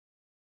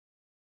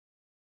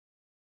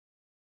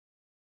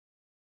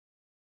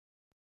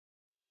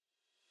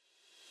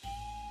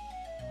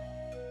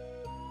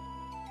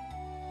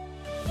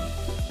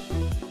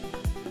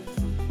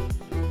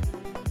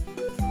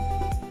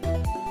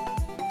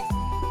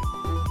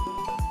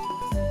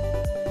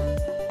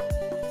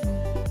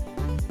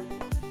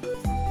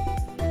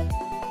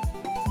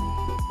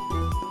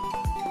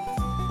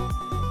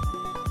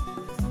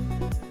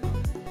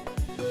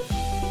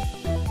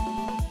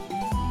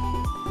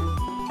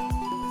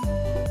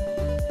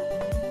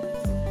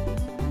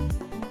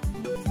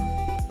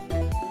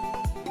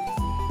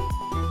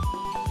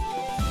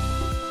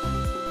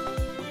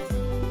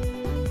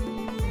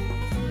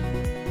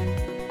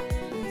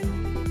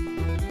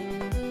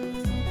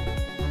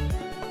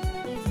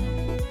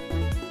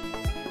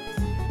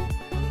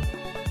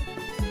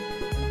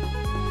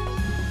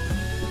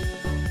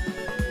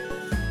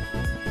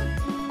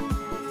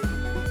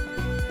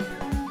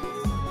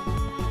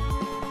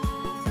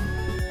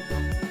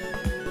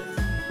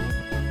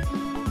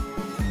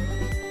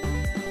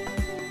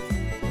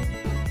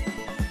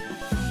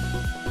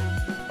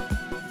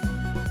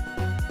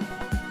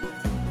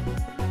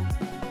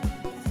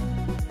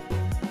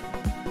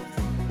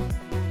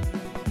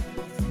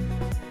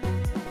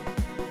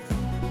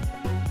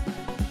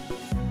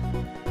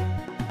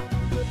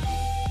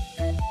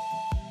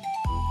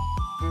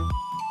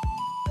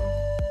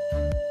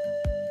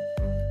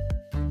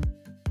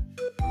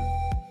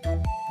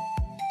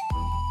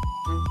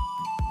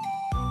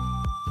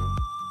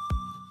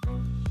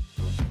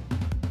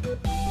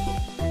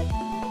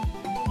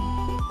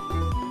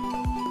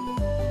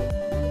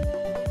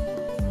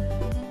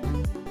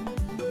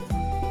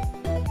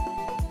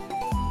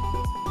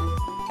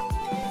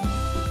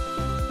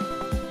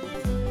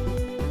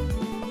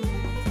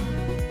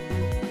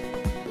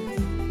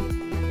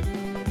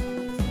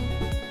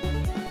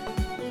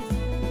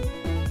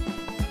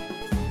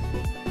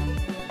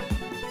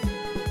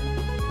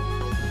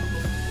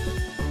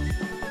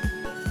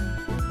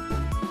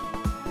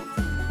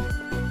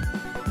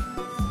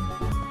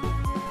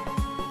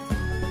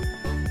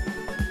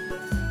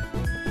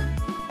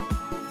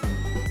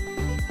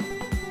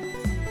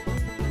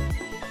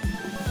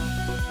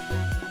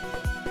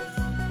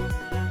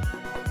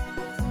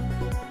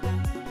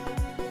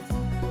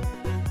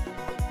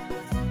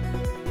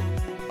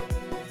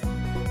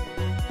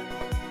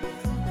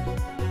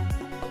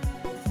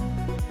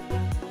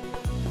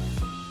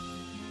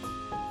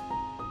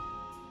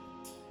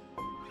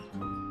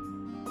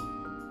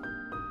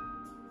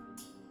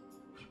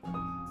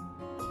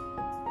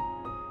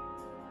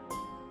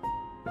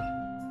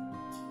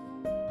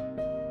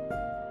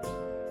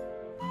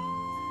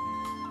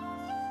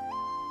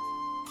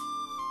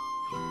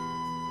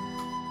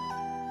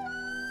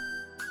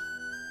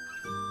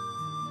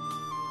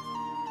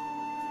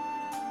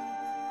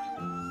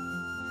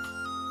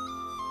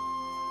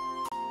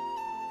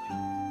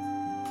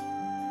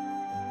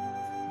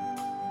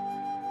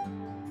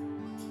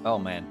Oh,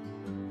 man.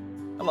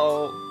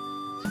 Hello.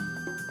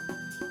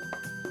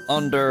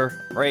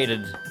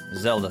 Underrated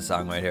Zelda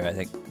song right here, I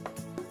think.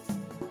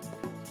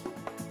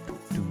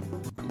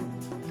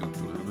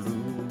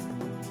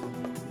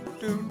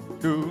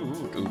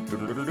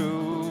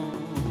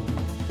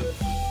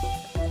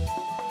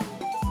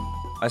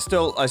 I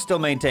still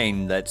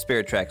maintain that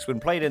Spirit Tracks,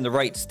 when played in the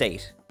right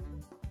state,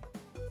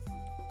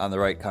 on the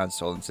right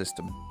console and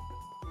system,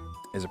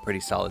 is a pretty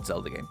solid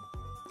Zelda game.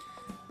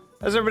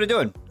 How's everybody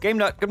doing? Game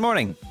Nut, good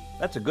morning.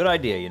 That's a good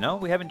idea, you know?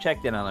 We haven't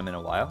checked in on him in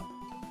a while.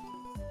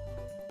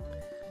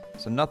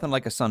 So nothing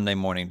like a Sunday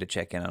morning to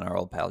check in on our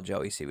old pal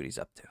Joey, see what he's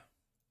up to.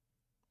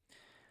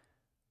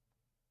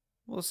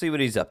 We'll see what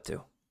he's up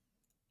to.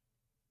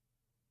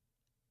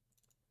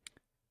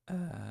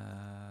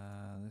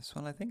 This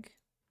one, I think.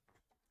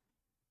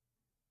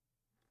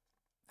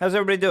 How's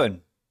everybody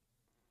doing?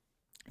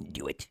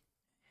 Do it.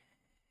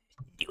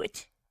 Do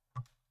it.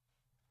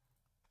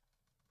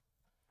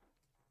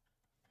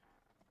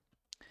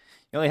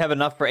 You only have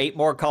enough for 8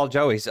 more Call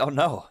Joeys. Oh,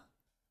 no.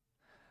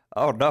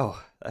 Oh, no.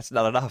 That's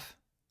not enough.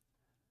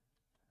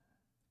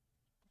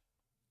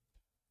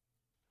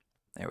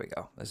 There we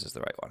go. This is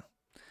the right one.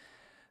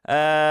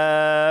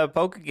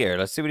 Poker Gear.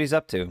 Let's see what he's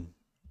up to.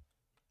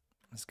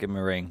 Let's give him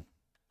a ring.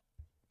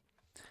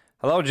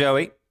 Hello,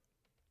 Joey.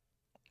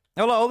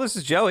 Hello, this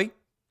is Joey.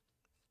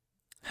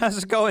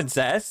 How's it going,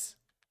 Sass?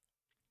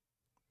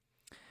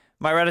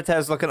 My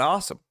Reddit looking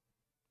awesome.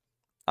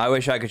 I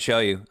wish I could show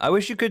you. I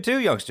wish you could too,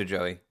 youngster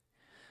Joey.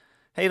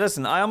 Hey,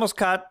 listen, I almost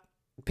caught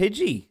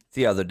Pidgey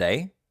the other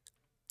day.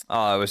 Oh,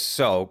 I was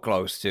so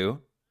close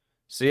to.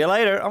 See you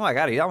later. Oh my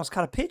god, he almost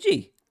caught a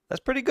Pidgey. That's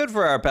pretty good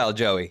for our pal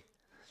Joey.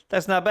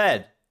 That's not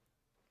bad.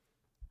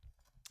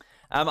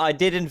 I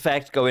did, in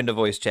fact, go into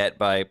voice chat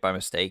by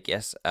mistake,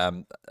 yes.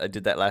 I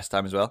did that last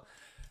time as well.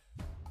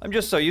 I'm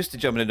just so used to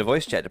jumping into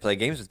voice chat to play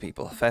games with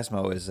people.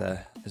 Phasmo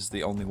is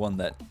the only one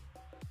that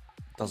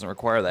doesn't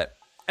require that.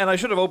 And I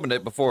should have opened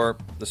it before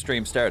the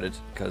stream started,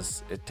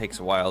 because it takes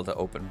a while to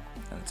open,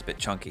 and it's a bit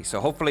chunky. So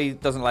hopefully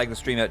it doesn't lag the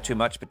stream out too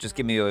much, but just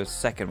give me a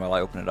second while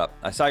I open it up.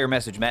 I saw your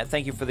message, Matt.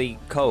 Thank you for the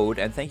code,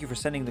 and thank you for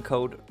sending the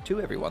code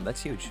to everyone.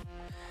 That's huge.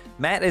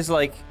 Matt is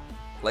like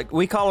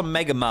we call him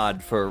Mega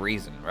Mod for a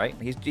reason, right?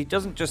 He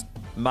doesn't just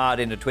mod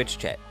into Twitch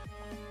chat.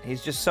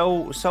 He's just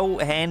so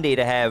handy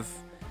to have,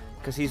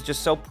 because he's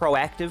just so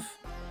proactive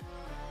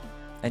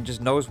and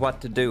just knows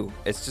what to do.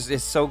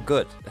 It's so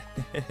good.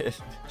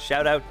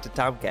 Shout out to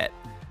Tomcat,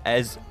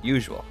 as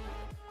usual.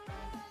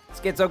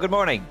 Schizo, good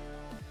morning.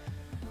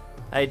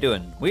 How you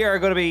doing? We are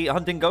going to be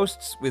hunting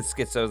ghosts with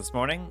Schizo this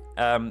morning,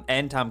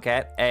 and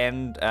Tomcat,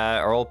 and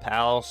our old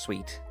pal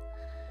Sweet.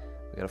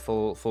 We got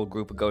a full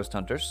group of ghost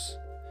hunters.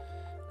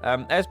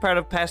 As part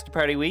of Pasta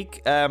Party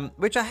Week,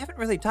 which I haven't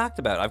really talked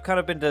about. I've kind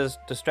of been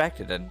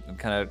distracted and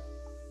kind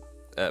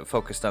of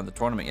focused on the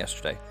tournament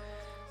yesterday.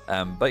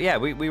 But yeah,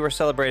 we were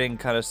celebrating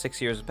kind of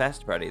 6 years of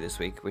Pasta Party this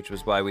week, which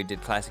was why we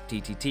did Classic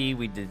TTT,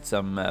 we did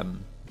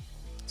some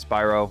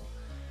Spyro,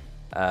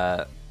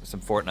 some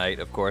Fortnite,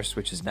 of course,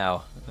 which is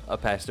now a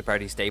Pasta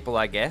Party staple,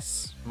 I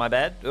guess. My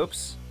bad.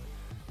 Oops.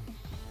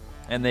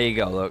 And there you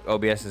go. Look,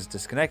 OBS is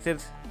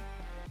disconnected.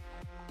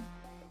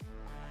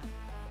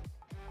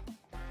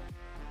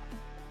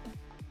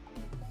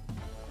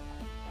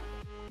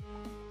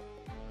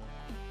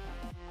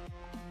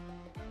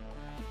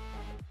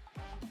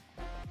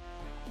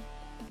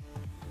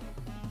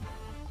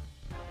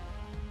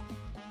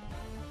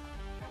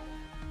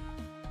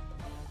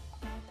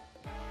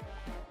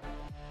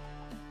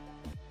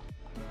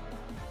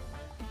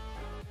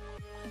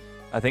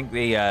 I think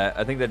the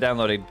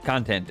downloaded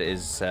content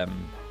is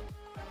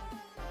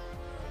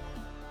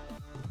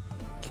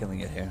killing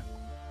it here.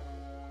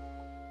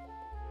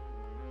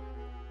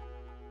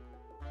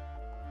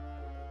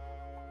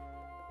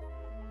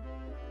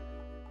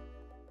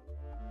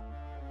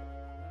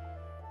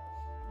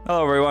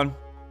 Hello everyone.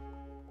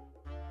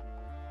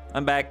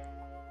 I'm back.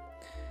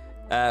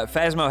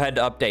 Phasmo had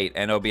to update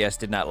and OBS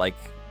did not like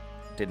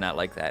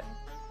that.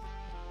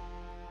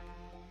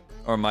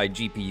 Or my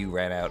GPU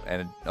ran out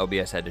and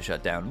OBS had to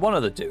shut down. One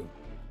of the two.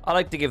 I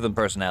like to give them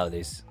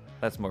personalities.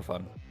 That's more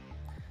fun.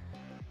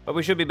 But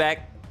we should be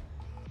back.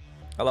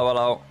 Hello,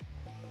 hello.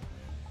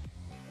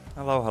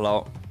 Hello,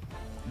 hello.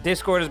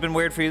 Discord has been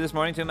weird for you this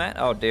morning too, Matt?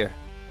 Oh, dear.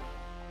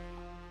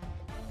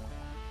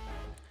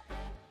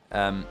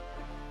 I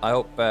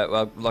hope,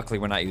 well, luckily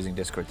we're not using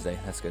Discord today.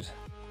 That's good.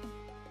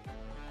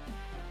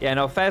 Yeah,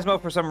 no,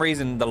 Phasmo, for some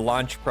reason, the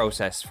launch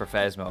process for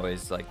Phasmo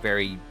is, like,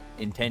 very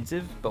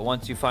intensive, but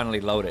once you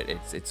finally load it,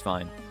 it's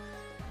fine.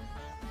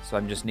 So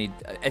I'm just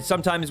and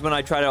sometimes when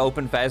I try to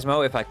open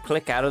Phasmo, if I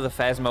click out of the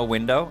Phasmo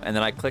window and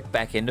then I click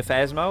back into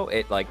Phasmo,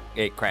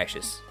 it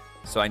crashes.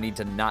 So I need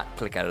to not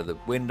click out of the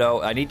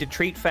window. I need to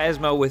treat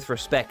Phasmo with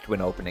respect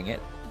when opening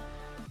it,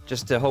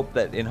 just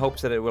to in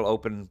hopes that it will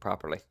open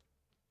properly.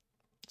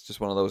 It's just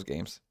one of those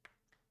games.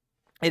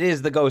 It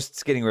is the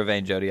ghosts getting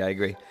revenge, Jody. I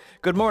agree.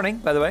 Good morning,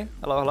 by the way.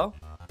 Hello, hello.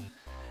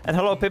 And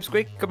hello,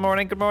 Pipsqueak. Good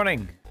morning, good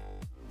morning.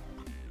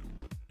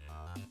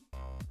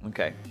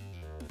 Okay.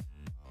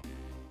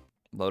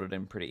 loaded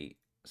in pretty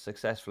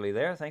successfully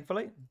there,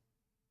 thankfully.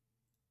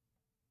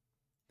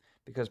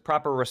 Because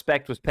proper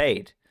respect was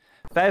paid.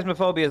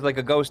 Phasmophobia is like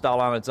a ghost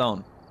doll on its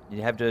own.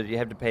 You have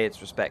to pay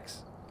its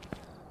respects,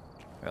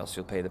 or else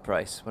you'll pay the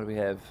price. What do we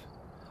have?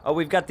 Oh,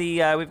 we've got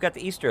the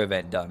Easter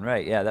event done,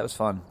 right? Yeah, that was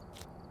fun.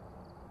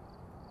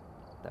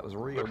 That was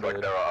real Looks good.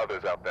 like there are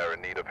others out there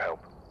in need of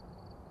help.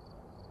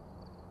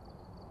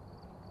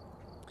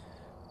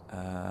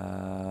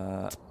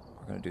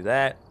 We're gonna do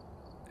that,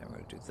 and we're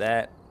gonna do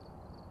that.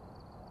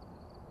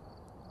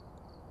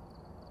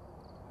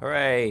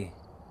 Hooray!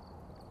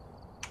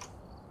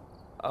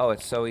 Oh,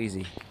 it's so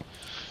easy.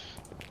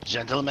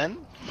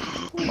 Gentlemen.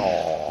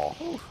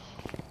 Aww.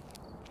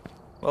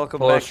 Welcome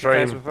Hello, back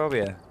stream. to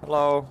Phasmophobia.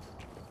 Hello.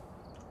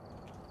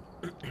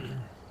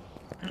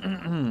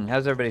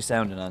 How's everybody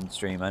sounding on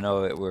stream? I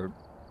know that we're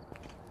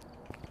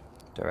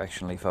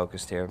directionally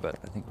focused here, but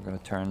I think we're going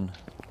to turn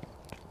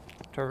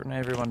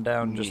everyone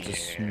down just a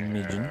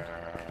smidgen.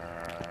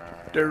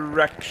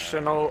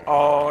 Directional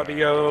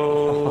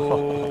audio.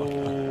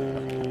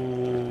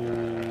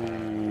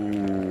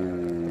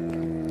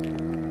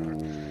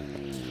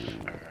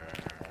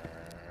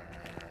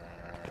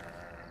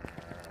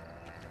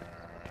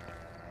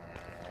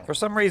 For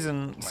some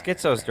reason,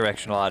 Schizo's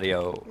directional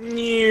audio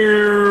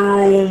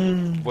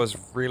was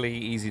really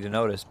easy to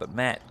notice, but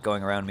Matt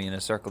going around me in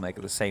a circle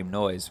making the same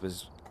noise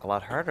was a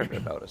lot harder to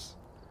notice.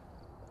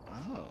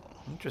 Oh.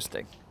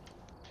 Interesting.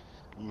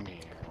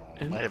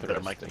 Might have a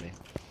better mic than me.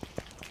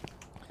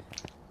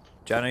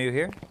 John, are you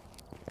here?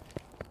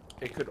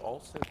 It could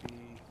also be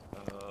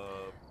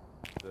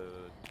the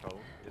tone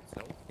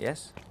itself.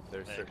 Yes?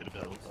 There's Yeah, it certain could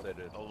have been tones that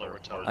it a lower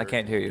tone. I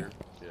can't hear you.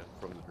 Yeah,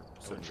 from the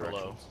certain Ultra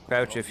low. directions.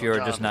 Crouch if Oh, you're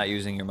John. just not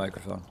using your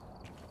microphone.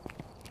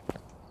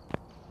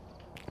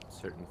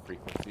 Certain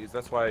frequencies.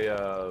 That's why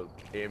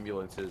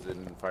ambulances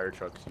and fire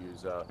trucks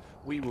use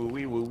wee woo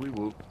wee woo wee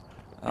woo.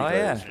 Oh,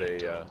 yeah. Because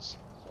they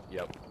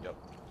yep.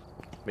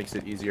 Makes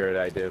it easier to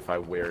identify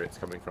where it's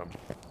coming from.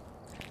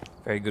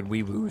 Very good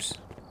wee woos.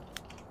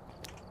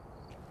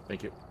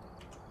 Thank you.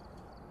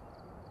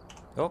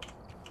 Oh.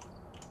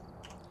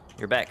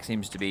 Your back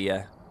seems to be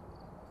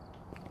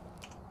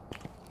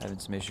having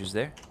some issues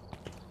there.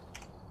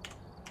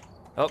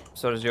 Oh,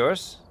 so does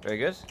yours. Very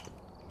good.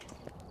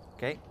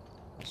 Okay.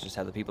 That's just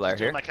how the people are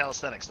Doing here. my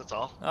calisthenics, that's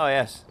all. Oh,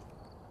 yes.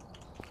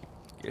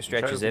 Your I'm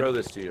stretches trying to throw in.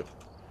 this to you.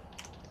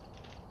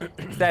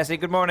 Sassy,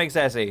 good morning,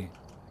 Sassy.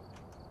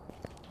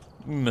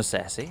 Miss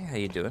Sassy, how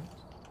you doing?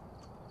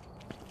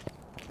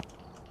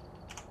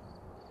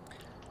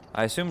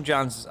 I assume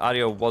John's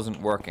audio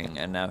wasn't working,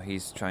 and now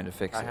he's trying to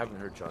fix it. I haven't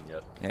heard John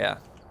yet. Yeah.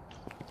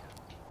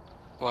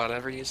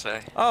 Whatever you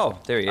say. Oh,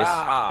 there he is.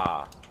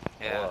 Ah.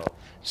 Yeah. Whoa.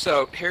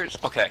 So here's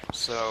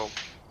so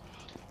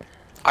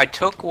I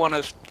took one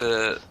of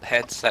the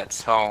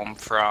headsets home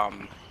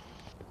from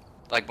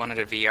like one of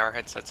the VR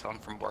headsets home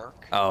from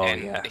work. Oh,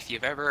 and yeah. if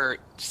you've ever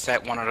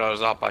set one of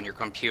those up on your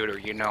computer,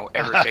 you know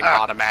everything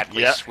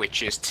automatically Yep.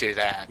 switches to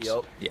that.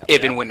 Yep. Yeah.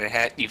 Even when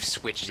you've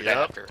switched it Yep.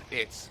 after.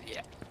 It's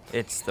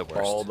It's the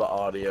worst. All the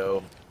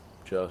audio.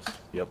 Just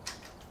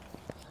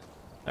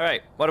All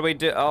right, what do we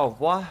do? Oh,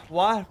 why?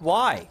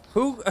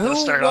 Who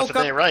Let's start off woke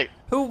the day up? right.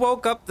 Who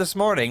woke up this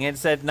morning and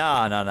said,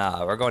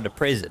 "Nah, we're going to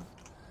prison"?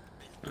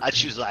 I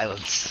choose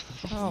violence.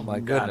 Oh my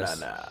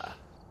goodness.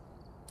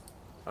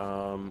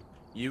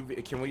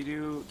 Can we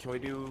do?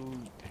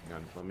 Hang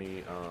on. Let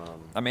me.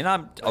 I mean,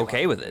 I'm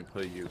okay with it,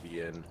 Put a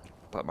UV in.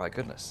 but my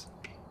goodness.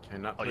 Can I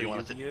not Oh, put you a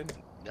want UV in?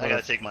 I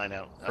gotta take mine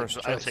out. First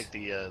I'll choice. take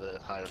the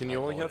high. Can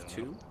you only have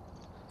two?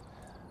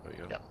 There you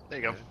go. Yeah, there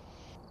you go.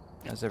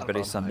 How's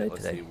everybody's problem. Sunday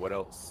Let's today? see. What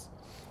else?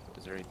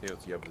 Is there anything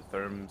else? You have the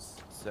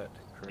therms set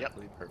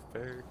correctly.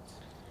 Perfect.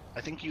 I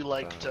think you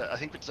liked. I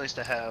think it's nice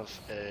to have.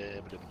 What's the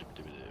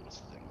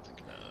thing I'm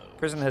thinking of?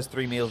 Prison has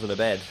 3 meals and a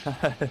bed.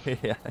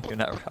 Yeah, you're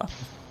not wrong.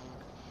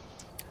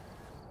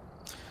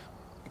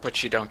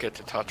 but you don't get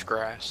to touch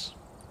grass.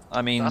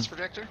 I mean, Dots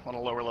projector? Want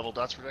a lower level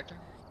dots projector?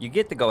 you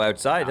get to go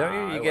outside, don't you?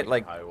 I You get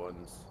like high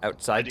ones.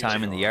 outside I do time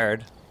too. in the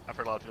yard. I've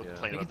heard a lot of people Yeah.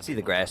 complain You about can see the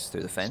being grass low.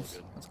 through the It's so fence.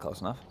 good. That's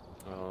close enough.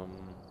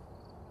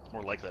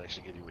 More likely to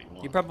actually give you what you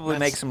want. You probably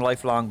make some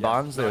lifelong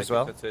bonds there I as think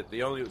well. That's it.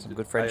 The only Some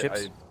good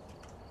friendships.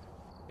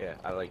 Yeah,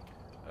 I like.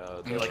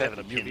 You like Okay.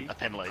 having a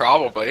pen light.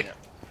 Probably. Yeah.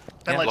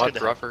 Pen light's Blood good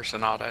to have. rubbers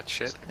and all that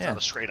shit. It's Yeah. not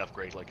a straight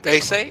upgrade like They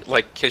some of say, them.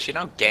 like, because, you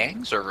know,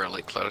 gangs are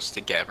really close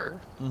together.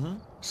 Mm-hmm.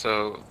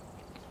 So,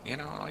 you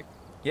know, like,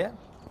 Yeah.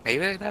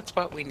 maybe that's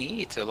what we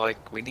need to,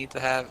 like, we need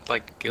to have,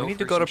 like, We need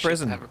to guilfors go to and shit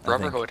prison, have a I think.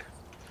 brotherhood.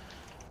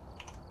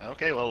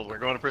 Okay, well, we're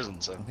going to prison,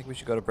 so. I think we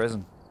should go to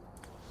prison.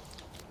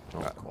 Oh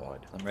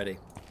God. I'm ready.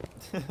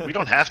 We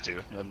don't have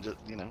to. I'm just,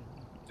 you know.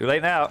 Too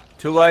late now.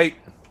 Too late.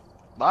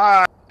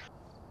 Bye!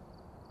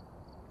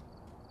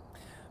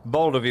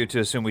 Bold of you to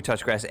assume we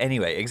touch grass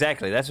anyway.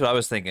 Exactly. That's what I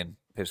was thinking,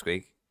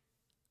 Pipsqueak.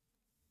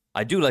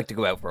 I do like to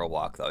go out for a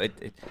walk, though.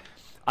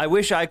 I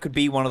wish I could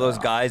be one of those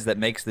guys that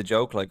makes the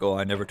joke, like, oh,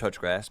 I never touch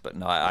grass. But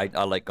no, I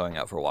like going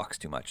out for walks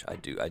too much. I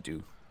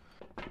do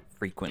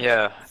frequently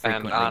Yeah,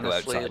 frequently and go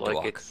honestly, outside to like,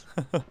 walk. it's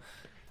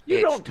You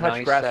It's don't touch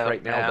nice grass out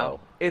right now, though.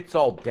 It's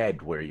all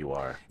dead where you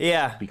are.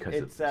 Yeah, Because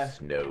it's of the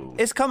snow.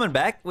 it's coming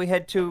back. We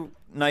had 2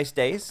 nice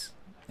days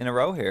in a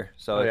row here,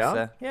 so Oh,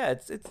 it's yeah?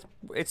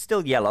 it's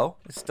still yellow.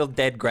 It's still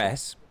dead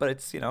grass, but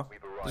it's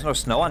there's no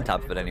snow on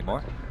top of it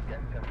anymore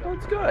Oh,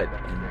 it's good.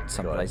 in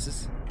some Good.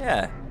 places.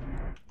 Yeah.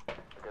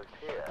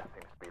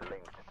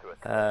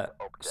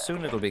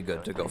 Soon it'll be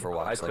good to go for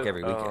walks like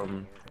every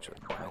weekend. which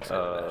I'm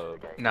excited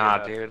about. Nah,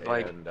 Jeff dude,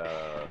 like, and,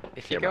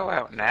 if you Cameron. go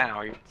out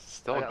now, you're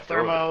still I got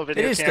thermo, It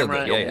video is still camera.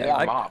 good. Yeah, You'll yeah.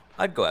 warm up.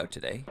 I'd go out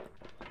today.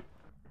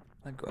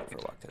 I'd go out for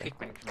a walk today.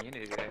 Pikmin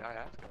community day, I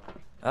have to go.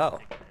 Oh.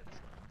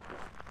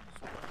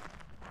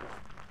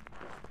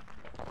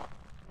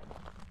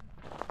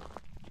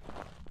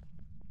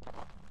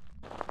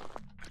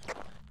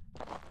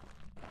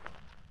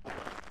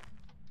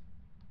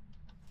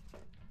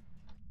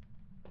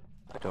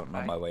 I don't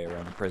know my way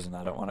around the prison.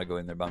 I don't want to go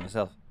in there by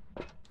myself.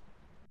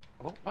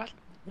 Oh,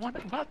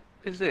 what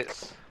is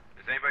this? Is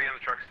anybody on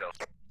the truck still?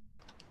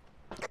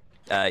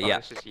 Oh, Yeah,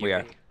 this is we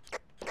are. UV.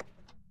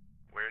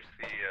 Where's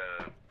the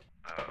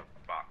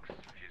box?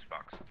 Fuse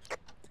box.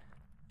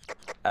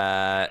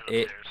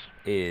 It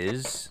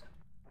is.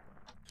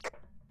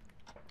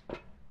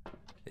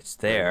 It's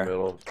In the there.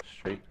 middle of the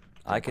street.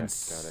 I can. Okay,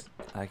 got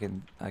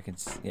it. I can.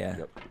 Yeah.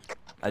 Yep.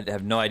 I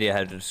have no idea how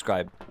to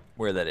describe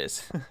where that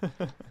is.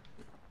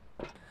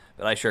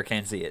 But I sure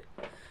can see it.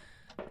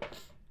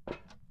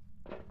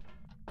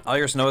 All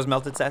your snow is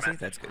melted, Sassy?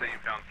 That's good. Say you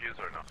found fuse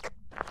or no?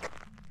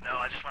 No,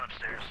 I just went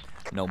upstairs.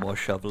 No more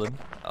shoveling.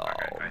 Oh Okay,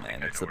 I think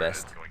man, I it's know the where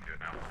best. it's going to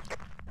now.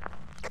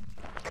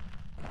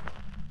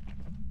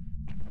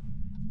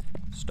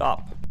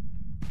 Stop.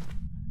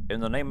 In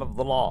the name of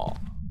the law.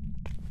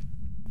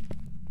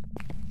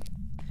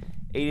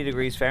 80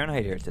 degrees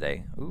Fahrenheit here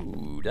today.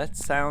 Ooh, that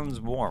sounds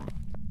warm.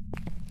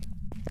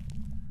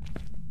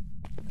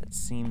 That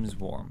seems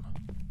warm.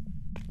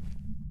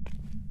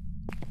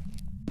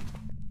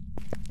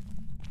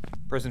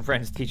 Prison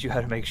friends teach you how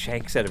to make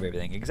shanks out of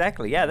everything.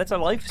 Exactly, yeah, that's a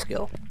life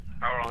skill.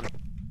 Power on.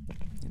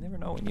 You never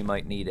know when you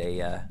might need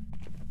a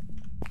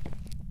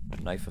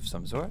knife of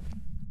some sort.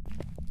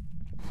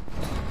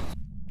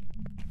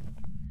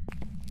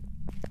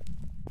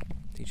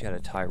 Teach you how to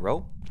tie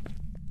rope.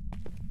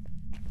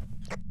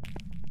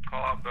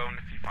 Call out Bone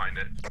if you find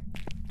it.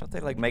 Don't they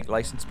like make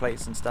license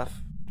plates and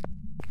stuff?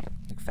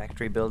 Like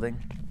factory building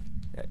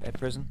at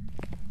prison?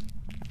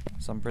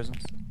 Some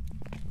prisons?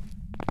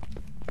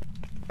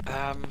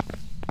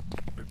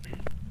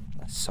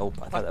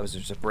 Soap. I thought that was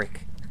just a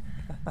brick.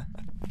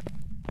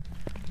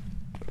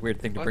 Weird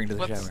thing to bring to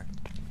the shower.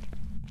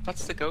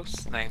 What's the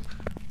ghost's name?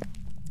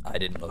 I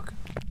didn't look.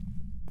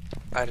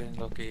 I didn't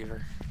look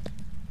either.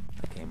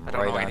 I came I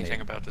don't right know on anything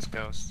in. about this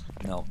ghost.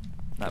 No,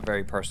 not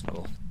very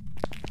personable.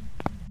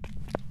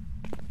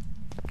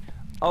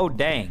 Oh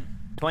dang,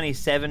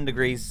 27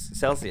 degrees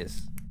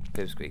Celsius,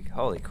 Pipsqueak.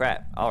 Holy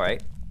crap! All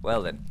right,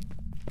 well then.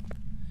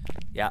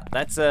 Yeah,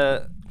 that's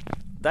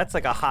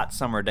like a hot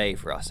summer day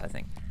for us. I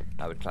think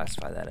I would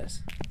classify that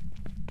as.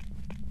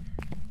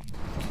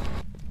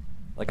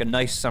 Like a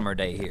nice summer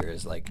day here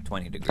is like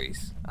 20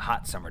 degrees. A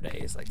hot summer day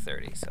is like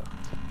 30. So.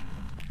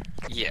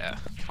 Yeah,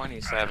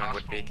 27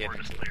 would be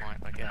getting to the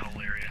point. Like, That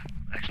whole area.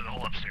 Actually, the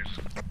whole upstairs.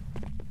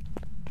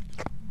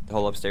 The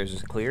whole upstairs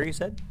is clear. You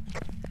said.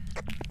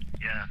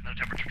 Yeah, no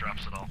temperature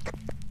drops at all.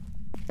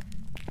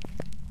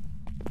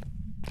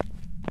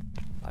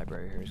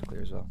 Library here is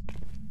clear as well.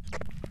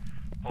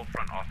 Whole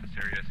front office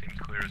area seems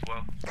clear as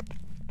well.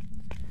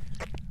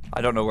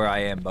 I don't know where I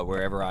am, but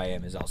wherever I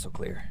am is also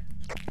clear.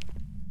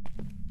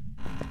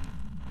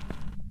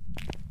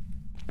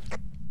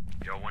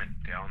 Y'all went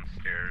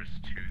downstairs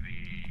to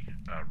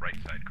the right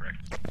side,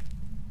 correct?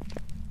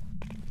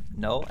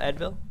 No,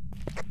 Advil?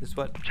 This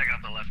what? Check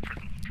out the left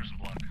prison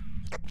block.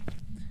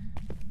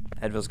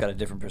 Advil's got a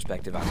different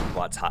perspective on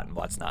what's hot and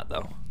what's not,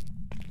 though.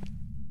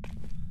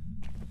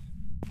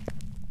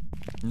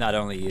 Not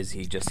only is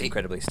he just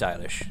incredibly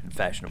stylish and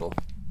fashionable,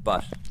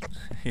 but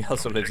he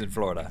also lives in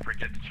Florida.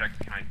 Forget to check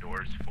behind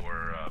doors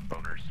for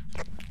boners.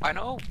 I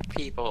know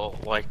people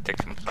like to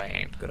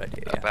complain Good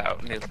idea, yeah.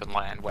 about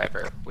Newfoundland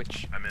weather,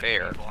 which I'm in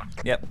fair, the block.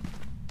 Yep.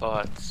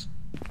 but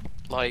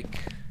like,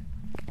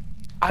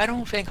 I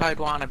don't think I'd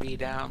want to be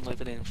down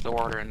living in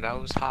Florida in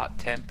those hot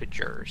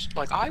temperatures.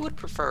 Like, I would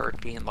prefer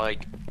it being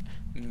like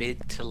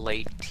mid to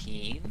late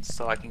teens,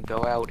 so I can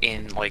go out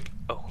in like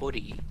a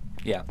hoodie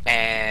Yeah.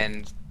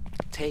 and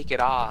take it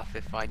off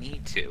if I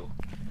need to.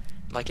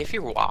 Like, if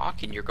you're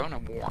walking, you're gonna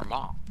warm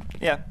up.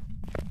 Yeah.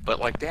 But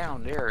like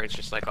down there, it's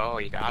just like, oh,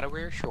 you gotta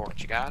wear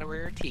shorts, you gotta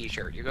wear a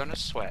t-shirt, you're gonna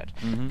sweat.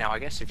 Mhm. Now, I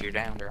guess if you're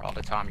down there all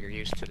the time, you're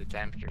used to the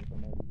temperature, so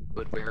maybe you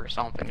could wear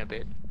something a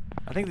bit.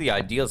 I think the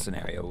ideal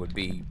scenario would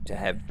be to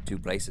have 2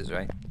 places,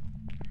 right?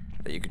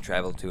 That you could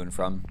travel to and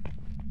from.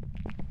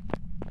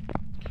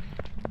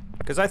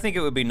 Because I think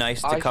it would be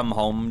nice to come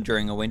home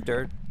during a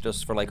winter,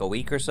 just for like a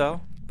week or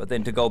so, but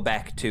then to go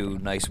back to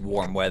nice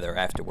warm weather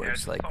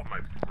afterwards. Yeah, like, I just saw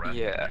my breath.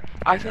 Yeah,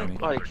 I know what I think mean?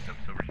 like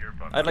Over here,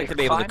 but I'd like if to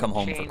be able to come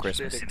climate home for change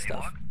Christmas did and it-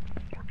 stuff.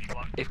 Or B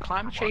block. if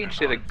climate change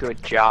did a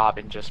good job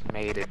and just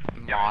made it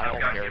mile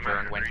got here you,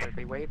 during man. winter would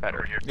be way better.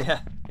 Over here. Yeah,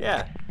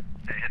 yeah.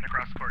 Hey, heading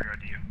across the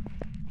courtyard to you.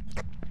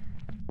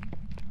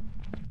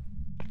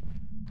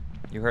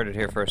 You heard it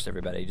here first,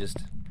 everybody. Just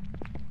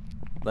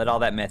let all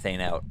that methane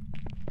out.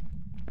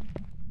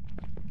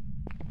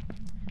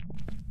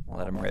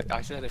 Let him rip.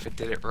 I said if it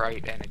did it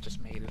right, and it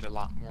just made it a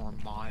lot more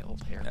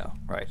mild here. No,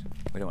 right.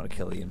 We don't want to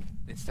kill you.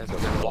 Instead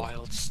of the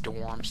wild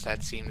storms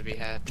that seem to be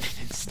happening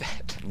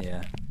instead.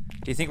 Yeah.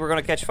 Do you think we're going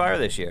to catch fire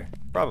this year?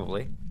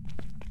 Probably.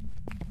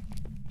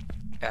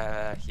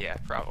 Yeah,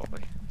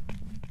 probably.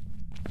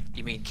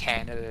 You mean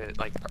Canada,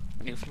 like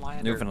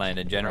Newfoundland? or Newfoundland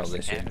in general the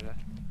rest this of year. Canada?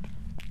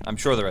 I'm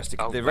sure the rest of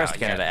Oh, the rest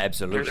of wow, Canada yeah.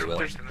 absolutely will.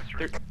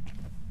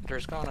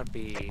 There's gonna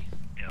be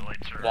Yeah,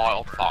 lights are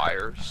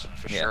wildfires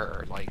for Yeah.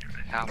 sure. Like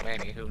how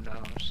many? Who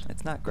knows?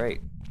 It's not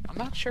great. I'm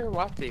not sure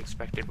what the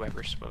expected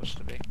weather's supposed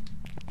to be.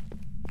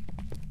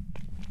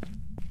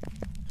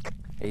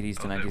 80s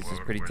to Okay, 90s is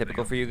where- pretty where they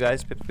typical go? for you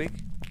guys, Pipspeak?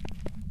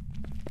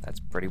 That's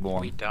pretty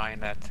warm. We die in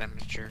that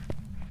temperature.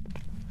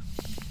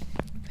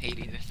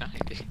 80 to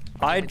 90.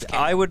 Humans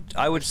I can't would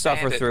withstand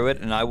suffer it. through it,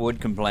 and I would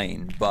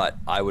complain, but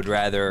I would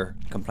rather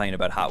complain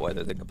about hot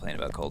weather than complain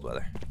about cold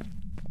weather.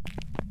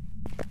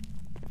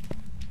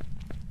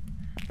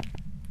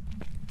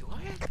 Do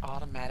I have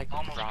automatic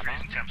Almost runoff?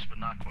 freezing temps, but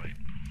not quite.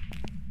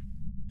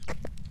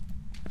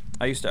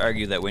 I used to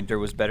argue that winter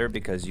was better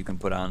because you can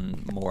put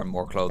on more and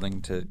more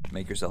clothing to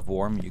make yourself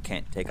warm. You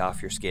can't take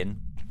off your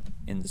skin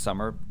in the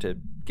summer to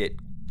get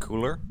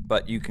cooler,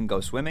 but you can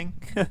go swimming.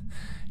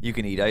 You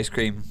can eat ice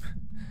cream.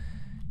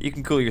 You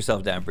can cool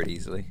yourself down pretty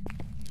easily.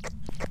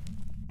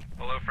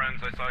 Hello, friends.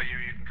 I saw you.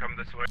 You can come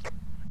this way.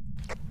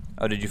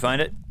 Oh, did you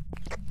find it?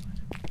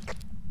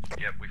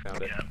 Yep, we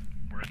found it. Yeah,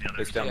 we're at the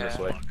other It's down side. this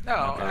way. No,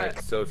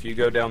 Alright, so if you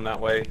go down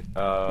that way,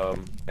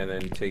 and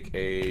then take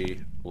a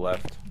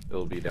left,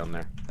 it'll be down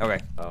there. Okay.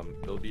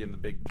 It'll be in the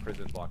big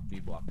prison block, B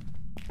block.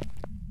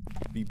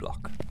 B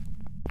block.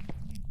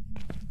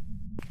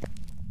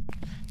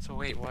 So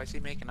wait, why is he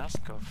making us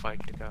go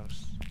fight the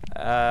ghosts?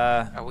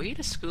 Uh, Are we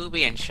the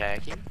Scooby and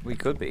Shaggy? we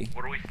could be.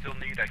 What do we still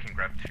need? I can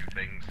grab 2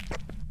 things.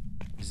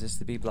 Is this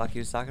the B block he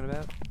was talking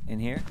about? In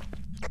here?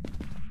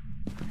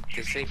 Did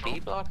it say B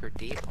block or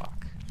D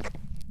block?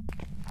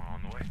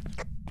 On the way.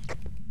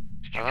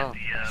 Did you Oh, get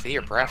the, I see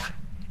your breath.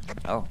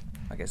 Oh,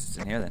 I guess it's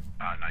in here then.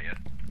 Not yet.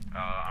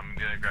 I'm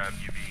gonna grab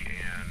UV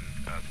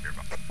and spirit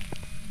bomb.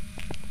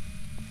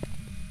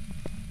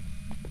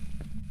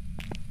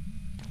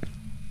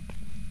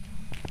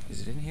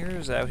 Is it in here or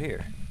is it out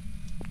here?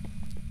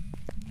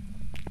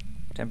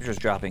 Temperature's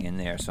dropping in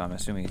there, so I'm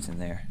assuming it's in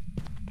there.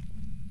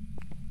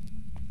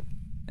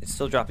 It's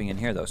still dropping in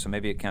here though, so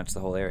maybe it counts the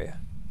whole area.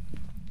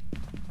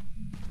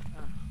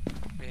 Oh,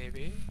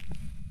 maybe.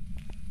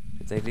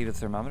 Did they leave a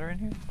thermometer in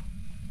here?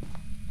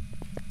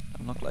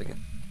 Doesn't look like it.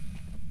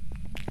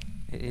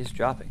 It is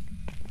dropping.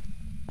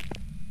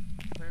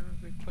 Where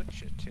would we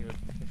put you to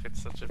if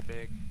it's such a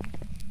big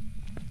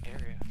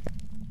area?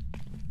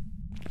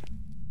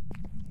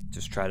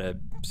 Just try to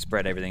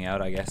spread everything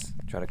out, I guess.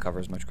 Try to cover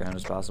as much ground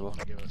as possible.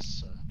 Want to give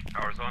us?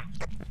 Power's on.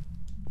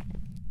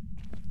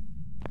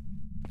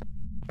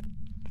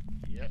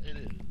 Yeah,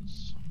 it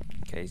is.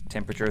 Okay,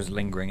 temperature is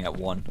lingering at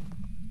 1.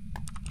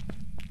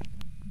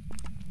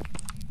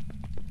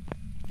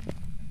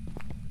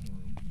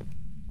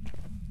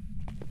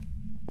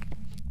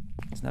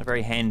 It's not a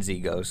very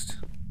handsy ghost.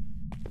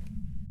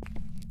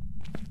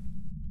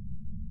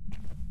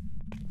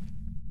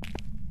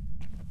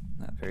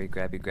 Not very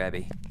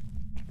grabby.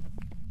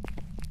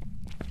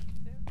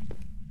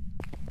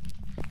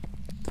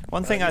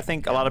 One thing I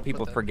think a lot of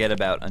people forget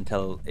about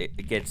until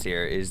it gets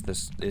here is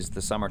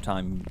the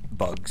summertime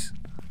bugs.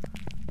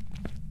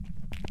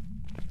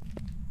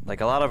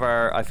 Like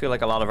I feel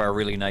like a lot of our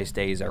really nice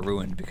days are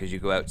ruined because you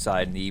go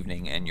outside in the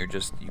evening and you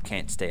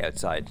can't stay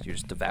outside. You're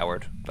just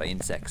devoured by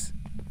insects,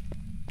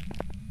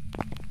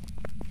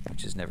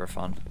 which is never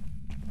fun.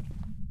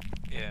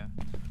 Yeah.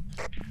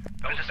 That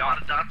I was just dots.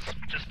 spotted dots.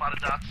 Just spotted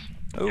dots.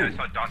 Ooh, Yeah, I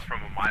saw dots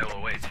from a mile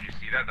away. Did you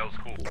see that? That was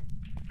cool.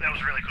 That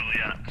was really cool.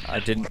 Yeah. I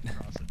didn't.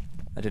 Across it.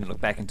 I didn't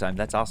look back in time.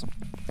 That's awesome.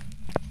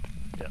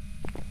 Yeah.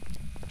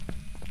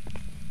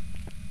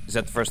 Is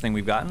that the first thing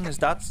we've gotten? Is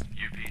dots?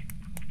 UV.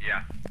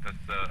 Yeah, that's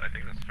I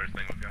think that's the first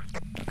thing we've got.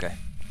 Okay.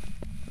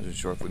 I wasn't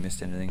sure if we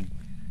missed anything.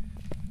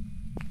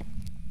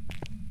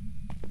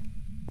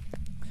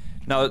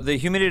 No, the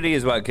humidity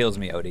is what kills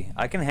me, Odie.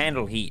 I can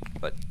handle heat,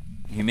 but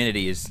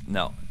humidity is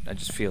no. I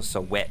just feel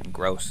so wet and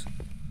gross.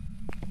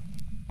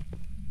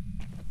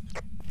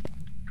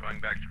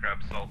 Going back to grab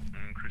salt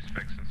and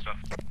crucifix and stuff.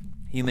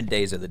 Humid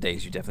days are the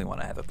days you definitely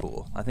want to have a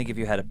pool. I think if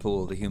you had a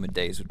pool, the humid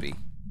days would be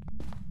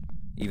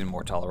even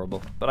more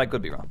tolerable, but I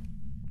could be wrong.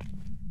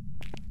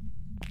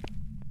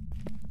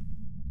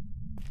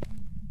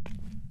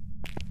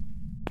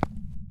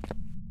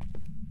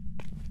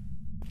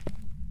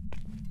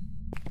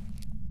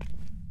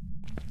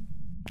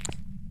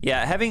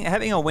 Yeah,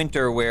 having a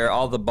winter where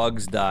all the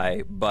bugs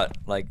die, but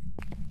like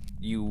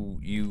you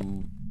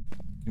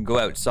can go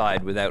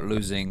outside without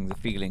losing the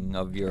feeling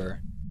of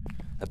your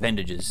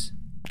appendages.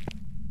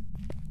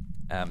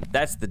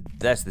 That's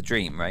the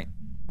dream, right?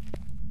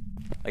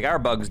 Like, our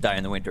bugs die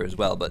in the winter as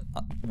well, but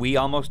we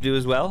almost do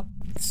as well,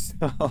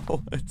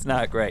 so it's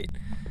not great.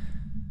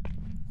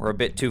 We're a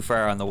bit too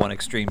far on the one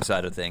extreme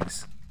side of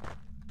things.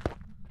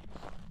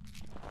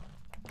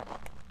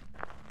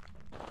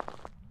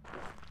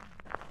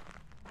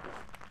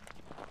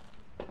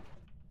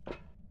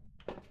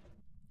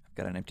 I've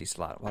got an empty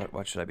slot.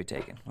 What should I be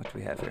taking? What do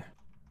we have here?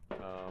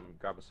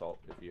 Grab a salt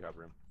if you have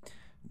room.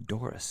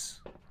 Doris.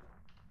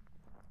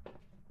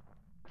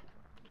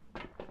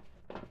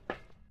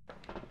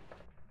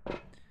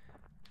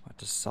 What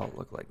does salt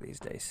look like these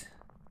days?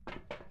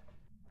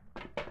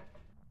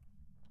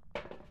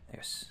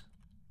 There's.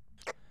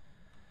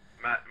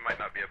 Matt, it might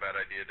not be a bad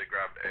idea to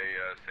grab a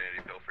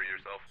sanity pill for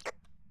yourself.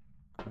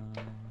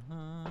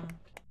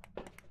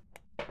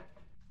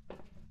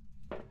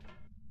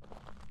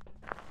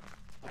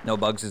 No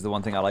bugs is the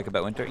one thing I like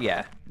about winter.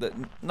 Yeah,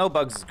 no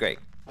bugs is great.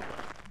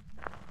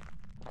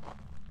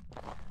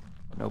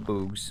 No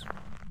boogs.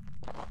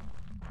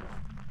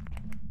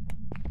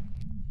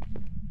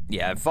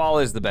 Yeah, fall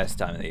is the best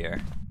time of the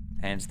year,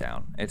 hands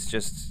down. It's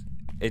just,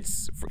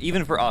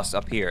 even for us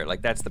up here,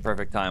 like that's the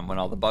perfect time when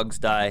all the bugs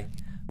die,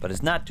 but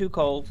it's not too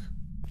cold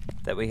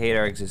that we hate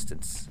our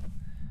existence.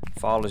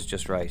 Fall is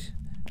just right,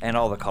 and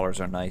all the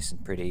colors are nice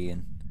and pretty,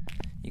 and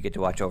you get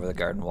to watch over the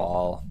garden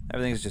wall.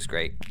 Everything's just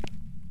great.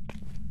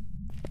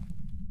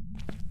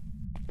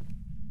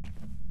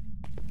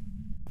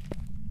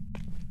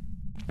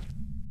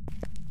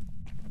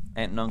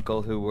 Aunt and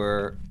uncle who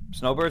were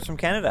snowbirds from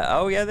Canada.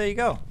 Oh yeah, there you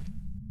go.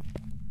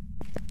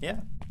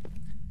 Yeah.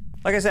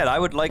 Like I said, I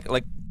would like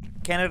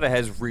Canada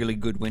has really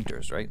good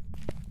winters, right?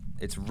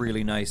 It's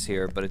really nice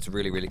here, but it's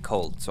really, really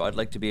cold. So I'd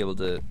like to be able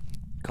to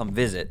come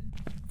visit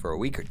for a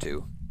week or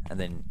two and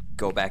then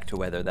go back to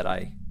weather that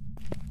I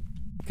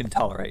can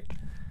tolerate.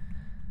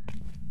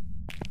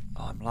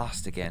 Oh, I'm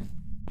lost again.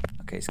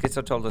 Okay,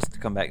 Schizo told us to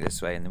come back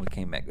this way, and then we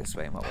came back this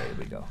way. And what way did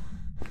we go?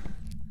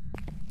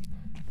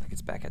 I think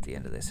it's back at the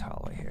end of this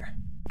hallway here.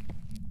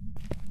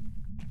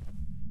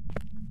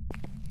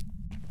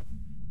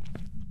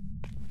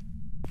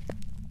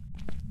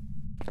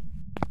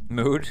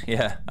 Mood?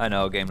 Yeah, I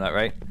know, game that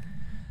right.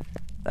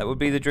 That would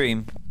be the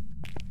dream.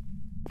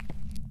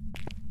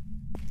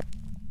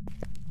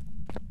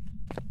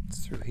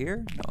 It's through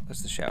here? No,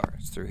 that's the shower.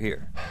 It's through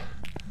here.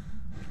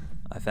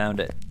 I found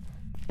it.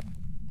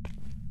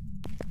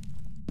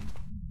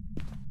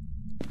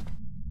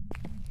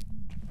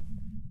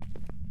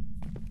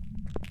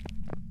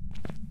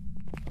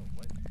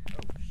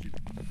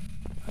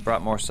 I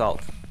brought more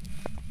salt.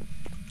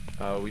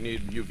 We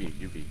need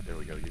UV. There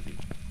we go, UV.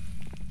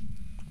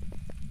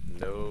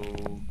 No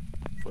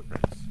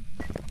footprints.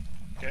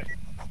 Okay.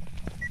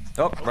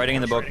 Oh, writing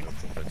in the book. Writing.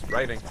 That's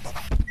writing.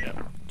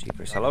 Yeah.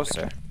 Jeepers. Hello,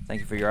 sir.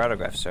 Thank you for your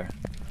autograph, sir.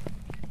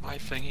 My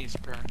thingy's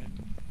burning.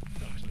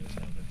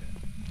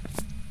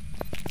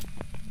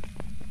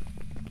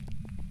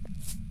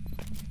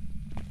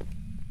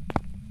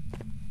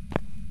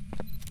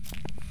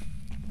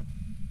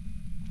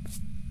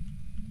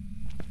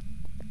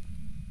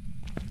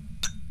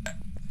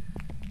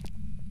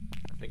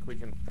 I think we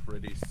can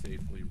pretty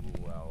safely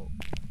rule out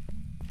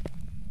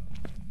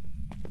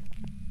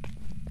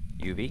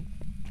UV?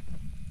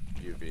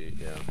 UV,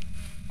 yeah.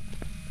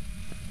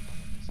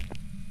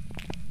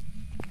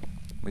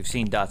 We've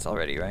seen dots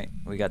already, right?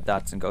 We got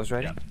dots and ghost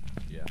writing?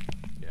 Yeah.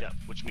 Yeah,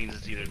 which means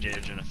it's either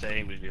damage in a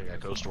thing, we either got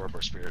ghost orb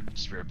or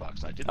spirit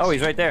box. I didn't Oh, see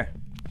he's right there.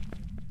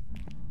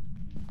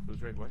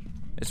 Who's right? What?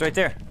 It's right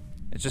there.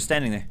 It's just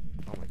standing there.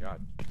 Oh my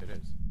god, it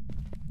is.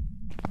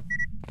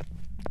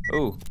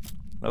 Ooh.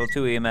 Level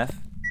 2 EMF.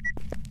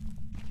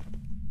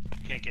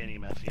 You can't get any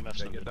EMF. EMF's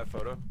Did I no get good. that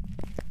photo?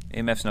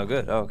 EMF's no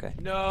good. Oh, okay.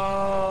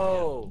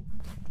 No!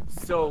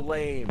 So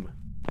lame.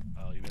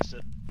 Oh, you missed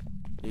it?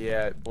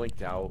 Yeah, it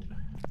blinked out.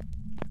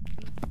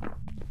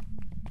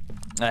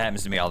 That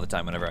happens to me all the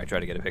time whenever I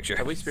try to get a picture.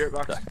 Have we spirit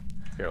box?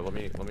 Here, let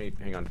me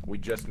hang on. We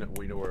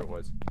know where it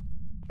was.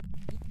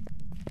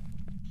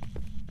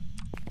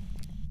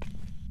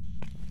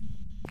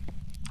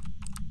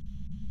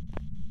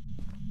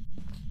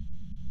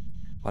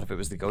 What if it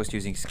was the ghost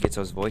using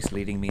Schizo's voice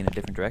leading me in a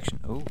different direction?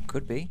 Oh,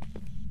 could be.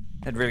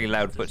 Had really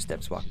loud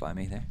footsteps walk by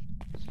me there.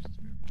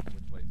 Which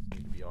lights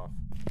need to be off?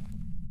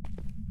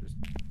 Just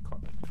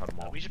cut them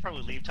all. We should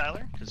probably leave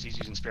Tyler, because he's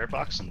using spirit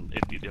box, and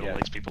it Yeah.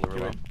 likes people who are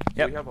alone. Do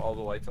Yep. we have all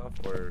the lights off,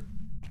 or?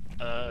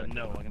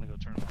 No, I'm gonna go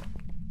turn them off.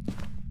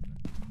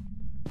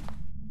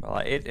 Well,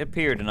 it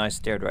appeared and I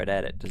stared right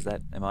at it. Does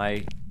that...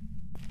 I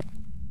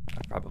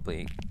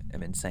probably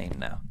am insane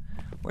now.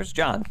 Where's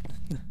John?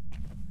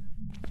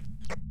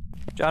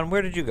 John,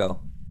 where did you go?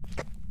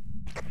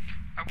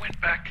 I went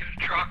back to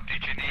the truck.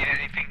 Did you need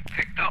anything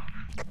picked up?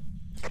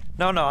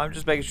 No, I'm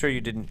just making sure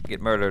you didn't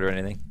get murdered or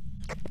anything.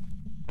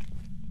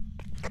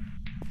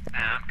 Nah,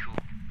 I'm cool.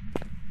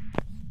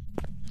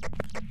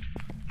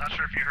 Not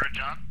sure if you heard,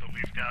 John, but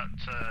we got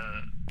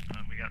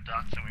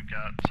dots and we've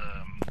got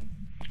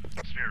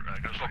spirit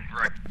ghost Oh, writing.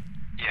 right.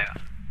 Yeah.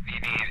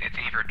 It's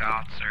either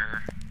dots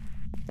or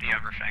the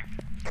other thing.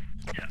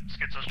 Yeah,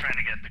 Schizo's trying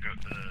to get the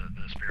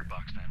spirit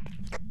box down.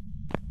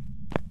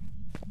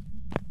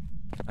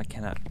 I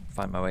cannot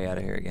find my way out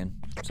of here again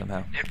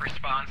somehow. It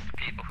responds to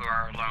people who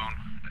are alone.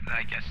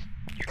 I guess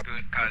you're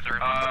good, guys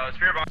are.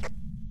 Spirit box.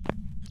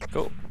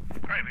 Cool.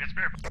 Alright, we got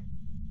spirit box.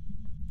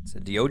 It's a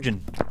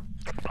Diogen.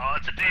 Oh,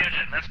 it's a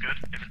Diogen, that's good.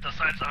 If it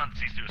decides to hunt, it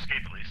sees to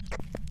escape at least.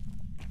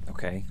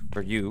 Okay,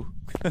 for you.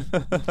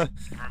 Remember,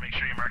 make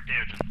sure you mark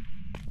Diogen.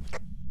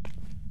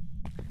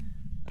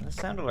 The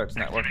sound alert's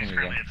not working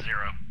Activity's again. currently at 0.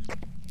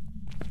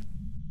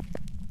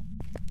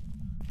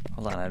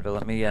 Hold on, Advil,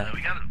 let me, We got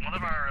one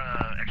of our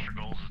extra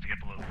goals is to get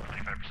below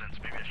 25%,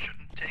 so maybe I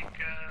shouldn't take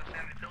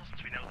sanity pills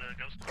since we know the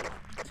ghost.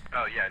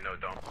 Oh yeah, no,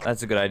 don't.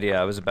 That's a good idea.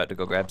 I was about to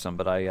go grab some,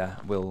 but I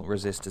will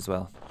resist as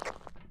well.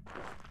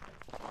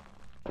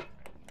 Get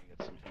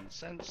some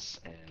incense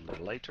and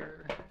a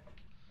lighter.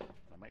 I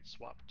might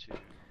swap to.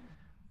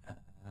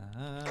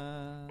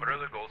 What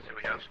other goals do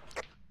we have?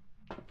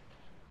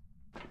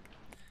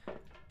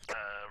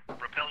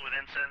 Repel with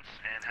incense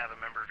and have a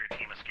member of your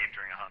team escape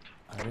during a hunt.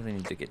 I really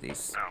need to get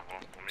these Oh, well,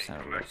 let me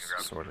sound come back and alerts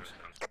grab sorted.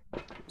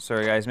 some.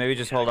 Sorry guys, maybe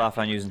just hold off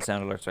on using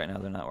sound alerts right now.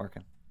 They're not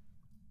working.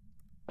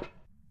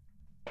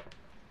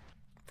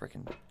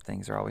 Freaking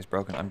things are always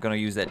broken. I'm gonna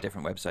use that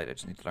different website. I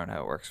just need to learn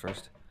how it works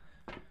first.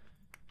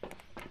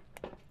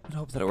 And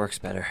hope that it works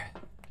better.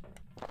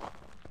 If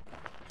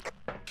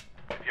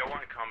y'all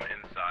want to come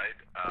inside,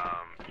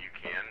 you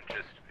can.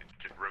 Just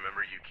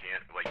remember you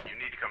can't. Like, you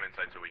need to come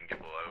inside so we can get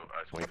below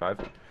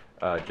 25.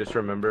 Just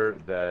remember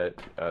that.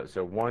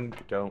 So 1,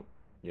 don't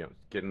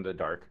get in the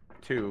dark.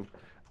 2,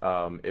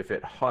 if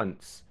it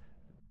hunts,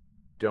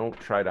 don't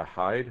try to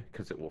hide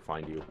because it will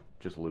find you.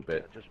 Just loop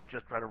it. Just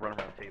try to run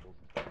around tables.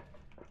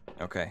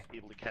 Okay. Be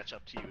able to catch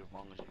up to you as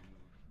long as you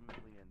move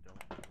smoothly and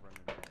don't run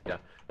into them. Yeah.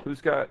 Who's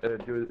got?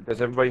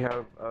 Does everybody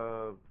have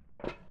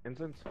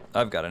incense?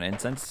 I've got an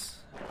incense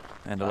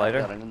and a Got lighter.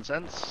 an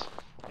incense.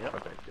 Yep.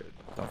 Okay, good.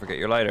 Don't forget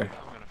your lighter.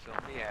 I'm gonna film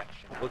the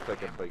action. Looks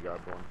like everybody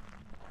got one.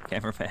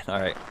 Cameraman,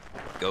 alright.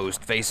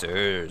 Ghost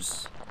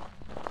facers.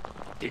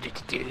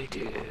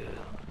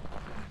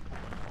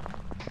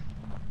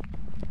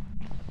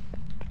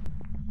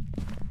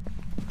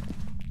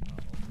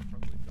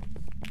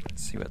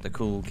 Let's see what the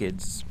cool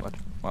kids,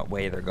 what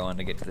way they're going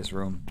to get to this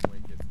room.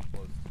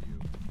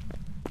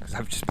 Because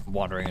I'm just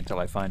wandering until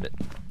I find it.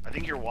 I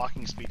think your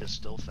walking speed is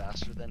still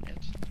faster than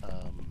it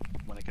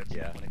when it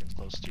gets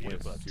close to you. When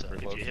it's But super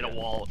if close, you hit a yeah.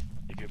 wall,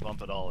 if you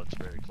bump at all, it's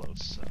very close.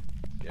 So.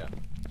 Yeah.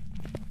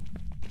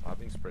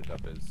 Popping sprint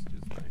up is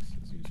nice,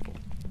 is useful.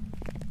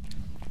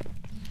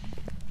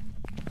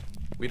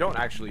 We don't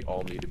actually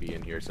all need to be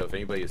in here, so if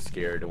anybody is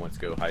scared and wants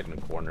to go hide in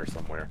a corner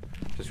somewhere,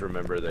 just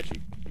remember that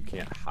you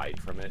can't hide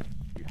from it.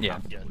 You Yeah.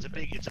 have to Yeah, loop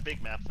it's a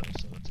big map though,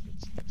 so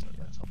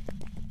that's helpful.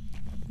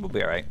 We'll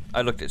be alright.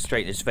 I looked it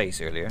straight in his face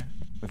earlier.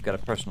 We've got a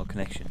personal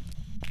connection.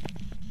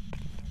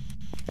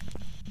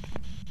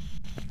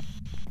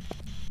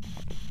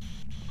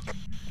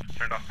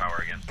 Turned off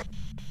power again.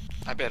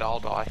 I bet I'll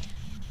die.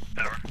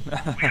 Power.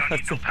 We don't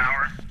need no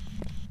power.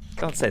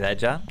 Don't say that,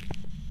 John.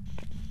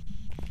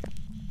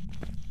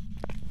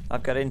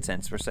 I've got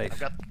incense. We're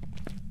safe.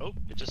 Oh,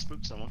 it just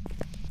spooked someone.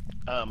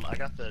 I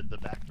got the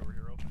back door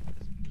here open.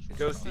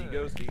 Because you can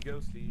just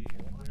Ghosty.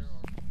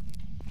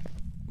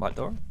 What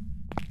door?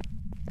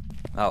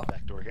 Oh,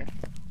 back door here.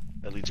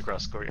 That leads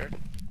across the courtyard.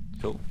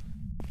 cool.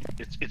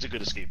 It's a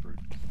good escape route.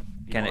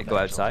 You Can want it go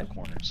back to the outside?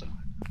 Corner, so.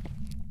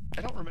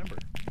 I don't remember.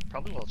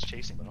 Probably while it's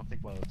chasing, but I don't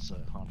think while it's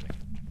haunting.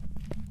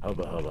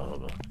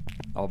 Hubba.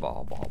 Oh,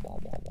 bah.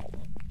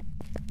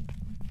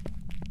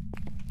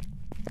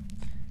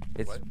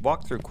 It's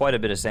walked through quite a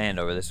bit of sand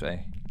over this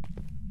way.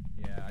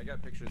 Yeah, I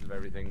got pictures of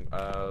everything.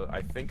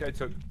 I think I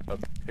took a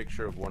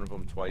picture of one of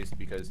them twice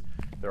because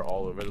they're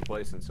all over the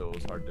place, and so it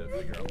was hard to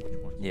figure out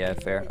which ones. Yeah,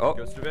 fair. Oh,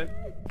 Ghost event?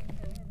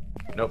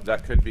 Nope,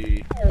 that could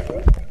be.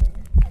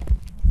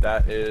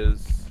 That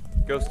is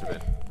Ghost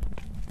event.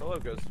 Hello,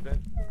 Ghost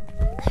event.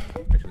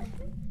 Actually,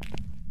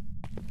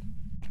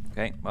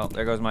 okay. Well,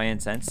 there goes my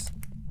incense.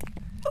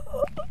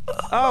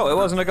 Oh, it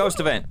wasn't a ghost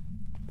event.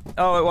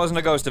 Oh, it wasn't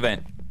a ghost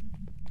event.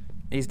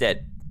 He's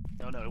dead.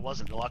 No, it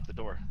wasn't. They locked the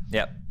door.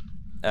 Yep.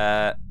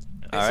 Isn't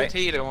Alright.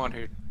 he the one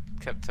who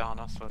kept telling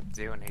us what to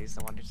do and he's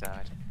the one who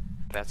died?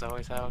 That's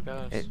always how it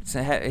goes. It's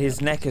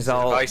his neck is The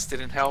all advice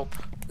didn't help.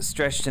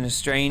 stretched and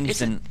estranged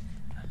Is it- and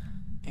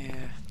Yeah,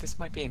 this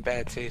might be in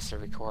bad taste to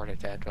record a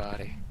dead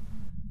body.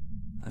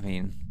 I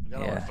mean, We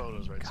got all yeah. our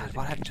photos, right? God,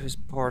 what happened to his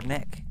poor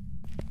neck?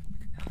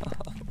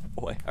 Oh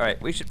boy. Alright,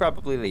 we should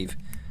probably leave.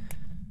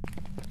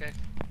 Okay.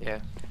 Yeah.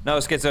 No,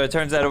 Schizo, it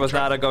turns out it was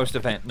not a ghost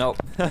event. Nope.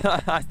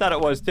 I thought it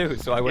was too,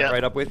 so I went Yeah.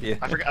 right up with you.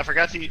 I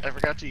forgot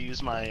to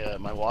use my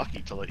my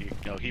walkie to let you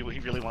know. He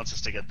really wants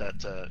us to get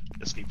that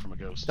escape from a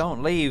ghost.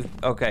 Don't leave.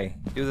 Okay,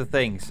 do the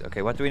things.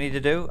 Okay, what do we need to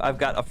do? I've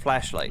got a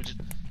flashlight.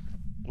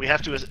 We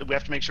have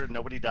to make sure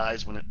nobody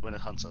dies when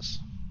it hunts us.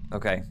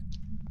 Okay.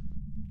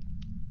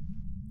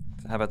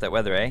 So how about that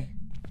weather, eh?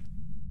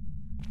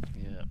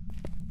 Yeah.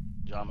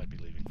 John might be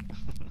leaving.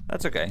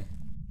 That's okay.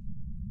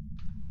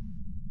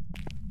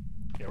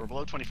 Yeah, we're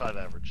below 25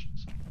 average.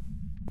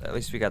 So. at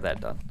least we got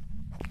that done.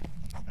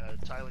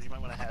 Tyler, you might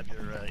want to have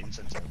your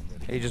incense out and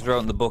ready. He just wrote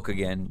in the book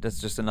again. That's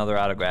just another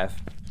autograph.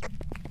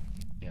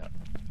 Yeah.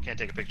 Can't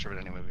take a picture of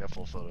it anyway. We got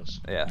full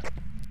photos. Yeah.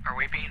 Are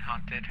we being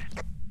hunted?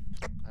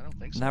 I don't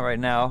think so. Not right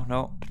now,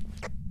 no.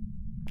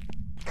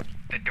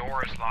 The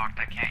door is locked.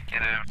 I can't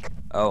get out.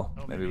 Oh,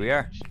 maybe we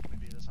are.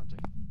 Maybe it is hunting.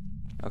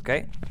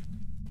 Okay.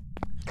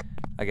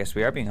 I guess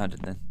we are being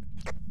hunted then.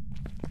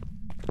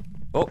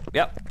 Oh,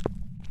 yep.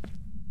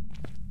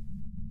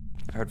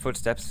 I heard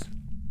footsteps.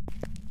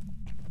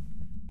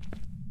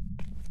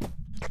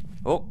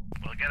 Oh,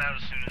 Well, get out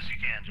as soon as you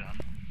can,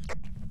 John.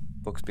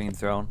 book's being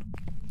thrown.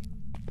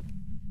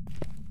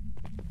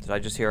 Did I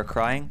just hear her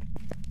crying?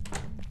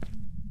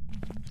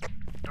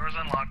 Door's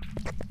unlocked.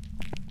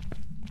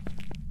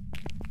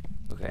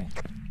 Okay.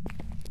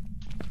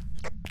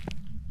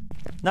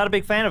 Not a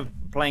big fan of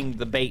playing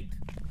the bait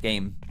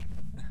game.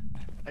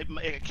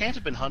 It can't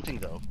have been hunting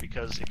though,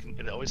 because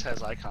it always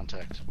has eye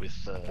contact with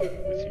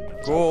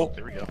humans. Cool. Oh,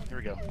 here we go. Here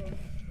we go.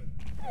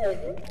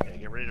 Okay,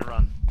 get ready to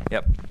run.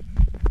 Yep.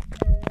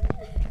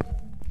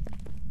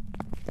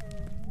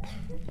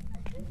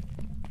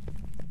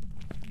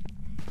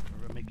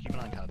 Keep an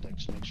eye contact.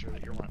 Just make sure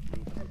that you're not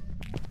moving.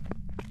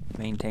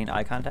 Maintain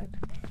eye contact.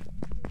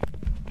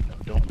 No,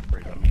 don't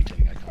worry about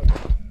maintaining eye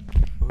contact.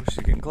 Oh,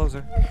 she's getting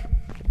closer.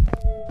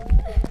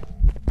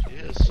 She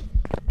is.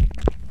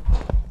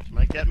 She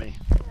might get me.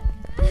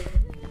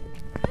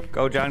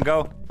 Go, John,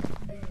 go.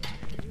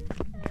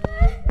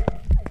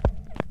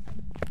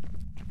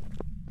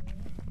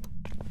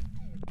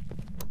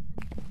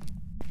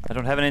 I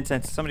don't have an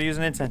incense. Somebody use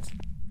an incense.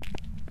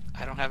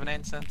 I don't have an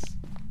incense.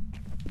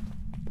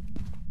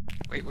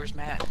 Wait, where's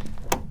Matt?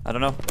 I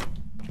don't know.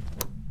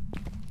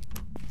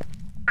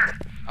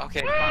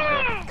 Okay,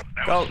 fine.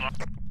 Go.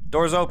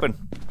 Door's open.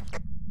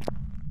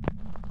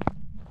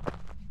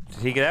 Did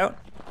he get out?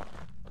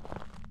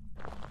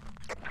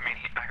 I mean,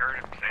 I heard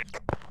him say.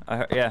 I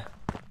heard, yeah.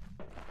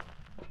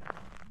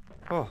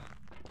 Oh.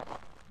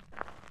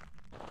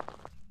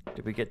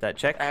 Did we get that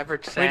check?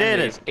 Average We sanity did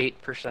it. is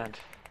 8%.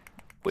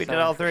 We did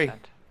all three. 7%.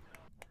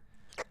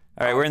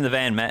 All right, we're in the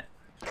van, Matt.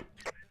 Yeah,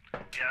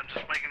 I'm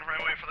just making my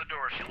way for the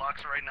door. She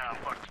locks it right now.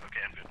 Fucked. Okay,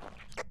 I'm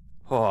good.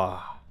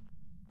 Oh.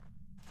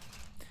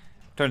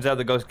 Turns out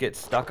the ghost gets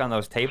stuck on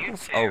those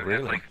tables. too, Oh, that's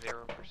really? like- 0%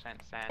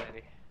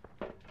 sanity.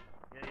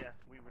 Yeah,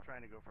 we were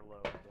trying to go for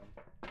low.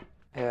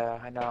 Yeah,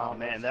 I know. Oh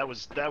man, that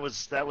was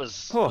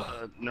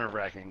Oh.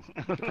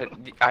 nerve-wracking. But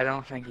I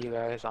don't think you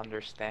guys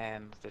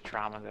understand the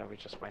trauma that we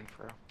just went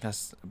through.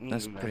 That's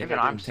Mm, pretty Even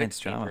I'm intense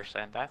drama.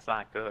 16%. That's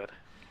not good.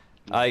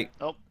 I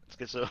Oh, let's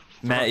get so.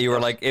 Matt, you were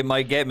like, it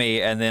might get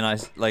me, and then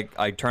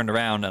I turned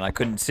around and I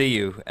couldn't see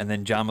you, and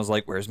then John was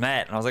like, "Where's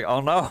Matt?" And I was like,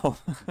 "Oh no."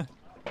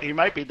 He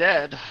might be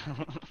dead.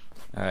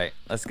 All right,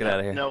 let's get out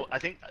of here. No, I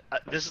think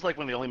this is like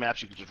one of the only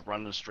maps you can just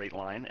run in a straight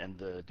line, and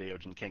the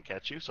Deogen can't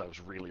catch you. So I was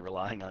really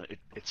relying on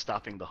it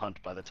stopping the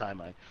hunt by the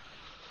time I.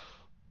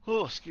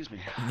 Oh, excuse me.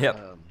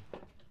 Yep.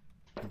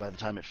 By the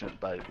time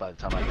by the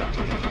time I got to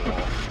the end of the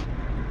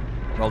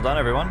wall. Well done,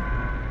 everyone.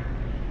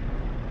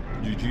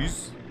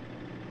 GG's.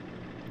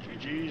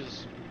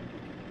 GG's.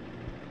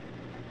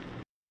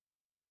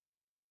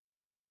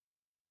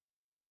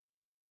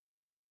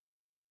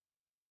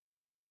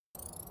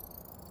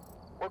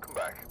 Welcome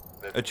back.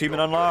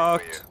 Achievement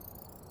unlocked.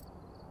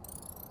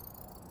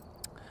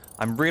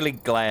 I'm really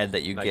glad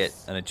that you Nice. get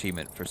an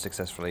achievement for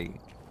successfully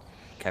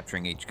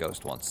capturing each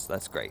ghost once.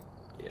 That's great.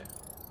 Yeah.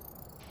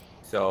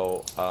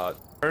 So,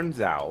 turns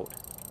out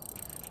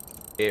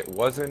it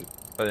wasn't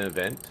an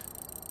event,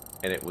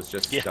 and it was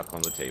just Yeah. stuck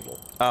on the table.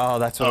 Oh,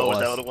 that's what it Oh, was.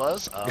 is that what it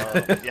was?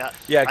 Yeah.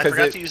 Yeah, I because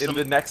forgot to use in some.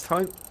 the next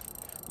hunt,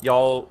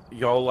 y'all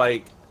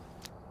like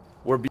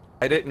were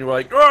behind it, and you're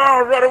like,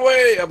 "Oh, run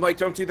away!" I'm like,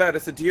 "Don't do that.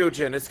 It's a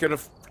Deogen. It's gonna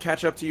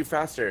catch up to you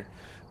faster."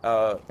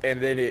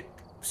 And then it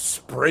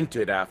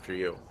sprinted after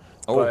you.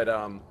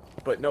 Oh.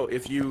 But no,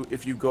 if you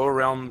go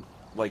around,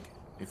 like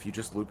if you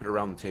just loop it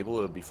around the table,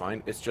 it'll be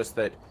fine. It's just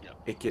that Yep.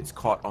 it gets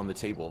caught on the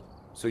table.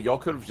 So y'all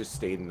could have just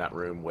stayed in that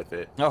room with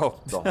it. Oh.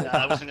 The whole Nah,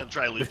 I wasn't gonna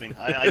try looping.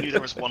 I knew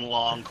there was one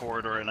long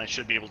corridor, and I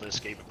should be able to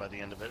escape it by the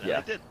end of it. And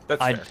I did.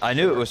 That's I, fair. I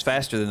knew it was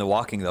faster than the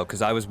walking though,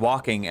 because I was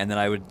walking and then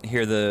I would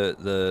hear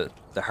the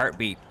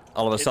heartbeat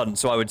all of a sudden,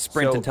 so I would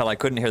sprint So- until I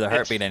couldn't hear the It's-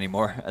 heartbeat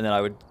anymore, and then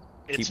I would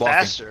It's keep walking.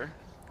 faster,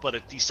 but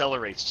it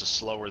decelerates just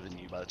slower than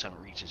you by the time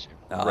it reaches you.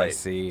 Oh, I Right.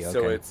 see. Okay.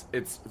 So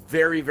it's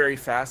very, very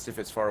fast if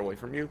it's far away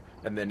from you,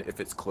 and then if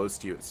it's close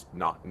to you, it's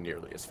not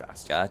nearly as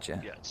fast. Gotcha.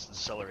 Yeah, it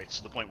decelerates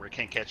to the point where it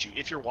can't catch you.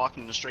 If you're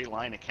walking in a straight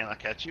line, it cannot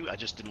catch you. I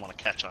just didn't want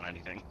to catch on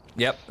anything.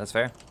 Yep, that's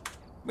fair.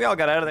 We all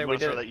got out of there. You We want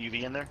to did. throw it. that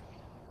UV in there?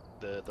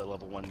 The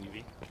level 1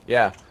 UV?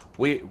 Yeah,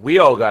 we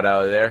all got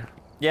out of there.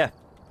 Yeah.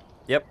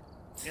 Yep.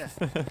 Yeah.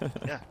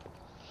 Yeah.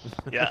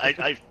 Yeah,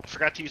 I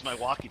forgot to use my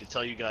walkie to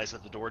tell you guys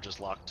that the door just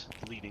locked,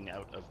 leading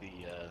out of the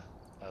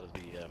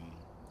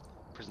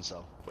prison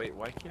cell. Wait,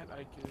 why can't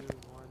I get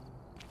one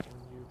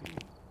UV?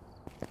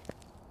 Do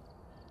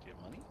you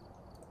have money?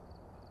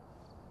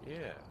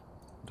 Yeah.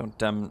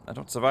 I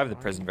don't survive the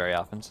prison very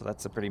often, so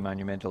that's a pretty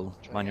monumental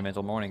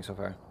morning so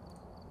far.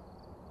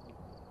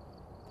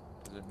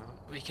 Is it not?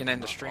 We can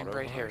end the stream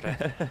right here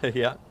then.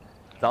 Yeah.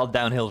 It's all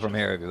downhill from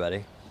here,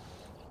 everybody.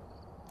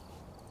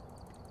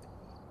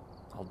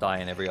 I'll die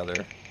in every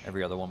other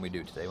one we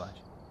do today, watch.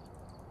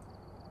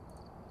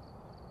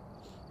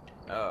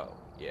 Oh,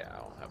 yeah, I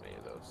don't have any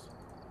of those.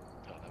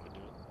 God, that would do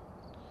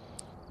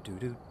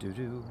it. Do.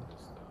 Just,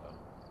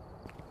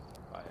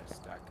 buy a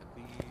stack of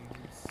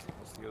these.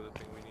 What's the other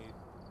thing we need?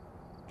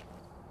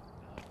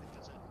 I think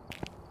that's it.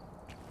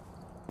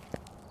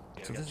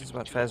 Yeah, So we got this is two-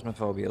 what two-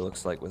 Phasmophobia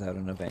looks like without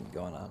an event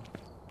going on.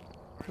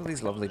 Look at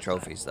these lovely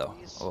trophies, though.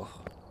 Oh,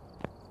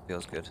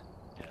 feels good.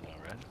 Yeah, no,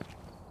 right?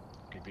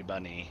 Creepy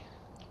bunny.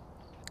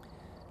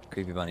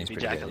 Creepy Bunny's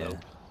Creepy pretty good, yeah.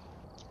 jackalope.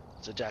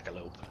 It's a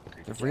jackalope.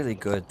 Creepy They're really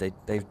jackalope.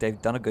 good. They've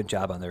done a good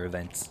job on their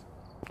events.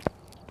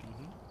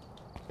 Mhm.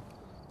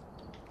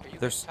 Are you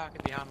There's- guys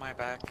talking behind my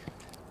back?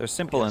 They're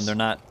simple and Yes. they're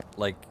not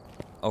like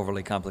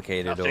overly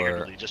complicated Not or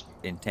figuratively, just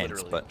intense,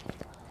 literally. but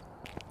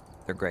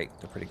they're great.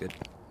 They're pretty good.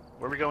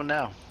 Where are we going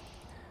now?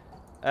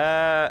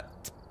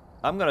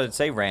 I'm gonna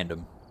say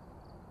random.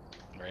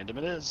 Random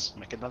it is.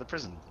 Make it another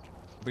prison.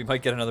 We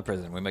might get another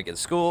prison. We might get a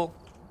school.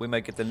 We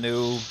might get the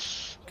new,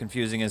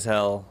 confusing as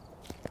hell,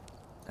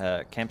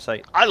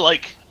 campsite. I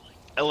like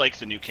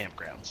the new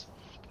campgrounds.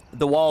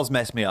 The walls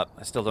mess me up.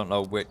 I still don't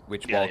know which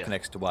Yeah, wall yeah.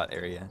 connects to what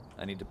area.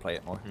 I need to play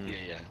it more. Yeah,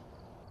 yeah.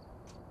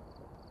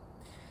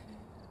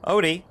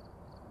 Odie,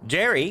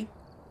 Jerry.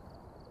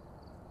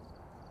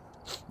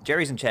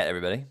 Jerry's in chat,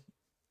 everybody.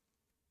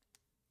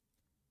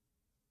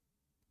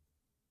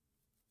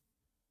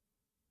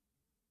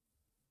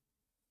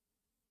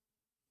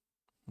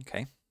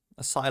 Okay.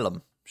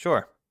 Asylum.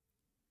 Sure.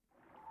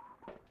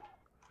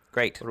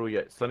 Great. What do we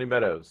get? Sunny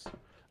Meadows.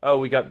 Oh,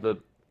 we got the...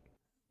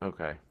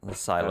 Okay.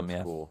 Asylum, That's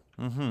yeah. cool.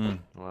 Mm-hmm.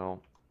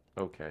 Well,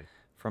 okay.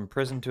 From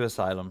prison to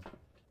asylum.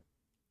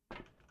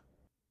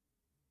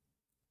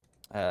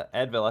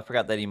 Advil, I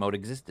forgot that emote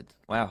existed.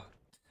 Wow.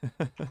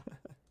 That's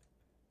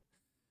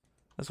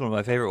one of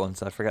my favorite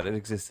ones. I forgot it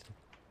existed.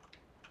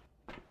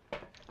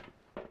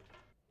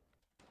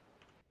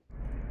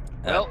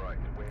 Well,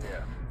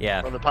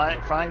 Yeah. from the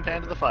frying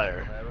pan to the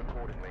fire.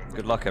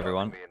 Good luck,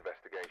 everyone.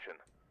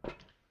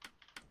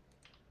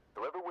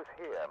 Whoever was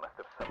here must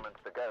have summoned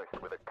the ghost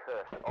with a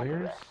curse on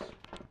Where's... death.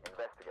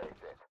 Investigate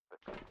it, but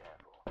be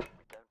careful. We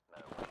don't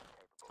know what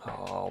it's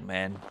capable of. Oh,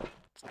 man.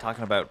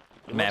 Talking about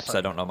It maps looks I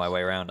like- don't know my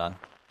way around on.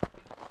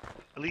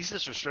 At least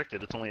it's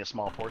restricted. It's only a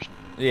small portion.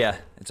 Yeah,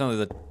 it's only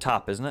the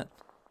top, isn't it?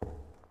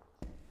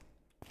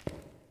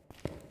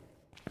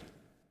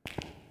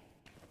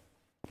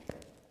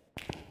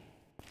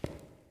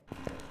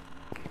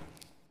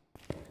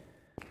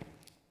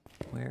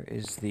 Where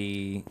is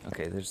the...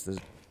 Okay, there's the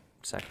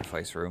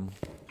sacrifice room.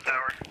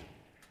 Power.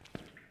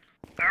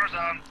 Power's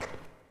on.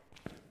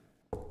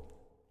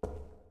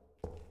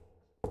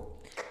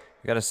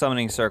 We got a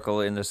summoning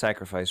circle in the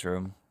sacrifice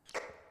room.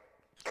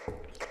 Yeah,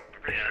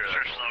 the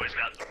church has always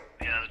got.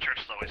 Yeah, the church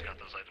has always got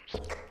those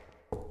items.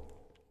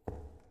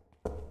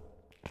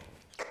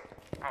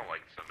 I don't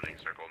like summoning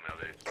circle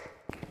nowadays.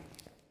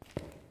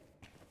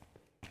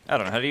 I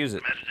don't know how to use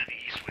it. Imagine an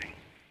E-swing.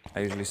 I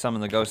usually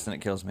summon the ghost and it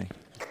kills me.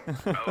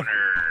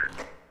 Boner.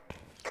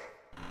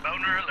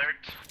 Boner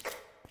alert.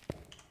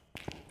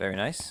 Very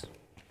nice.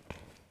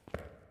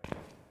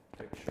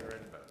 Picture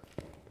and both.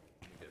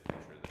 Let me get a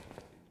picture of this.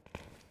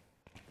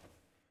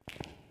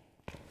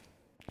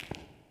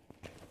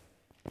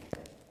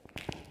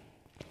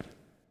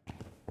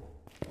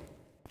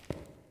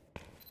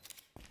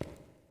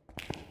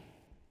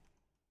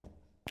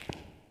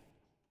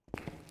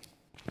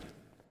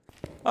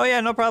 Oh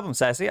yeah, no problem,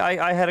 Sassy.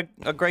 I had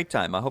a great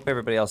time. I hope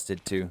everybody else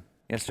did too.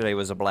 Yesterday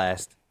was a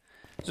blast.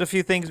 There's a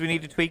few things we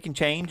need to tweak and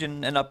change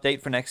and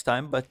update for next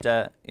time, but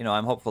you know,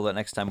 I'm hopeful that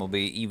next time will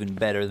be even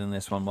better than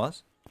this one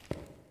was.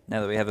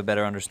 Now that we have a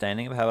better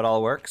understanding of how it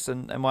all works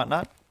and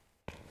whatnot.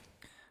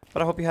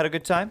 But I hope you had a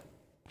good time.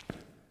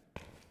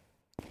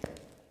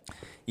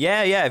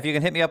 Yeah, if you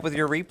can hit me up with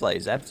your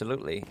replays,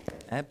 absolutely.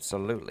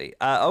 Absolutely.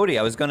 Odie,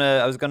 I was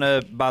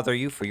gonna bother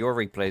you for your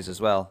replays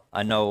as well.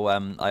 I know I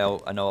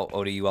know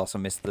Odie, you also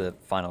missed the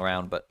final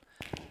round, but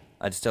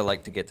I'd still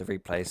like to get the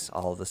replays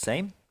all the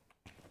same.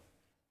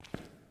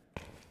 Okay,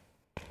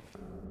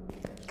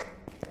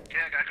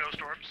 I got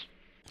ghost orbs.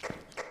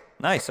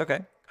 Nice,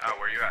 okay.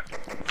 Where you at?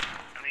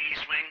 On the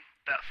E-swing,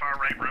 that far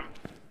right room.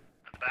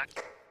 At the back.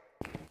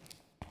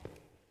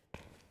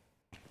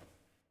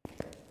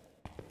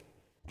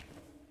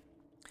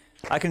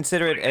 I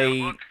consider it Putting down a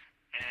a book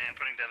and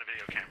putting down a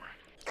video camera.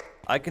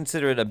 I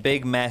consider it a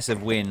big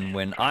massive win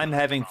when I'm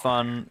having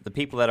fun, the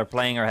people that are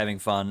playing are having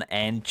fun,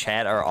 and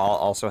chat are all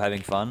also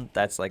having fun.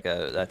 That's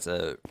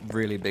a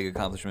really big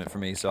accomplishment for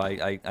me. So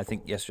I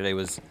think yesterday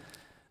was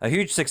a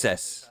huge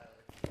success.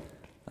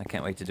 I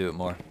can't wait to do it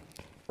more.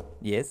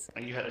 Yes.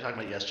 You were talking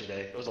about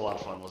yesterday. It was a lot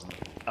of fun, wasn't it?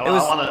 It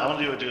was- I want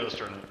to do a duos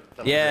tournament.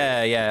 That was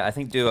Yeah. I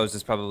think duos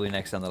is probably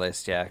next on the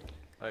list. Yeah.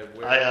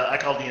 great. I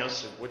called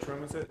Neos. Which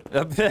room is it?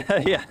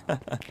 Yeah.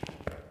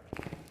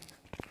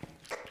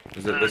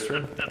 Is it this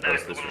room? The Oh, back,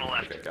 it's this the one room. on the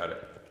left. Okay, got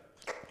it.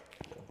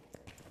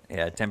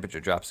 Yeah. Temperature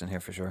drops in here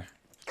for sure.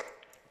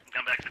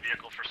 Come back to the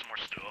vehicle.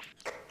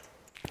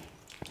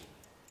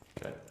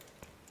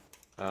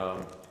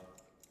 The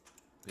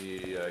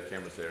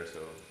camera's there, so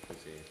if you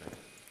see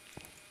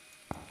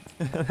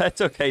anything. That's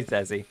okay,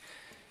 Sassy.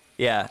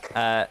 Yeah. Keep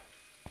in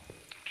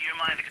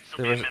mind it could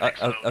still There be was a mimic,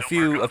 so a don't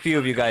few mark a off few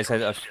of you guys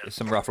had sources yet.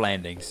 some rough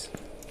landings,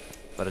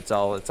 but it's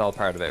all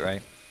part of it,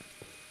 right?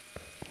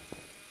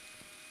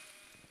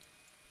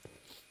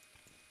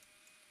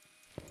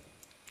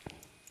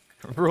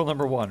 Rule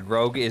number 1: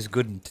 rogue is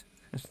goodn't.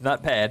 It's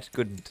not bad,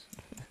 goodn't.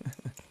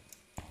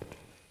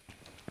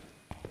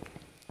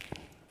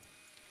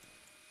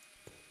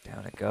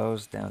 Down it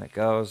goes, down it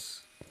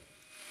goes.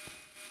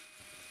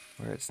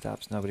 Where it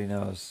stops, nobody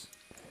knows.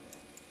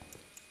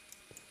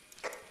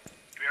 Do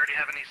we already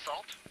have any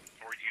salt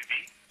or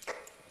UV?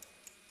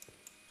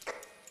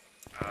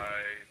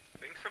 I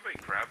think somebody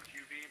grabbed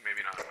UV,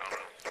 maybe not. I don't know.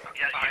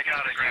 Yeah, I you got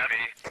gotta a grab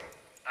UV.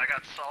 I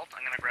got salt.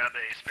 I'm gonna grab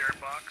a spirit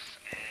box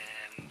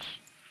and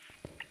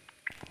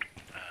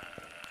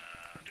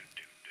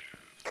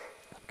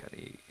Got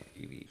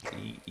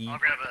I'll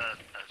grab a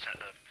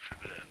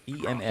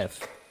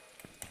EMF.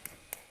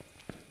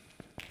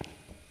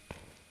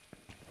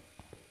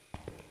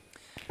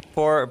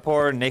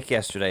 Poor Nick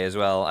yesterday as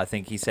well. I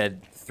think he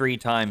said 3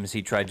 times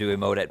he tried to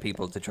emote at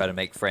people to try to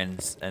make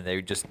friends, and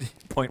they just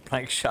point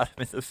blank shot him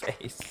in the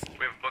face.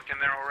 We have a book in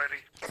there already?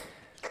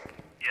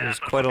 Yeah, There was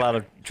quite a lot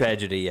of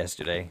tragedy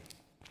yesterday,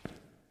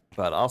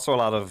 but also a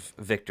lot of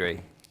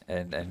victory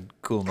and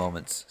cool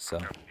moments. So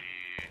The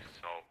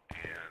salt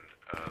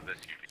and this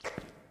UV.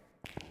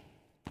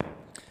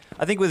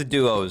 I think with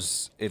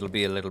duos it'll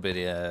be a little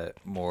bit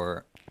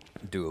more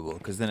doable,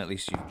 because then at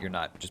least you're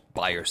not just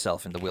by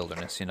yourself in the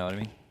wilderness. You know what I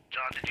mean?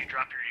 John, did you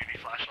drop your UV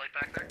flashlight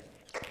back there?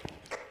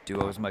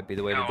 Duos might be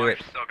the way No, to do it.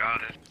 I've still got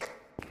it.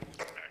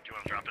 Alright, do you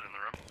want to drop it in the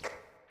room?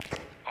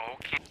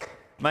 Okay.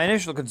 My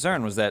initial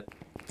concern was that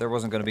there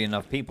wasn't going to be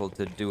enough people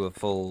to do a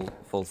full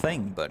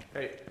thing, but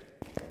Hey,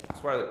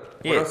 Scarlet,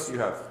 what Yes. else do you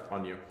have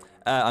on you?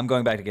 I'm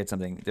going back to get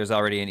something. There's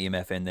already an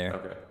EMF in there,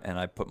 Okay. and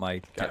I put my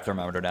Gotcha.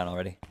 thermometer down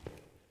already.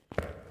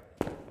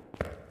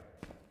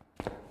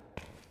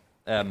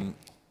 Yeah,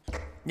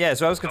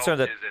 so I was concerned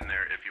Salt that is in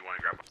there if you want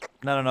to grab it.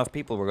 not enough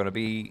people were going to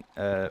be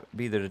there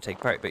to take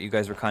part, but you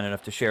guys were kind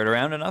enough to share it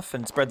around enough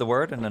and spread the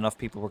word, and enough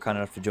people were kind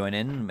enough to join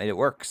in and made it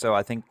work. So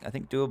I think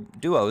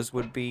duos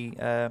would be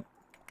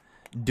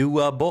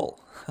doable.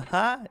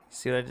 Haha,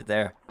 see what I did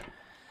there?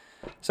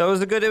 So it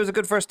was a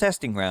good first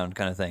testing round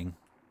kind of thing,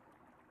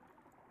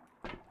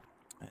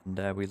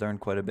 and we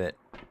learned quite a bit.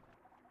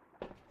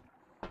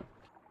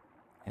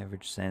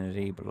 Average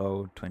sanity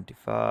below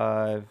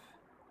 25.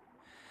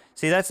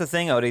 See, that's the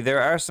thing, Odie.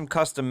 There are some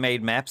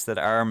custom-made maps that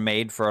are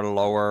made for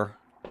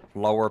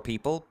lower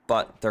people,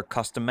 but they're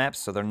custom maps,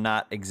 so they're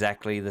not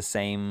exactly the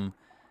same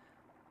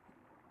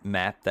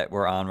map that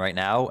we're on right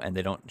now, and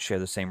they don't share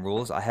the same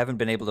rules. I haven't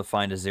been able to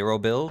find a 0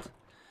 build.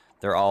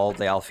 They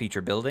all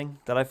feature building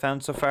that I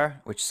found so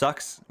far, which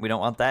sucks. We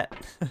don't want that.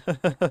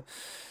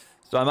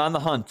 So I'm on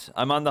the hunt.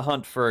 I'm on the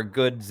hunt for a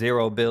good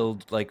 0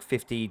 build, like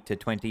 50 to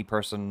 20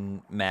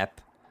 person map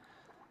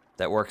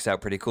that works out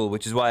pretty cool,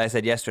 which is why I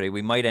said yesterday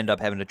we might end up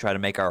having to try to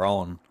make our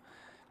own,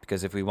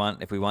 because if we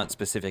want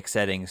specific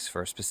settings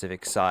for a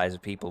specific size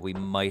of people, we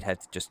might have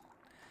to just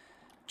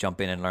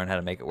jump in and learn how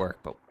to make it work,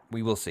 but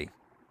we will see.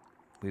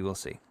 We will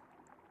see.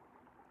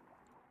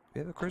 We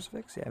have a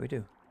crucifix? Yeah, we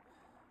do.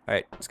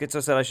 Alright,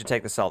 Schizo said I should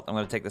take the salt. I'm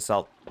going to take the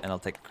salt, and I'll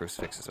take the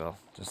crucifix as well,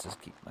 just to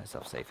keep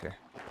myself safe here.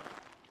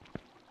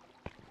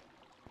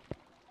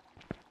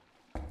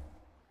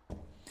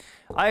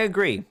 I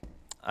agree,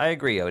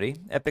 Odie.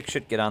 Epic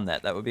should get on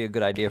that. That would be a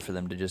good idea for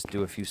them to just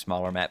do a few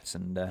smaller maps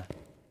and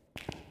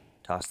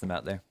toss them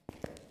out there.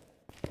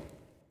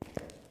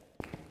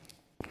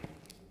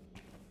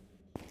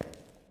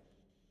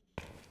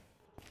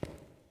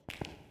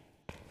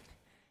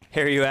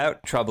 Hear you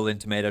out? Trouble in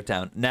Tomato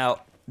Town.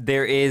 Now,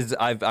 there is.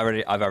 I've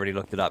already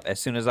looked it up. As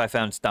soon as I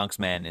found Stonks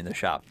Man in the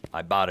shop,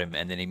 I bought him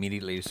and then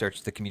immediately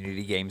searched the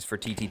community games for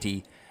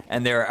TTT,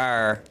 and there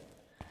are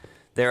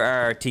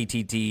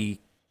TTT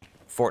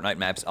Fortnite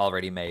maps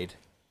already made.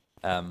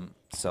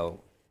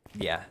 So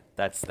yeah,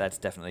 that's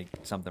definitely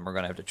something we're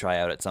gonna have to try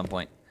out at some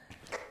point.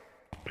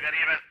 We got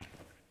EMF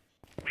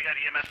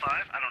 5.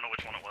 I don't know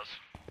which one it was.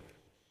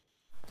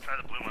 Try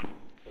the blue one.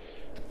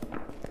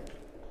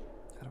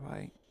 How do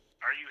I?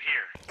 Are you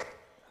here?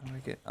 How do I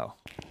get? Oh.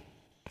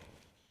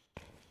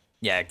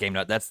 Yeah, Game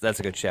Nut. That's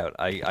a good shout.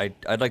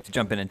 I'd like to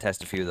jump in and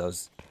test a few of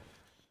those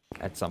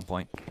at some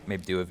point.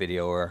 Maybe do a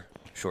video or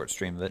short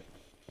stream of it.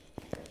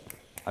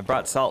 I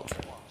brought salt.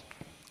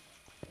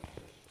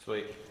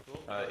 Sweet.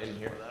 In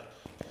here.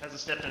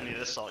 Hasn't stepped into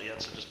this salt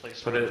yet, so just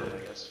place Put it. it. I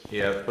guess.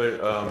 Yeah. Put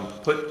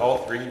all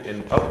 3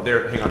 in. Oh,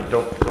 there. Hang on.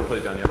 Don't put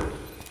it down yet.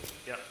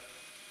 Yep.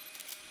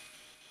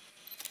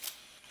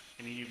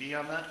 Any UV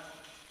on that?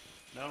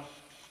 No. No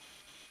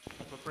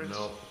footprints?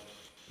 No.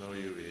 No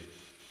UV.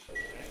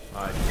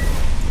 Alright.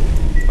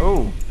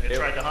 Oh. I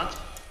tried to hunt.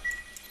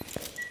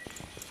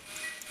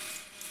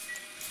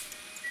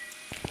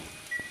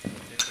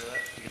 Picture of that.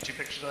 You get 2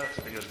 pictures of that. I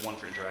think there's one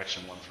for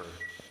interaction, one for.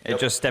 It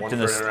just stepped one in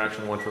for this.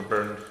 interaction, one for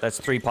burned. That's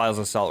 3 piles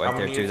of salt How right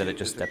there many too is that it? it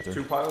just Is it stepped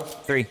through. 2 piles?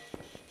 3.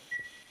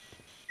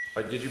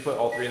 Did you put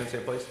all three in the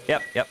same place?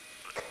 Yep, yep.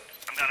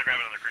 I'm gonna grab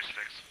another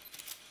crucifix.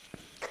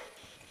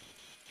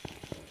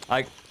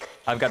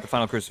 I've got the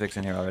final crucifix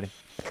in here already.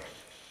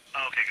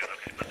 Oh, okay, good.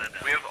 Okay, put that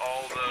down. We have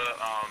all the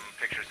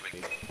pictures we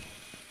need.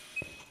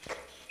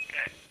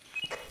 Okay.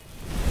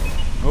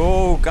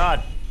 Oh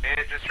God. And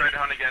just tried to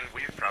hunt again.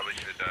 We probably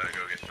should go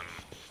get some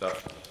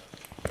stuff.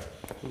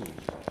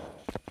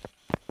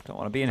 Don't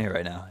want to be in here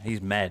right now.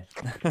 He's mad.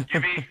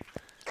 UV.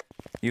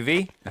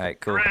 UV? All right,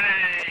 cool.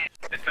 Hooray!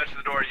 It touched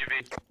the door.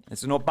 UV.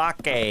 It's an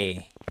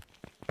obake.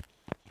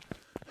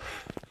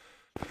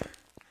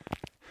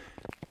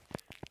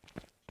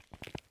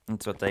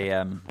 That's what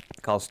they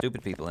call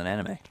stupid people in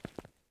anime.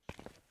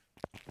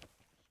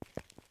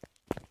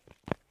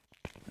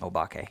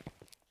 Obake.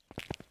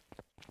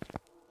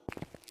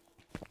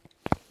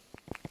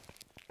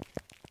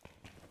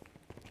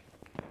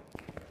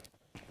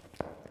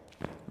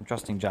 I'm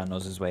trusting John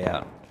knows his way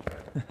out.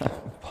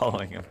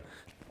 Following him.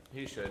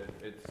 He should.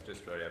 It's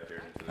just right up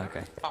here.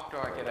 Okay. How do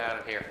I get out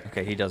of here?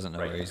 Okay, he doesn't know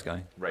where he's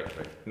going. Right.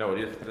 No, it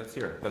is. That's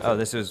here. That's Oh,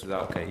 this is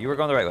out. okay. You were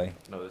going the right way.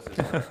 No, this is.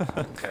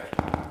 Okay.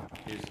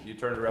 You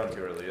turned around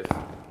too early. It's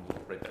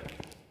right there.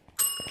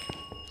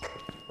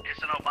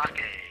 It's an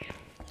obake,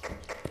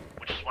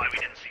 which is why we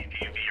didn't see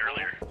the UV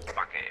earlier.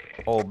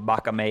 Obake.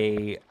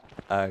 Obakame,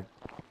 May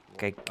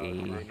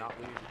keiki. not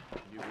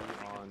leave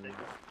UV on.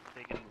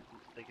 They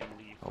can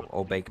leave.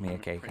 Oh, bake me a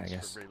cake, I prints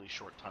guess. For really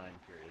short time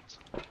periods,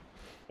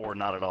 or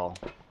not at all.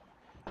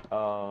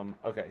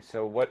 Okay.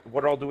 So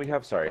what all do we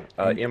have? Sorry.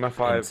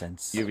 EMF5,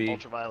 Incense. UV.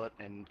 Ultraviolet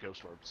and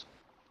ghost orbs.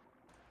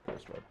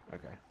 Ghost orb.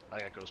 Okay. I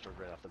got ghost orb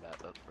right off the bat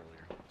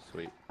earlier.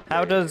 Sweet.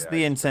 How does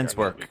the I incense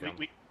forgot work? about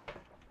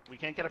We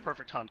can't get a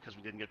perfect hunt because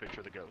we didn't get a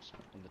picture of the ghost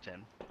in the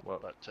 10.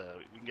 What? But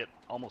we can get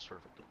almost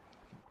perfect.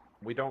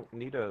 We don't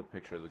need a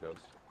picture of the ghost.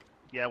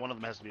 Yeah, one of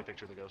them has to be a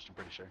picture of the ghost, I'm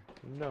pretty sure.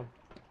 No,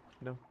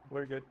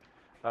 we're good.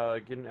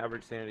 Get an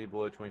average sanity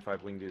below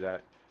 25. We can do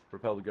that.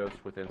 Repel the ghost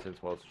with incense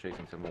while it's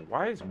chasing someone.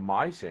 Why is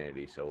my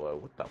sanity so low?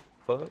 What the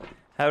fuck?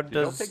 How Did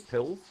y'all does take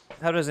pills?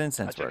 how does I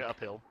incense took work? it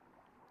uphill.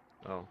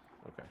 Oh,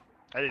 okay.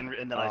 I didn't,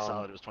 and then I saw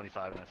that it was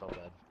 25 and I felt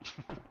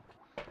bad.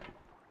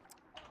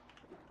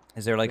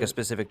 Is there like a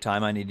specific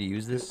time I need to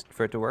use this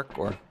for it to work,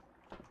 or?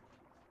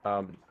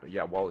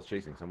 Yeah, while it's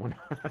chasing someone.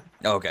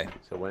 Oh, okay.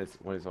 So when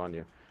it's on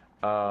you.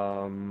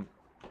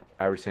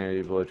 Average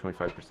sanity below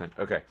 25%.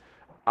 Okay.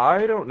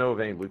 I don't know of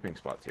any looping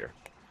spots here.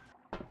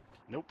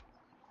 Nope.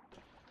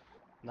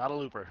 Not a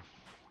looper.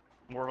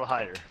 More of a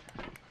hider.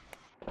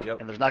 Yep.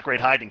 And there's not great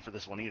hiding for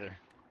this one either.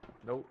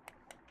 Nope.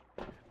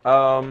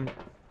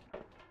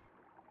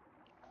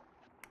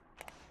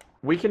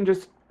 We can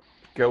just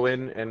go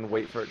in and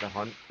wait for it to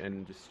hunt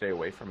and just stay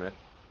away from it.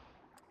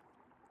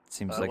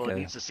 Seems like Well, it a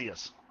needs to see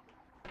us.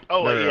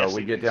 Oh, No, yes,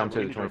 we get down to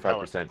the need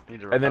repel it. 25%. We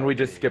need to And then repel we it.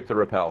 just skip the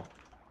repel.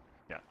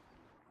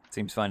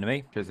 seems fine to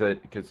me.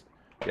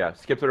 Yeah,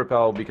 skip the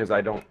repel because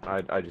I don't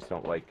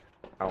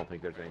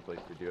think there's any place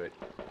to do it.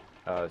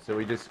 So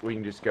we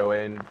can just go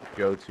in,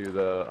 go to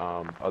the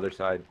other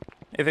side.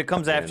 If it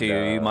comes after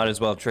And, you, you might as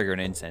well trigger an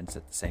incense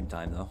at the same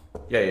time, though.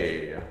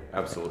 Yeah,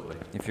 absolutely.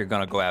 If you're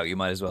gonna go out, you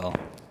might as well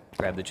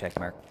grab the check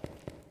mark.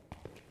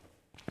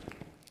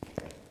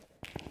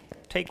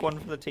 Take one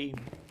for the team.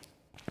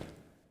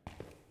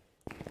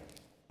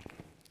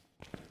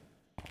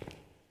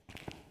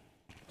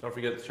 Don't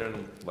forget to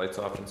turn lights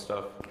off and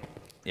stuff.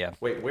 Yeah.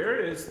 Wait, where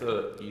is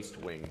the east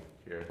wing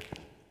here?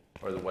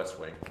 Or the west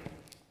wing?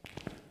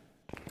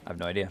 I have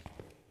no idea.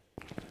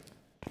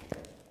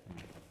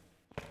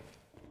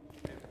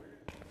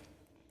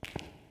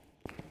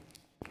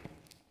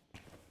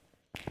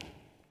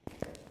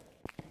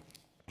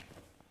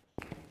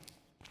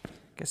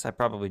 Guess I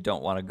probably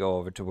don't want to go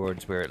over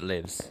towards where it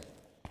lives.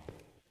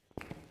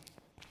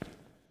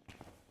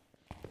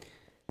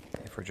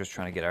 If we're just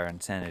trying to get our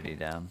insanity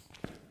down.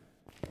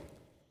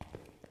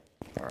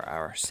 Or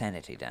our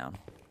sanity down.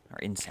 Our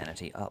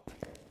insanity up.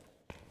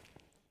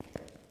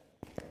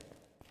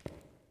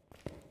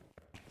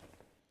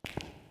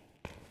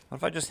 What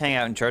if I just hang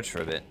out in church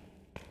for a bit?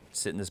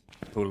 Sit in this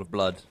pool of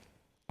blood.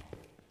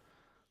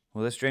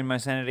 Will this drain my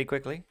sanity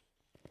quickly?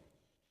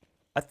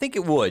 I think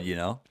it would, you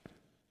know.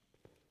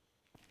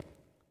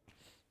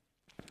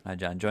 Hi,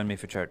 John. Join me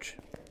for church.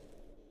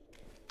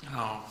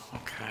 Oh,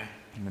 okay.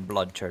 I'm in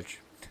blood church.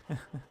 I'll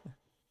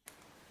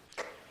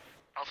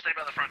stay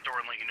by the front door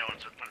and let you know when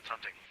it's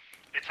hunting.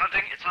 It's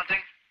hunting, it's hunting.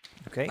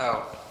 Okay.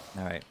 Oh,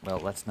 Alright, well,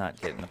 let's not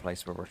get in a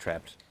place where we're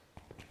trapped.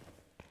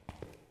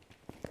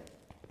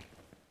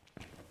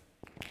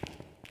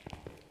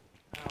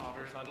 oh,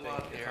 there's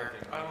blood here.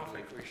 I don't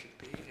think we should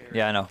be here.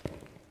 Yeah, I know.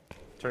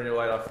 Turn your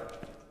light off.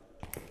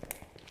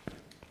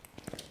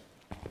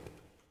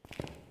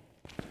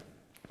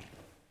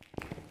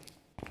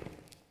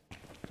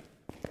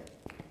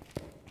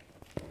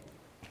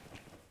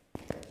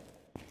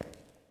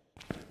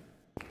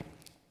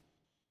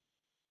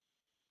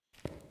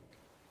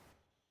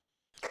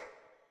 Did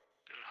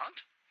it hunt?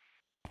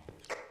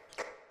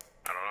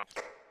 I don't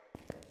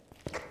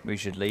know. We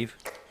should leave.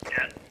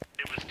 Yeah,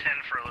 it was 10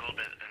 for a little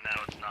bit, and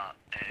now it's not.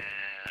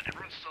 And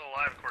everyone's still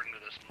alive according to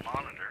this this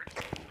monitor.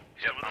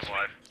 Yep, I'm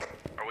live.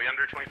 Are we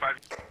under 25?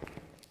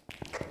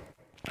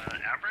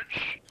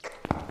 Average?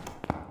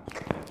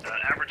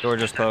 Average Door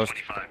is just closed.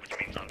 25, which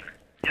means under.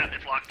 Yeah,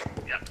 it's locked.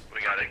 Yeah,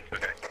 We got it.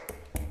 Okay.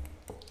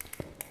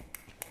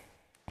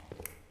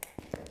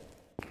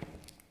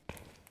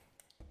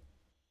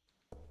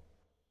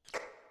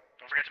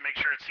 Don't forget to make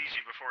sure it sees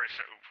you before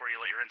you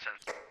let your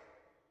incense.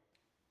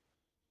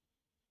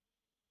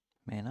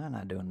 Man, I'm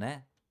not doing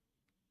that.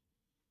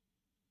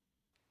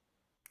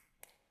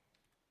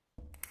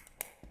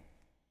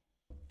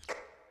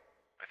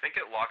 I think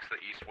it locks the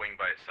east wing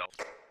by itself.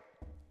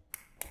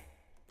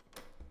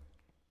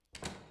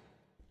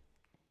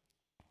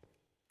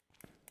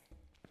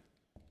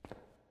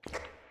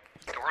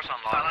 Doors Not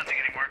unlocked. hunting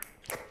anymore.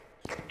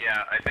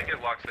 Yeah, I think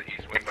it locks the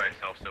east wing by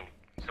itself, so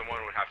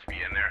someone would have to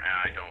be in there, and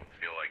I don't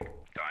feel like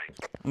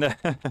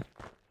dying.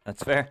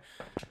 That's fair.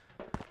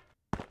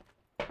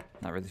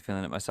 Not really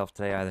feeling it myself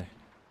today either.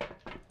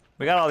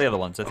 We got all the other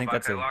ones. I think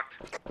that's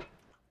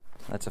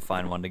a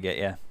fine one to get,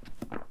 yeah.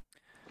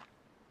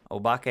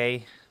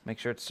 Obake, make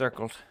sure it's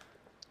circled.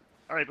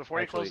 All right,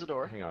 before you close the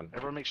door, hang on.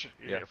 everyone make sure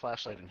you Yeah. get your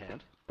flashlight in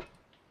hand.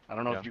 I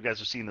don't know Yeah. if you guys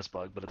have seen this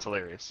bug, but it's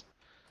hilarious.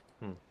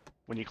 Hmm.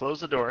 When you close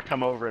the door,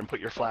 come over and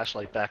put your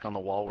flashlight back on the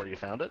wall where you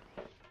found it.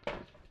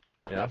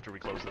 Yeah. After we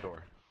close the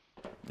door.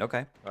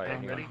 Okay. All right,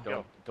 hang Ready? on.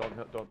 Go.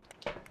 Don't.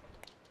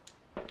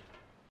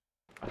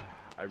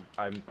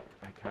 I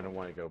kind of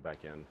want to go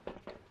back in.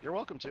 You're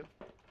welcome to.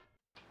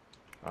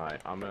 All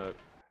right, I'm gonna.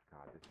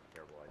 God, this is a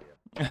terrible idea.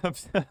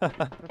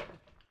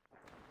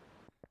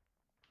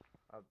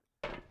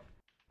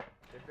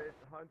 If it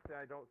hunts and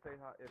I don't say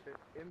hi, if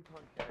it's in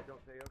punch and I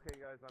don't say, okay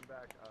guys, I'm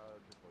back,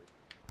 just wait.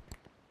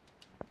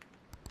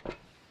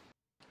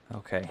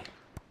 Okay.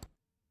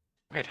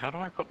 Wait, how do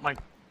I put my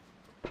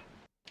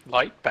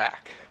light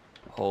back?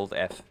 Hold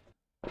F.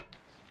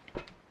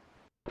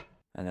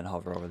 And then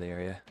hover over the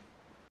area.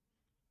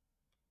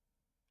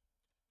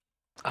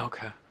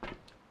 Okay.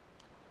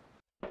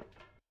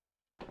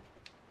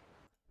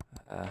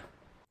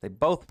 They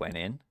both went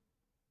in.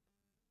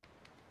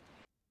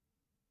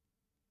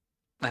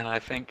 And I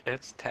think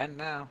it's 10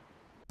 now.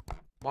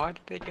 Why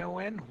did they go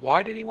in?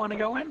 Why did he want to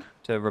go in?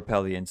 To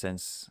repel the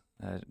incense.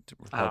 To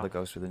repel Oh. the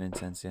ghost with an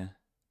incense, yeah.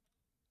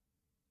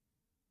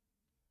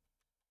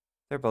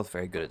 They're both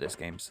very good at this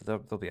game, so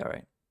they'll be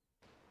alright.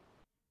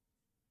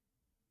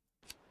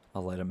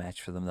 I'll light a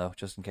match for them, though,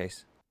 just in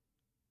case.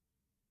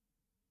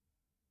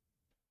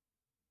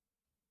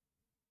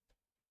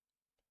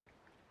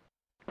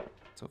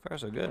 So far,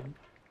 so good.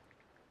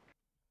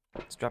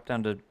 Let's drop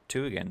down to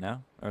 2 again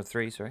now. Or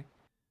 3, sorry.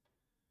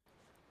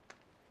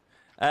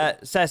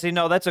 Sassy,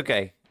 no, that's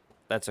okay.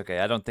 That's okay.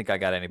 I don't think I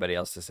got anybody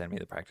else to send me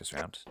the practice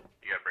round.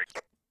 You got break.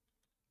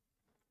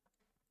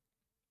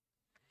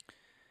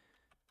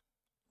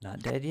 Not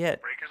dead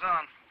yet. Breaker's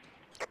on.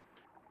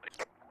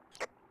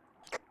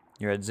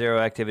 You're at 0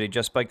 activity,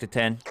 just spiked to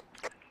 10.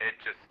 It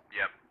just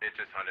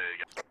hunted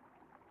again.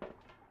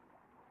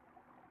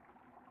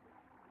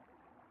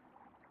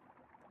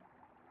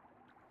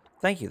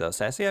 Thank you, though,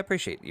 Sassy. I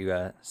appreciate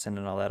you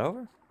sending all that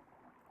over.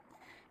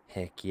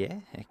 Heck yeah,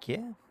 heck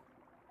yeah.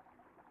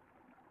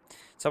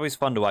 It's always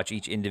fun to watch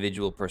each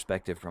individual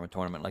perspective from a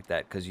tournament like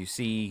that, because you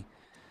see,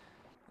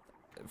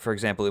 for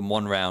example, in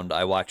one round,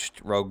 I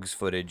watched Rogue's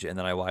footage, and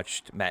then I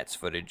watched Matt's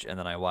footage, and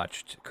then I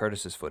watched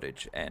Curtis's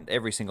footage, and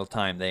every single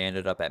time they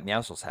ended up at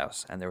Meowscle's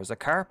house, and there was a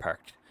car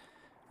parked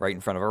right in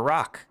front of a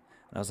rock.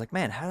 And I was like,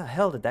 man, how the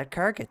hell did that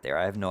car get there?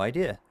 I have no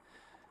idea.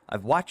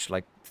 I've watched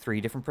like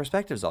 3 different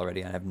perspectives already,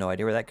 and I have no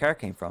idea where that car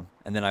came from.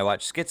 And then I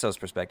watched Schizo's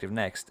perspective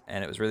next,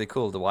 and it was really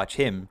cool to watch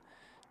him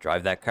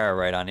drive that car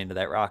right on into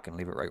that rock and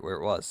leave it right where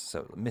it was.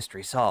 So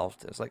mystery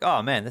solved. It was like,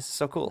 oh man, this is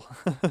so cool.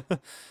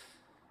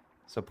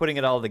 So putting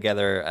it all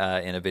together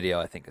in a video,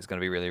 I think, is going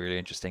to be really, really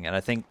interesting. And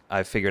I think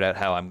I've figured out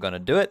how I'm going to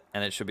do it,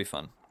 and it should be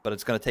fun. But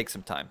it's going to take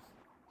some time.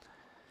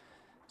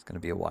 It's going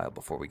to be a while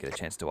before we get a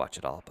chance to watch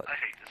it all, but I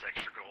hate this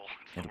extra goal.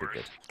 It's the it'll be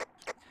worst.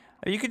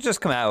 good. You could just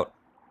come out.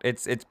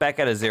 It's back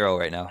at a 0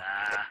 right now. Nah,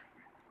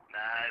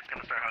 it's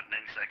gonna start hunting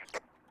any second.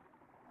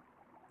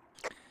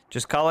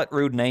 Just call it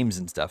rude names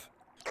and stuff.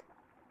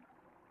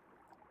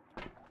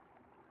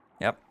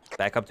 Yep,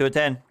 back up to a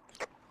 10.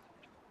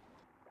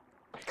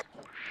 We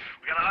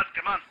got a hunt.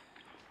 Come on.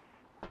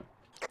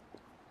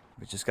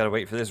 We just gotta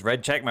wait for this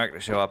red check mark to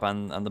show up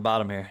on the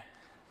bottom here.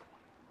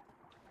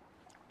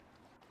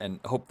 And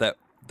hope that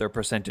their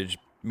percentage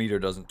meter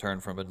doesn't turn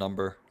from a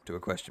number to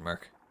a question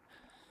mark.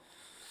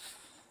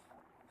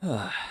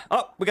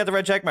 Oh, we got the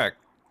red check mark.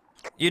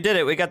 You did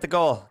it. We got the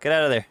goal. Get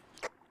out of there.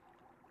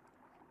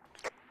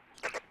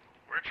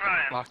 We're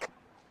trying. Lock.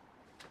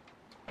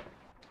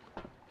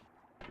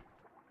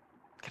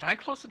 Can I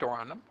close the door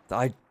on them?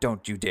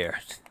 Don't you dare.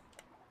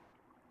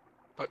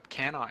 But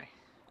can I?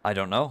 I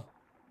don't know.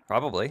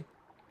 Probably.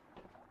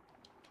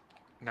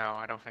 No,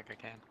 I don't think I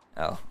can.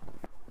 Oh.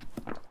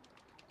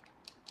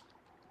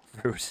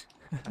 Rude.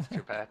 That's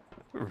too bad.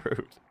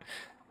 Rude.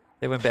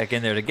 They went back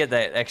in there to get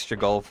that extra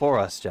goal for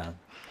us, John.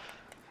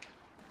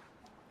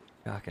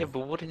 Shocking. Yeah,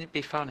 but wouldn't it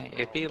be funny?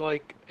 It'd be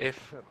like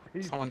if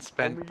someone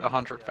spent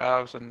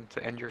 100,000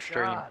 to end your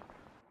stream.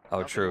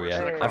 Oh, true, worse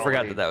than yeah. a I forgot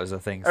crawler. that that was a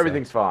thing. So.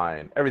 Everything's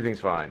fine.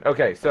 Everything's fine.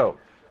 Okay, so,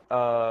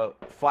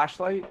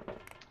 flashlight.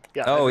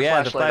 Yeah. Oh, have your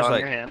yeah, the flashlight on flashlight.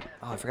 your hand.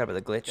 Oh, I forgot about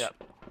the glitch. Yeah.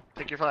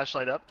 Pick your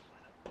flashlight up,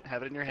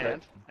 have it in your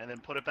hand, and then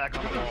put it back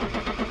on the wall.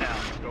 Now,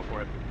 go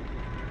for it.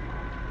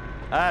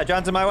 Ah,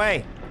 John's in my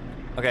way.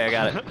 Okay, I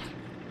got it.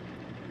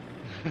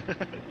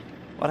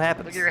 What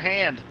happened? Look at your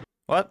hand.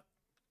 What?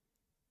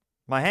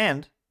 My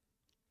hand?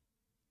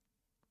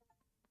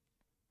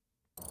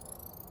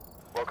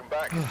 Welcome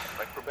back.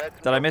 Let's prepare to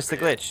Did I move miss the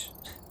for you. glitch?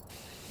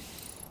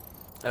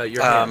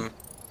 Your hand.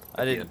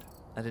 I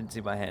didn't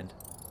see my hand.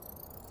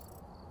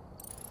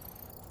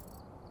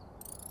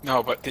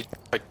 No, but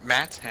like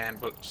Matt's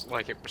hand was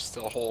like it was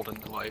still holding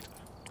the light.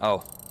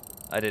 Oh,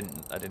 I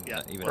didn't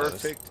Yeah, even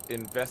notice. Perfect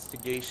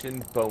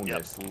investigation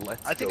bonus.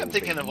 Let's I think go, I'm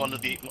thinking of baby. one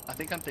of the. I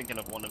think I'm thinking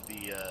of one of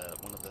the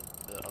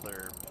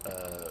other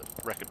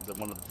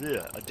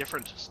a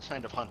different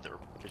kind of hunt that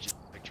gives you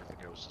a picture of the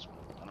ghost as well.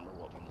 I don't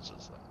remember what one this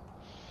is though.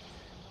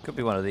 Could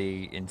be one of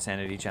the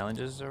insanity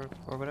challenges or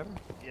whatever.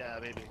 Yeah,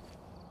 maybe.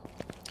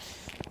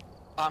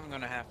 I'm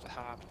gonna have to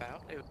hop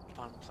out. It was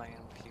fun playing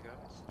with you guys.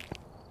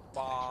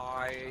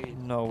 Bye.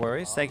 No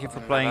worries. Thank you for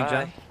playing,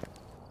 John.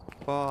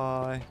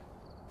 Bye.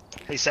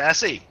 Hey,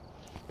 Sassy.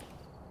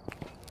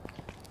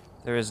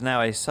 There is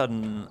now a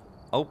sudden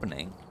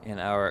opening in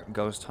our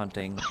ghost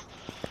hunting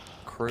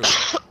crew.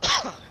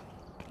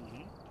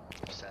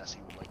 Sassy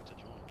would like to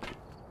join.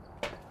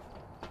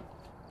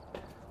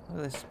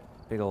 Look at this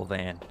big old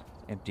van.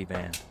 Empty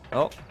van.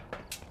 Oh.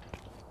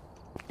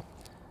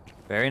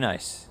 Very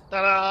nice.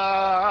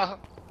 Ta-da!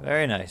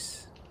 Very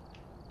nice.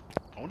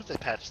 I wonder if they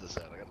patched this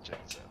out. I gotta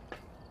check this out.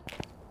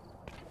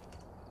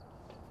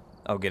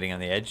 Oh, getting on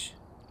the edge?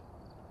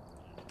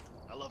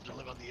 I love to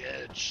live on the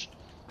edge.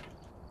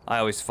 I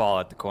always fall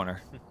at the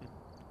corner.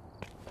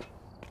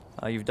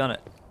 Oh, you've done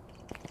it.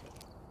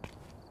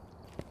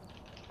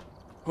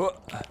 Whoa.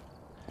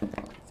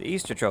 The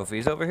Easter trophy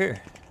is over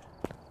here.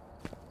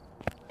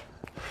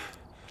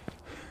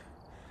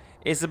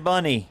 It's a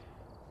bunny.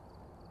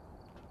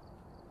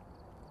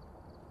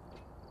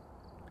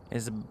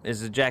 Is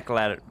a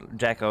jack-a-rabbit.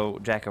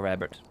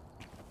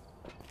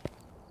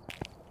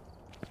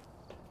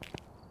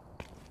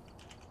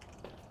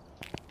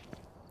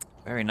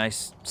 Very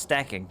nice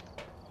stacking.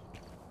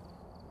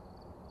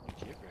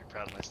 Thank you. Very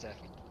proud of my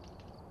stacking.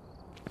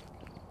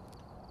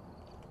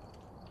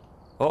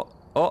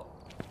 Oh,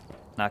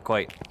 not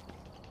quite.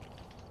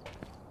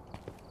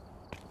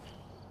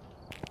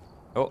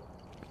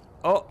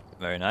 Oh,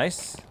 very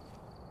nice.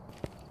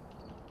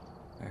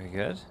 Very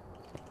good.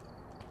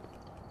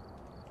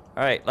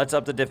 All right, let's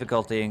up the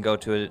difficulty and go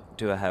to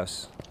a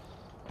house.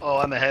 Oh,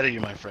 I'm ahead of you,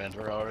 my friend.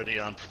 We're already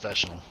on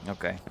professional.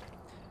 Okay.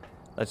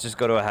 Let's just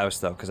go to a house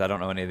though, because I don't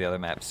know any of the other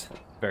maps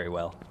very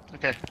well.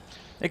 Okay.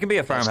 It can be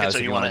a farmhouse. So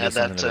if you want to wanna add do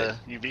that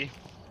something a UV? bit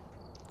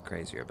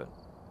crazier, but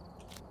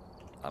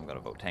I'm gonna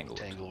vote Tanglewood.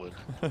 Tanglewood.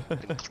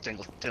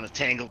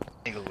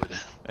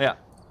 Yeah.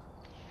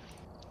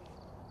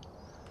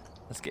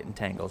 Let's get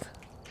entangled.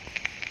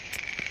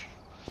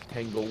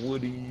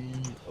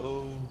 Tanglewoody.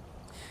 Oh.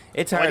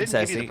 It's Oh, I hard, didn't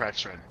give you Sassy. the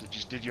practice round.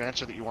 Did you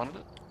answer that you wanted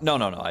it? No,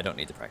 I don't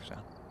need the practice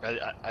round.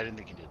 I didn't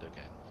think you did.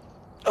 Okay.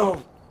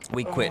 Oh.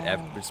 We quit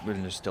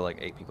when there's still like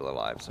 8 people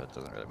alive, so it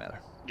doesn't really matter.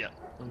 Yeah.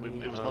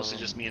 It was mostly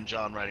just me and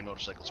John riding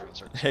motorcycles around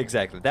circles.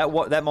 Exactly. That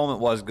moment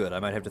was good. I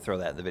might have to throw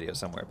that in the video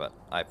somewhere, but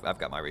I've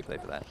got my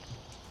replay for that.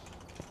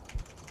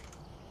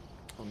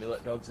 Let me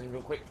let dogs in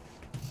real quick.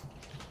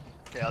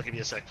 Okay, I'll give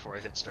you a sec before I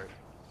hit start.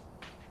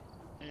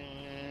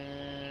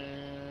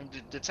 And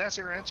did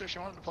Sassy ever answer if she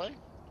wanted to play?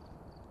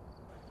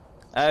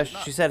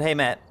 She said, "Hey,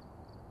 Matt."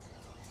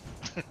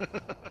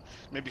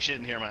 Maybe she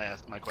didn't hear my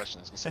question.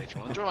 I was gonna say, if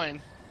you want to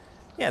join.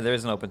 Yeah, there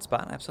is an open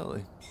spot.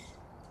 Absolutely.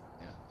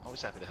 Yeah,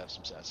 always happy to have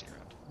some Sassy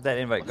around. That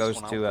invite Let us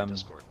goes one to out on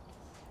Discord.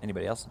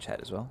 anybody else in chat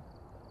as well.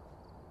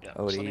 Yeah,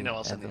 OD, just let me know.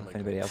 I'll send the if invite.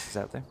 anybody else is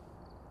out there.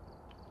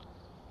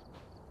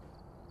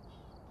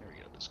 Here we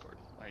go, Discord.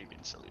 Why are you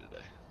being silly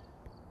today?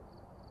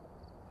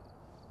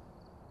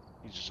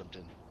 You just jumped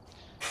in.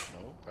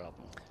 No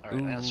problem.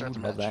 Alright, I'll start the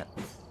love match.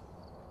 that.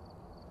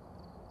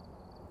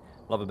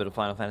 Love a bit of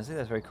Final Fantasy.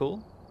 That's very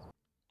cool.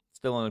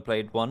 Still only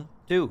played 1,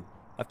 2.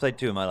 I've played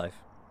 2 in my life.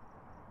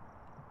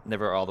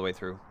 Never all the way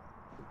through.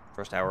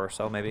 First hour or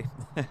so, maybe.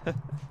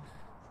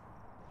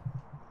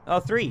 Oh,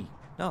 3.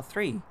 No,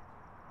 3.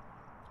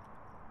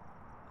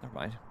 Never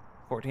mind.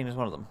 14 is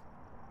one of them.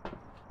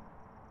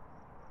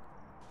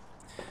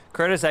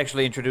 Curtis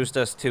actually introduced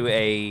us to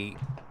a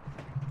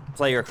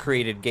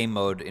player-created game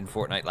mode in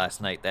Fortnite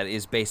last night that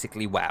is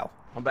basically WoW.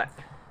 I'm back.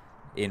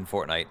 In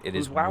Fortnite. It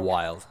Who's is WoW?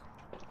 wild.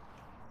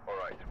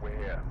 Alright, we're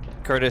here.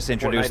 Curtis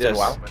introduced Fortnite is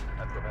us. WoW?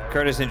 And prepare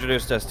Curtis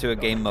introduced us to a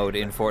game mode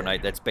in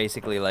Fortnite that's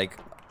basically like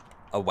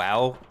a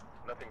WoW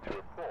nothing to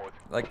report.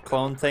 like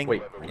clone thing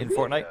Wait, in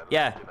Fortnite.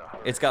 Yeah,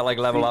 it's got like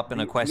level up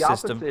and a quest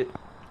system.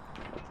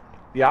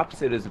 The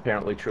opposite is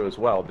apparently true as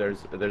well.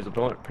 There's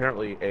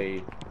apparently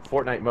a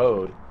Fortnite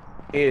mode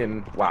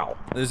in WoW.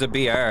 There's a BR,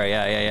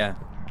 yeah.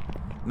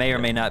 May or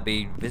may not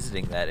be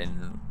visiting that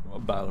in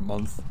about a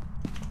month.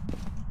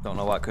 Don't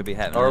know what could be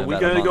happening. Are in we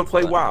about a gonna go month,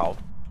 play but- WoW?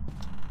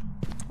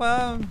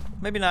 Well,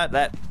 maybe not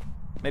that.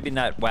 Maybe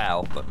not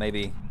WoW, but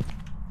maybe.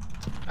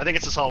 I think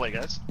it's this hallway,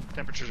 guys.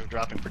 Temperatures are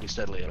dropping pretty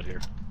steadily out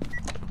here.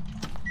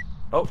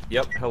 Oh,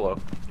 yep. Hello.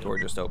 Door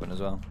just open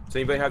as well. Does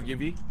anybody have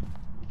UV?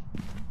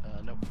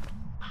 Nope.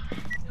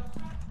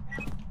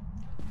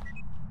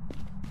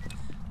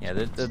 Yeah,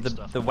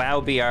 the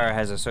WoW BR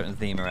has a certain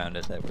theme around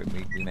it that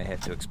we may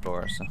have to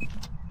explore. So.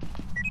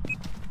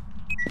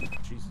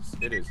 Jesus,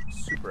 it is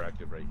super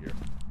active right here.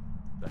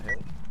 The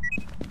hell?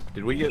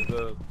 Did we get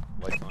the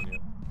lights on yet?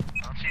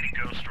 I don't see any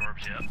ghost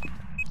orbs yet.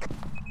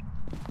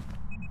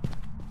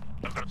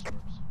 No ghost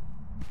orbs.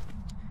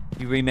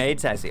 You remade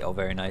Sassy. Oh,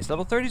 very nice.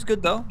 Level 30 is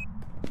good though.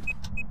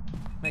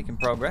 Making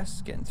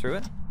progress, getting through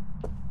it.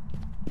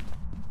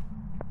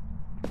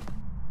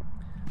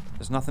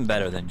 There's nothing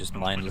better than just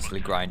mindlessly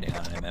grinding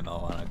on an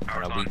MMO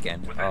on a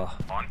weekend. Was Oh,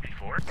 it on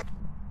before?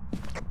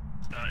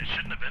 It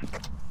shouldn't have been.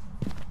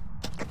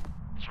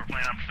 So we're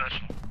playing on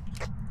professional.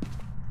 okay,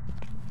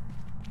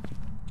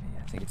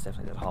 yeah, I think it's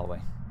definitely that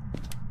hallway.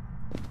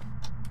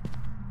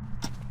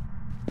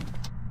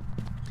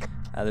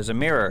 There's a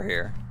mirror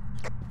here.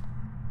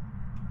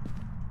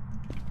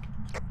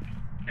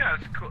 Yeah,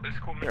 it's cool. It's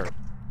a cool mirror.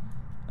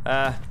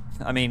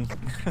 I mean,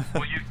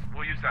 we'll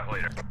use that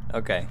later.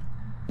 okay.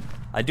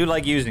 I do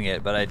like using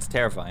it, but it's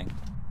terrifying.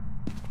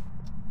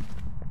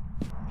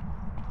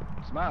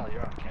 Smile,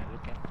 you're on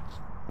candidate campus.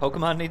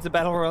 Pokemon needs a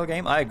battle royale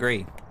game? I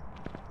agree.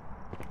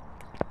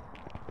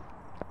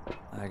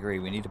 I agree.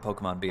 We need a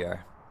Pokemon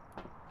BR.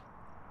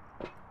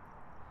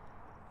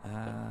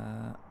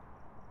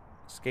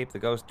 Escape the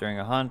ghost during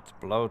a hunt.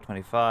 Below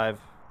 25.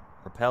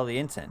 Repel the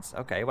incense.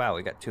 Okay, wow,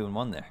 we got 2 in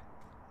 1 there.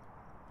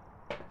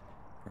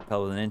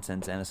 Repel with an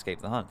incense and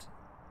escape the hunt.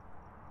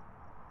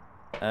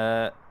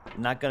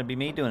 Not gonna be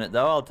me doing it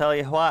though, I'll tell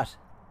you what.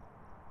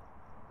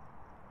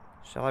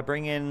 Shall I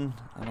bring in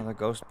another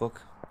ghost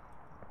book?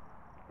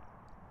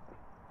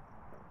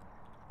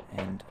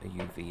 And a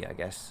UV, I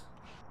guess.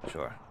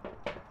 Sure.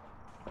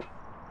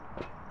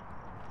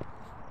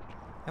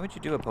 How would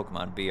you do a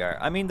Pokemon BR?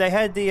 I mean, they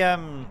had the,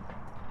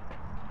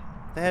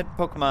 they had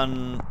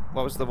Pokemon,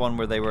 what was the one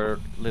where they were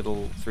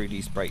little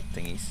 3D sprite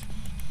thingies?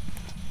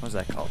 What was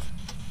that called?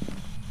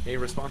 A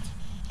response?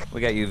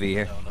 We got UV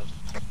here. No, no.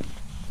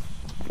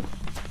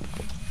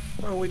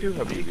 Oh, we do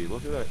have UV.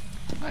 Look at that.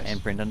 Nice.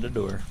 And print on the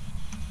door.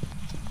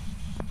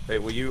 Hey,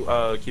 will you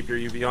keep your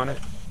UV on it?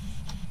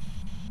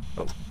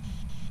 Oh.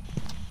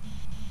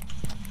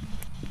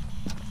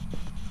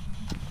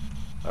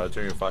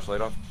 Turn your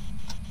flashlight off.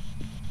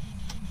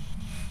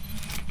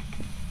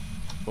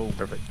 Oh,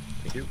 perfect.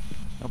 Thank you.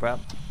 No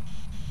problem.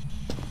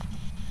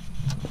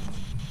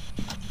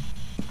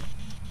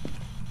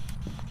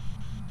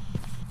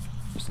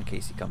 Just in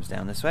case he comes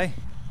down this way.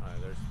 Alright,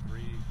 there's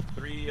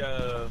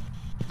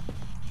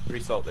three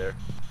salt there.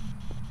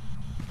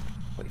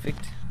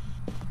 Perfect.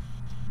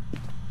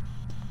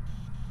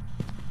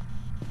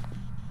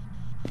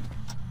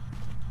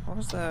 What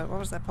was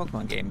that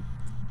Pokemon game?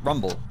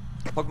 Rumble.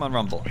 Pokemon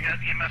Rumble. We got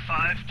EMF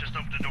 5, just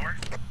opened the door.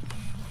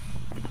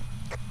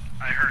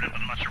 I heard it, but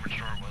I'm not sure which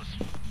door it was.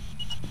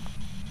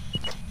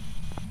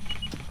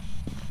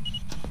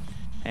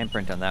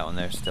 Handprint on that one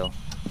there still.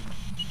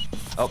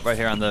 Oh, right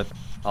here on the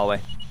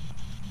hallway.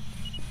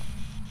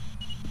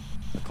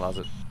 The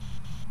closet.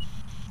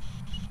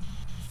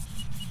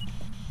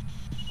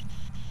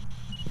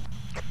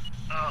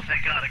 Oh,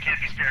 thank God, it can't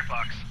be Spirit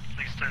Box.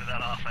 Please turn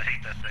that off. I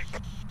hate that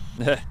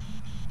thing.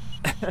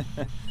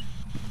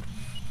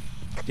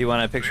 Do you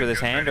want a picture of this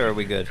hand, or are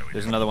we good?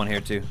 There's another one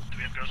here too. Do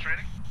we have ghost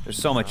rating? There's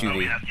so much Oh, UV.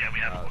 we have a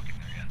book in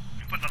there, yeah.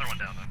 We put another one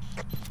down then.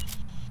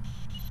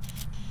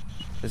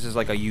 This is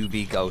like a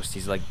UV ghost.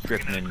 He's like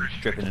dripping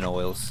in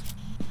oils.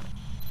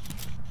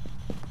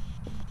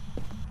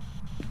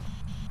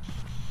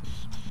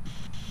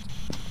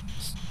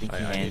 Stinky I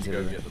need hands to go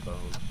everywhere. get the bone.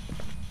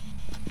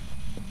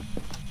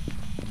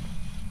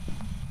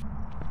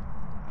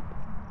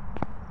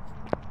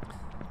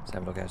 Let's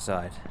have a look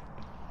outside.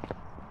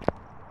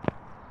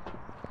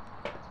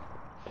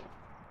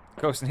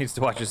 Ghost needs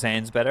to watch his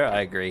hands better.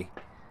 I agree.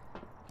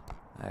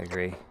 I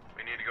agree.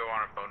 We need to go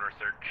on a bone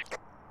research.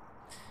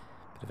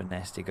 Bit of a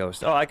nasty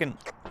ghost. Oh, I can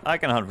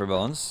hunt for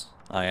bones.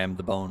 I am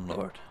the Bone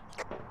Lord.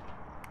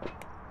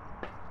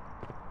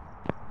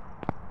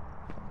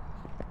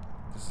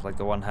 This is like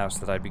the one house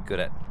that I'd be good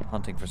at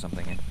hunting for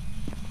something in.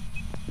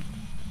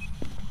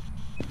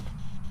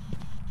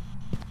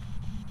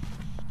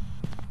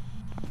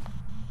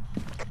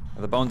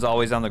 Are the bones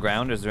always on the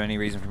ground? Is there any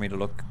reason for me to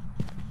look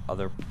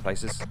other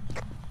places?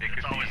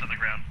 It's always on the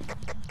ground.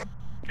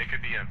 It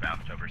could be in a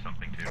bathtub or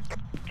something too.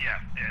 Yeah,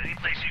 any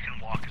place you can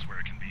walk is where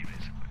it can be,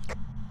 basically.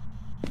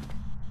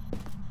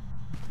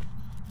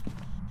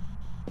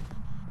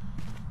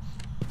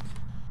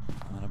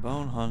 On a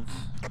bone hunt.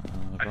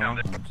 On a I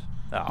found bone it. hunt.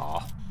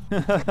 Aw.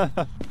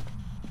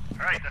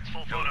 Alright, that's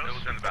full It photos.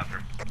 was in the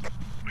bathroom.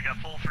 We got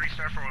full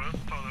 3-star photo.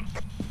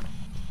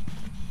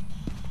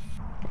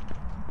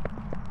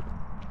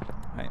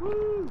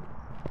 Right.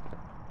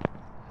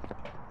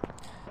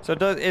 So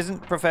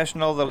isn't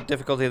professional the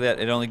difficulty that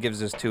it only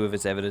gives us 2 of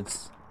its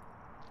evidence?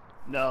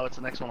 No, it's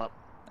the next one up.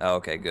 Oh,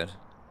 okay, good.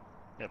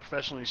 Yeah,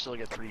 professional, you still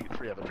get three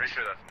evidence. Pretty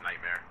sure that's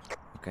Nightmare.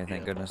 Okay,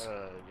 thank goodness.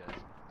 Yes.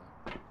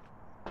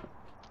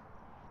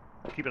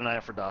 Keep an eye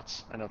out for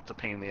dots. I know it's a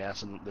pain in the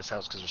ass in this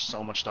house because there's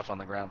so much stuff on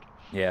the ground.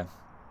 Yeah.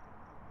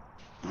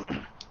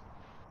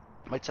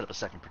 Might set up a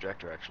second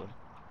projector, actually.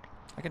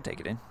 I can take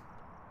it in.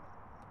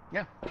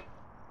 Yeah.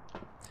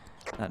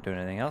 Not doing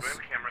anything else. Do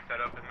we have a camera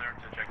set up in there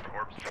to check for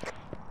orbs?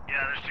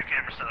 Yeah, there's 2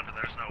 cameras set up and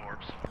there's no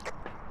orbs.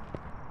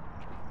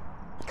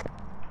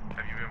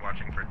 Have you been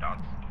watching for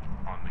dots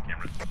on the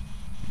cameras?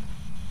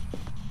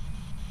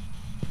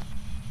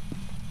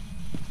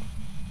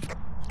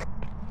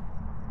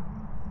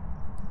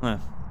 Huh.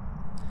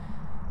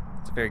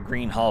 It's a very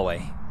green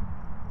hallway.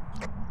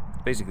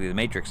 It's basically the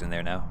Matrix in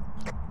there now.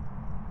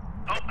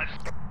 Oh,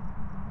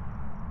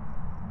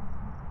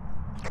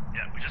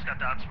 yeah, we just got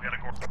dots. We got a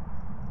gore.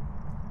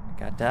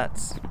 Got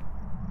dots.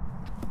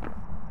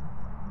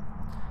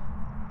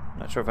 I'm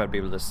not sure if I'd be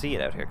able to see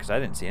it out here because I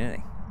didn't see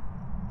anything.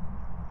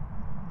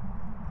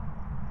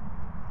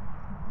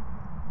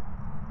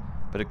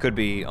 But it could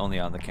be only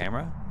on the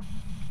camera.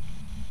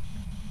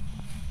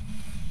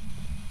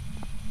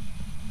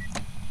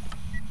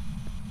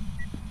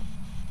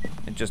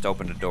 It just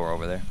opened a door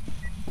over there.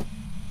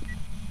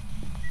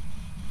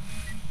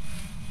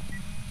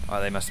 Oh,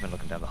 they must have been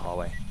looking down the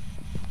hallway.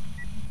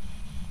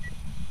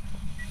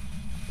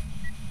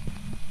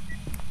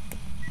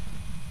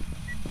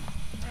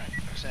 Alright,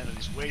 our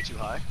sanity's way too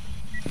high.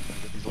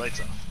 Get these lights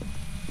off.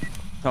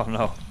 Oh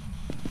no.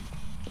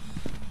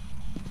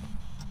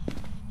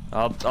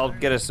 I'll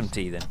get us some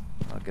tea then.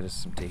 I'll get us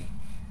some tea.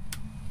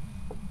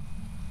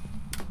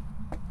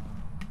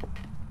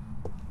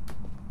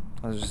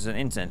 Oh, there's just an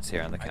incense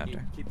here on the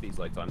counter. Keep these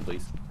lights on,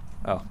 please.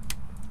 Oh.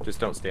 Just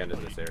don't stand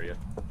in this area.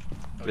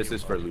 This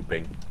is for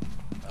looping.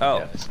 Oh.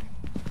 Yeah, I see.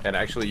 And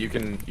actually, you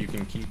can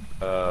keep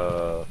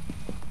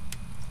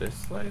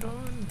this light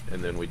on,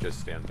 and then we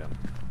just stand down.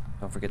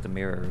 Don't forget the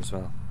mirror as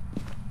well.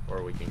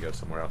 Or we can go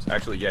somewhere else.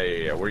 Actually,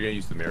 yeah. We're gonna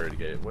use the mirror to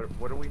get it.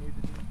 What do we need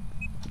to do?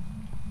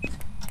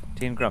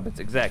 Tea and crumpets,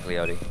 exactly,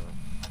 Odie.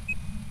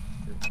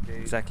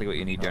 Exactly what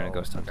you need during a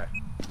ghost hunt. Okay.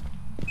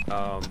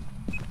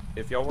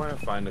 If y'all want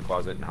to find a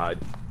closet and hide.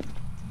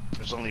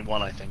 There's only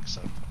one, I think,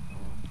 so.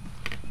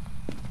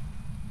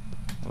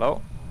 Hello?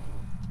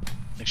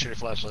 Make sure your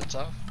flashlight's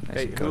off. Nice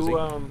Hey, and cozy. who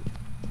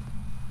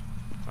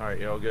Alright,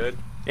 y'all good?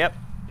 Yep.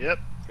 Yep.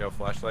 Go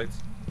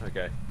flashlights?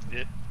 Okay.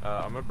 Yep.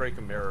 I'm gonna break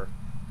a mirror.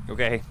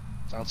 Okay.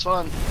 Sounds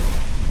fun.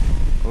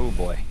 Oh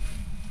boy.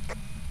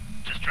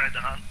 Just tried to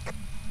hunt.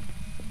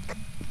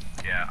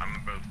 Yeah, I'm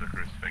above the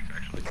crucifix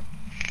actually.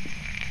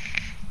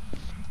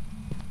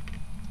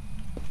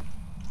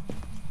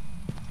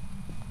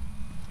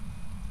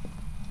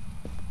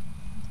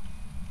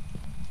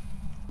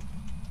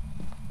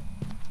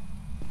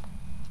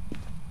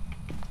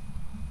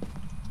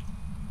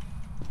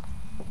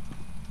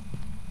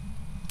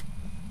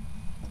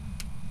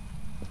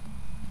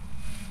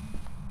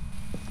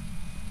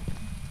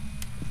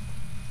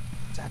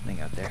 What's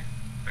happening out there?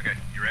 Okay,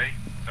 you ready?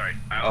 Sorry,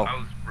 I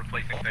was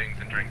replacing things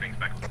and turning things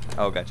back.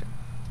 Oh, gotcha.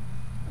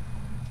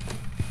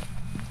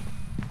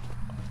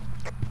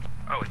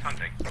 Oh, it's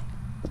hunting.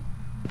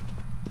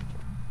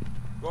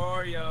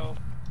 Gorio!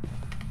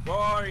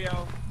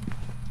 Gorio!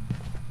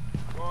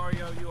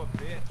 Gorio, you a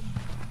bitch.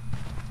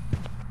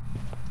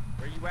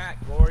 Where you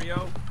at,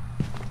 Gorio?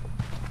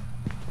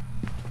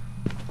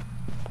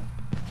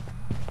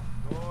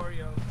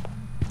 Gorio.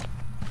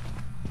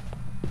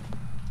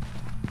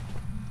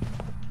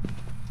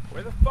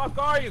 Where the fuck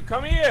are you?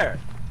 Come here!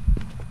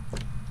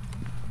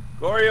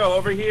 Gorio,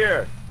 over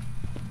here!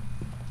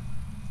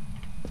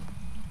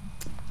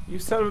 You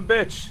son of a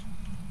bitch!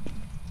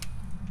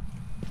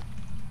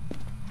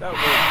 That was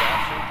really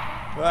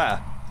bastard.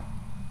 Ah.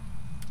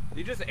 Did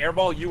he just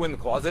airball you in the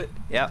closet?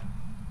 Yep.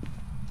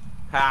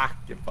 Ha!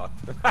 Get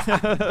fucked.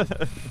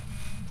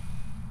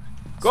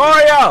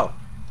 Gorio!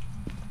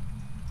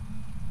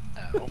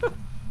 Ow.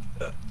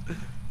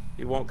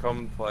 He won't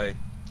come play.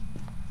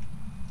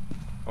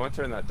 I want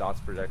to turn that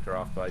dots projector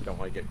off, but I don't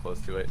want to get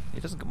close to it. He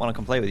doesn't want to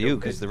come play with you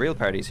because the real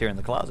party's here in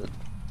the closet.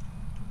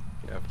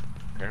 Yeah,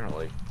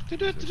 apparently.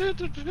 Probably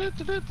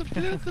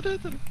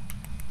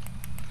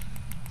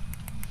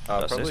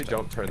system.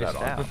 don't turn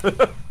that Face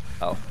on.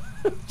 Oh.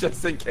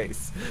 Just in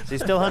case. So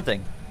he's still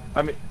hunting.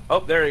 I mean, oh,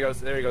 there he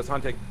goes. There he goes.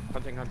 Hunting.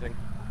 Hunting, hunting.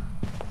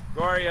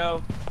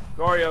 Gorio.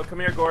 Gorio,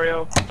 come here,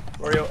 Gorio.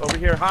 Gorio, over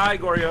here. Hi,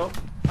 Gorio.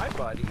 Hi,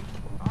 buddy.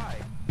 Hi.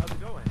 How's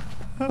it going?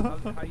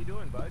 How you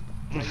doing, bud?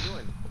 How you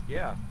doing?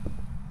 Yeah.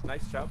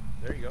 Nice chub.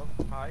 There you go.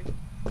 Hi.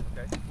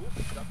 Okay.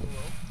 Ooh, stuck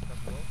below. Stuck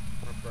below.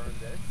 We're gonna burn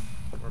this.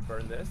 We're gonna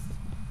burn this.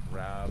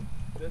 Grab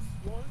this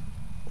one.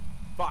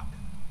 Fuck.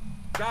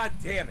 God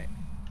damn it.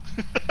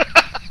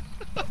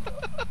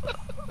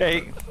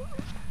 Hey.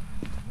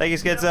 Thank you,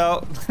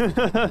 Schizo.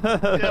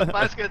 Yeah,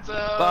 bye,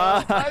 Schizo.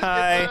 Bye.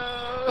 Bye,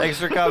 Schizo. Thanks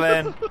for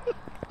coming.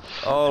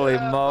 Holy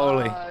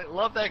moly. I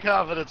love that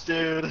confidence,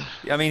 dude.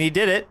 I mean, he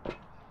did it.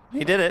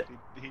 He did it.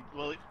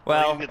 Well,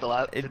 Well,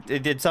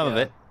 it did some of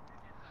it.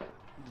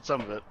 Did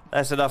some of it.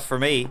 That's enough for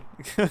me.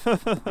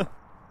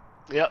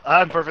 Yeah,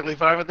 I'm perfectly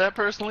fine with that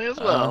personally as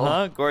well.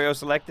 Uh-huh. Goryo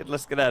selected.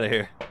 Let's get out of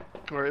here.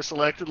 We're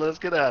selected. Let's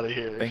get out of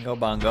here. Bingo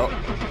bongo.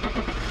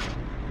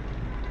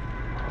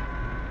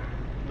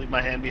 Leave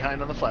my hand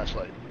behind on the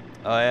flashlight.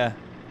 Oh, yeah.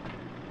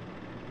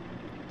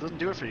 Doesn't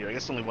do it for you. I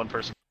guess only one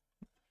person.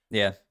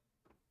 Yeah.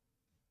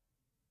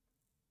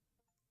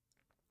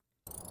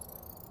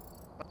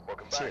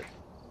 Welcome That's back. it.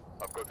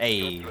 I've got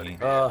Hey.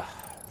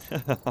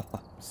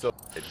 So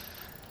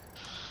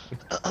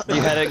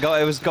You had it go.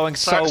 It was going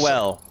so Sucks.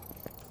 well.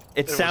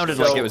 It was sounded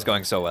so- like it was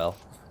going so well.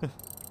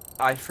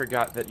 I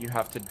forgot that you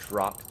have to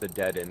drop the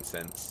dead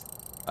incense.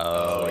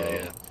 Oh,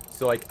 yeah.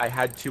 So like I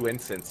had 2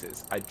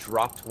 incenses. I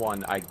dropped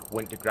one. I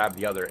went to grab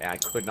the other, and I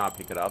could not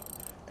pick it up,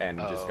 and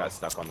just got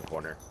stuck on the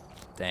corner.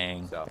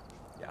 dang. So,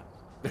 yeah.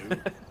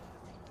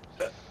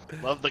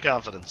 Love the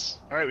confidence.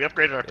 All right, we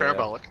upgraded our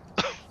parabolic.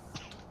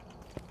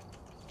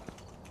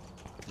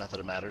 Not that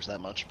it matters that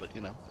much, but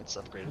you know, it's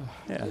upgraded.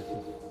 Yeah.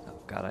 Oh,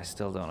 God, I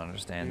still don't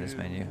understand this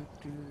menu.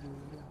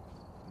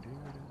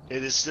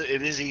 It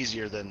is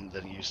easier than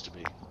it used to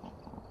be,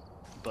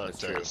 but That's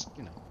true. it's,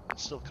 you know,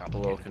 it's still A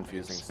complicated. little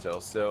confusing still.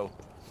 So,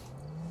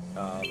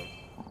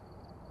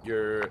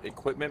 your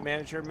equipment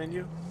manager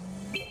menu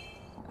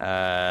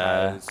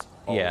has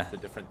all yeah. of the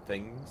different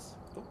things.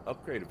 Oh,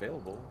 upgrade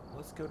available.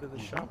 Let's go to the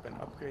shop and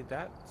upgrade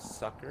that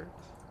sucker.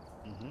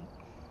 Mm-hmm.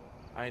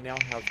 I now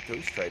have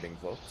ghostwriting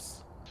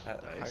books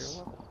at a higher Nice.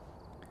 level.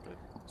 Good.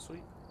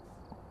 Sweet.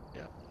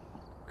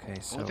 Okay,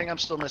 so Only thing I'm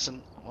still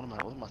missing. What's my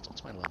level?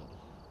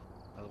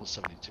 My level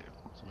 72.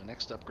 So my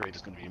next upgrade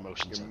is going to be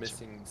motion You're sensor.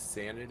 missing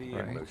sanity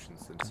Right. and motion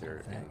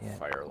sensor that and yet.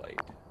 firelight,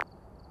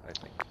 I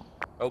think.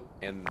 Oh,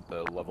 and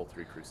the level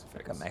 3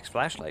 crucifix. got max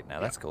flashlight now.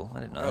 That's cool.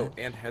 I didn't know. Oh,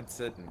 and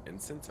headset and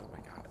incense. Oh my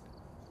god.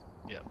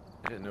 Yep.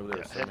 I didn't know there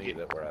were Yeah, so many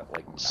that were at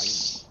like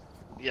 90.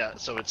 Yeah,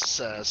 so it's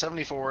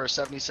 74,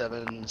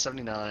 77,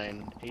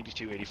 79,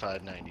 82,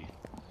 85, 90.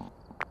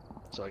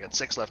 So I got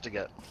 6 left to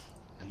get.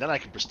 And then I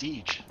can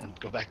prestige and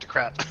go back to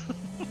crap.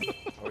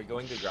 Are we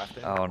going to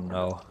Grafton? Oh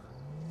no.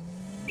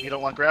 You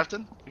don't want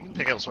Grafton? You can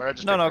pick elsewhere. I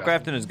just No, picked no,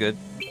 Grafton is good.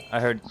 I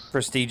heard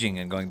prestiging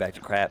and going back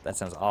to crap. That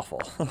sounds awful.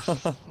 You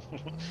want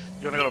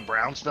to go to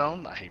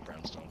Brownstone? I hate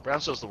Brownstone.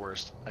 Brownstone's the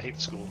worst. I hate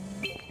the school.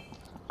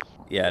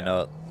 yeah,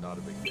 no. Not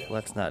a big fan.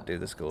 Let's not do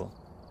the school.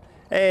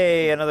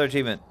 Hey, another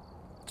achievement.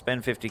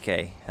 Spend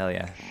 50k. Hell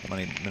yeah.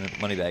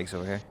 Money bags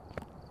over here.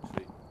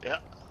 Sweet. Yeah.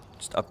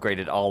 Just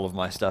upgraded all of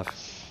my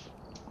stuff.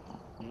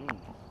 Mm.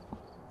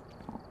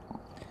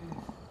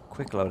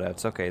 Quick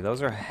loadouts. Okay,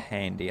 those are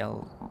handy.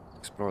 I'll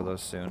explore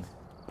those soon.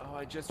 Oh,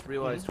 I just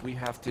realized I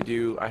have to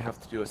do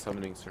a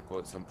summoning circle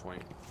at some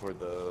point for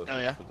the Oh,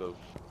 yeah? for the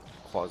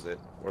closet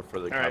or for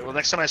the All right. Well, cabinet.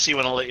 next time I see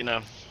one, I'll let you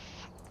know.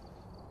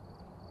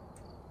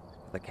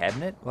 The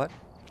cabinet? What?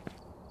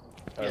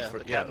 Yeah, for-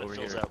 the cabinet over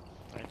fills here. out.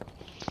 Right?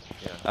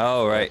 Yeah.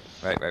 Oh, right.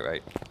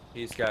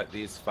 He's got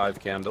these 5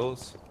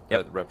 candles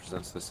Yep. that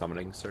represents the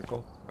summoning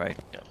circle. Right.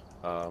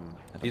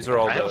 These are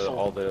all I have a the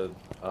full-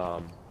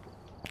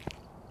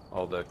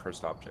 all the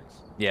cursed objects.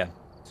 Yeah.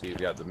 So you've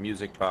got the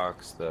music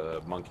box,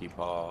 the monkey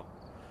paw,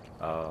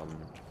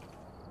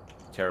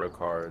 tarot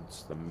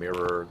cards, the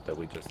mirror that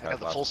we just I had got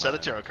the last full set of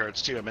time. tarot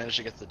cards too. I managed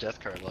to get the death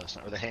card last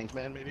night, or the hanged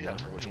man maybe. I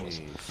don't remember which it was.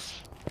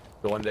 Nice.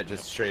 The one that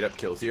just straight up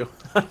kills you.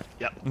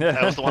 Yep,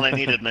 that was the one I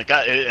needed, and it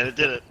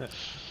did it.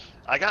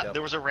 Yep.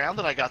 There was a round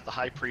that I got the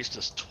high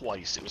priestess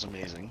twice. It was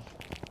amazing.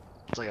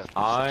 It's like a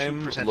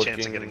I'm 2% chance of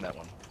looking- getting that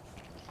one.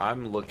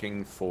 I'm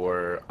looking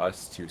for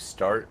us to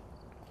start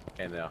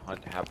and the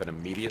hunt happen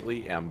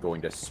immediately, and I'm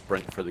going to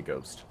sprint for the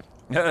ghost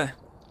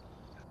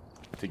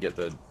to get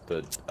the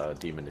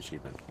demon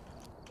achievement.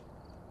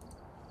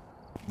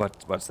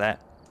 What's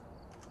that?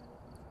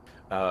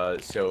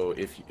 So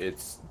if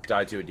it's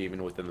die to a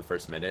demon within the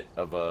first minute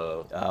of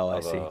a I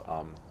see.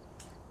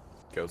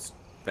 ghost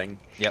thing.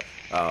 Yep.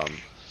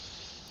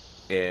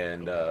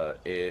 And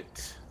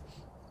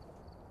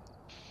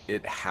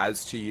it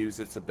has to use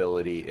its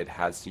ability. It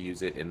has to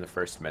use it in the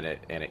first minute,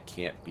 and it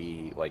can't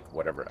be like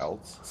whatever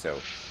else. So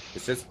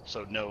it's just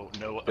So no.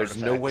 there's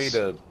no way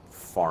artifacts. to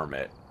farm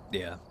it.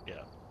 Yeah.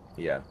 Yeah.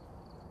 Yeah.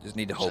 Just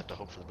need to Just have hope. to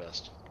hope for the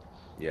best.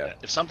 Yeah.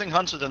 If something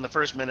hunts within the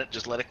first minute,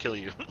 just let it kill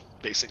you.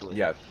 Basically.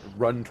 Yeah.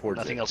 Run towards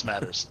Nothing it. else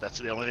matters. That's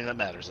the only thing that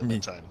matters at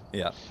that time.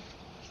 Yeah.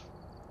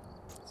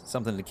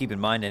 Something to keep in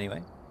mind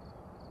anyway.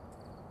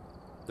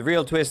 The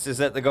real twist is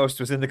that the ghost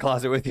was in the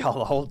closet with y'all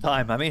the whole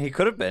time. I mean, he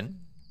could have been.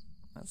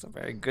 That's a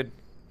very good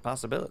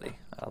possibility.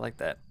 I like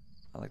that.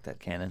 I like that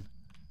canon.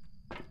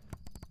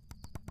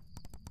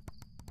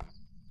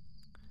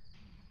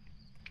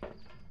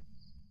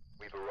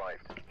 We've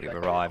arrived. We've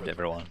arrived,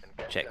 everyone.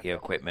 Check your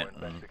equipment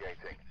and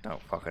Investigating.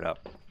 don't fuck it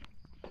up.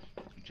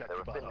 Check There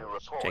your have been new buttholes.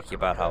 reports Check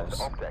your of buttholes.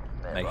 objects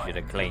Make nearby. sure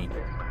they're clean. You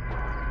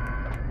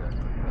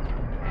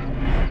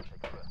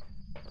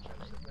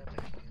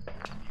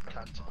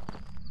cunt.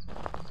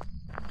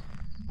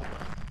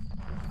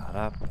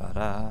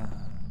 Ba-da-ba-da.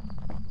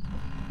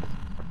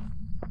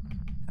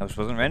 House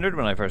wasn't rendered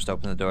when I first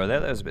opened the door there.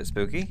 That was a bit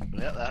spooky.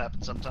 Yeah, that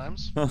happens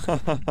sometimes.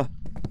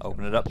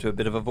 Open it up to a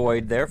bit of a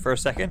void there for a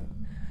second.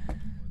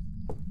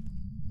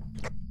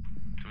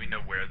 Do we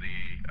know where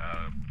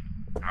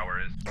the power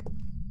is?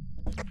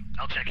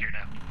 I'll check here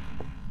now.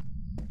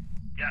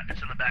 Yeah, it's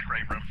in the back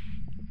right room.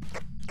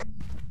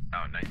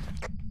 Oh, nice.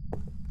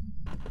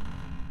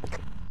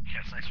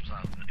 Yeah, Snice was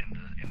out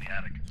in the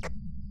attic.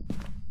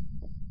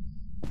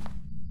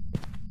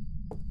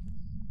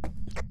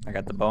 I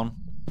got the bone.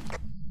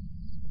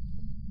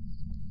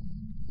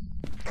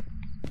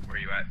 Where are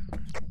you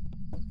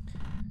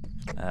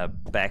at?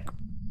 Back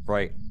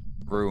right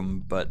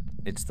room, but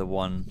it's the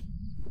one.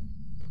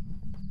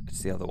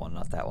 It's the other one,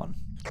 not that one.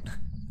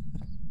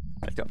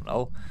 I don't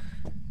know.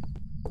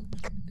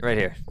 Right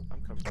here.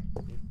 I'm coming.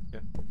 Yeah.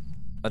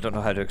 I don't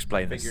know how to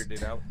explain this.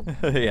 Figured it out.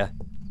 Yeah.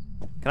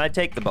 Can I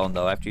take the bone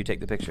though after you take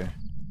the picture?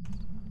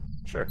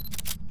 Sure.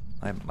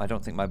 I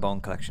don't think my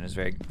bone collection is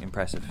very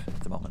impressive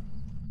at the moment.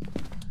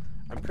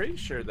 I'm pretty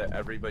sure that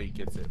everybody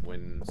gets it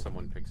when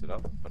someone picks it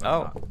up, but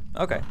Oh,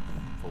 I'm okay.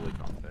 not fully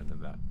confident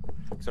in that.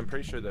 Because I'm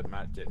pretty sure that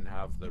Matt didn't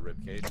have the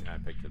ribcage and I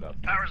picked it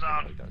up. Power's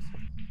on. He does.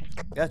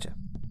 Gotcha.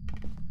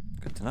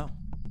 Good to know.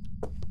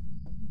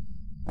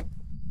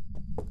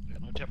 Yeah,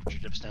 no temperature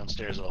dips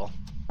downstairs at all.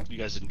 You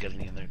guys didn't get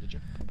any in there, did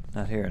you?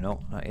 Not here,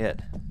 no, not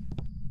yet.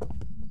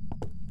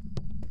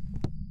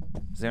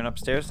 Is there an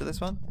upstairs to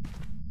this one?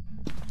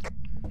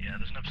 Yeah,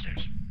 there's an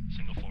upstairs.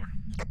 Single floor.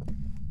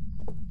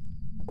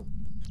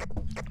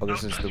 Oh,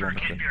 this is the sir, one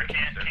with can the... of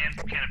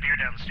beer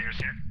down the stairs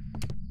here.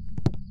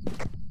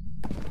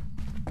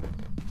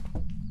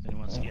 Anyone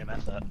wants to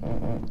EMF that?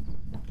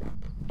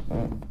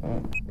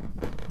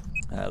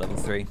 Level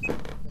 3.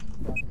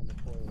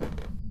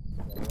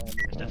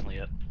 There's definitely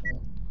it.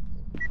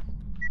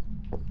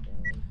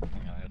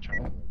 Hang on, I gotta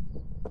turn.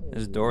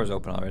 This door is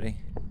open already.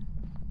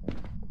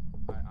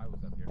 I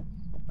was up here.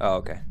 Oh,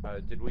 okay.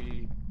 Did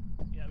we...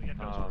 Yeah, we got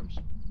ghost orbs.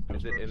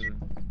 Is it in...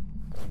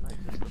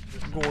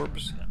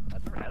 Orbs. Yeah,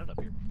 I've never had it up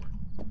here before.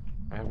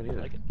 I haven't I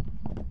either. like it.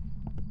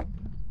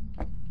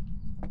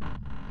 I'm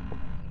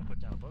gonna put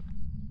down a book.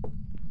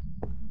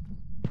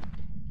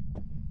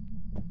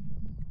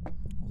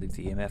 I'll leave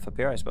the EMF up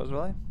here, I suppose,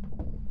 will I?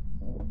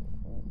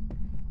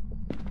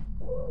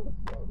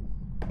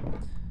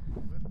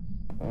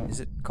 Is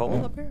it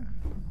cold up here?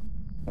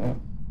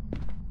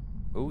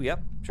 Ooh,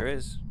 yep, sure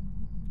is.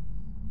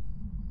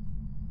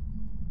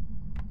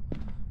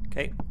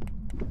 Okay.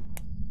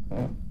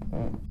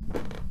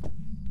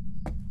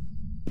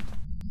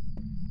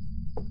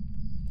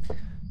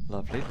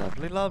 Lovely,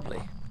 lovely,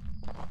 lovely.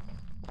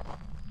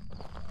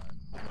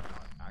 Not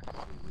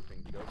actively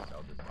looping the ghost,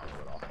 I'll just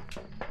follow it off.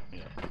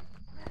 Yeah.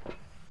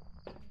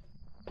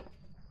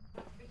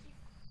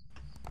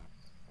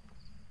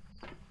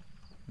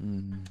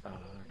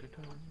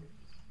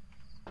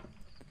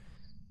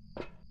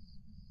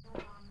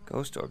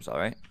 Ghost orbs,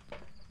 alright.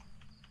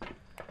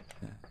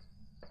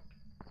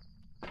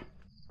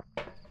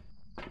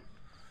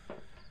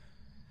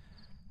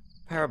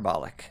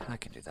 Parabolic. I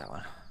can do that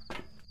one.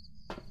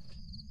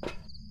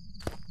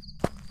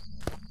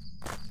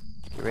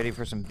 Get ready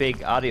for some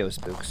big audio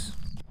spooks.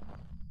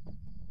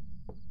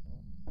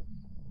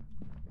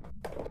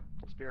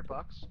 Spirit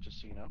box, just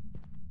so you know.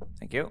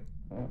 Thank you.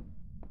 No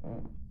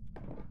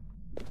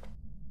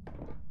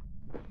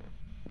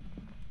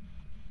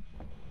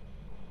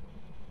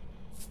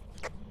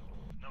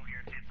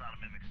guarantee it's not a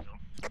mimic still.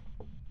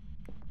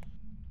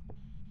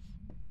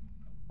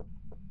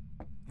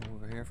 You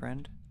over here,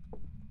 friend?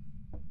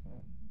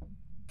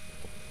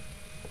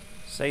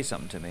 Say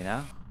something to me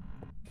now.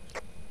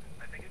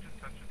 I think it just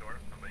touched the door.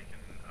 Somebody can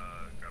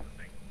grab the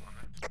thing on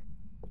it.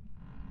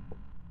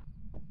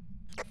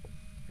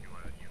 If you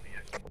want to UV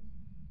it.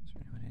 Is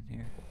there anyone in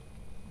here?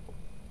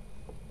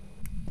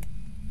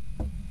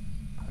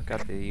 I've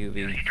got the UV.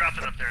 Yeah, he dropped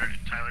it up there,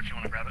 Tyler, if you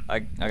want to grab it. I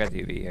got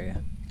the UV here,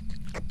 yeah.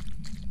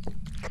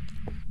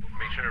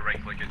 Make sure to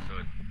right click it so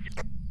it.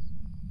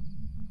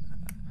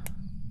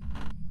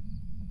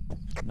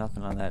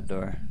 Nothing on that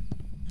door.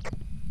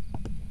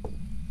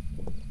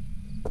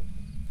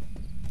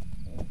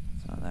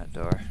 Nothing on that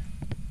door.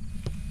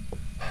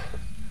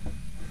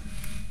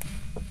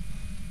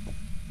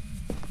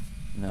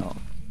 No.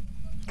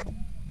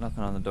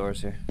 Nothing on the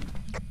doors here.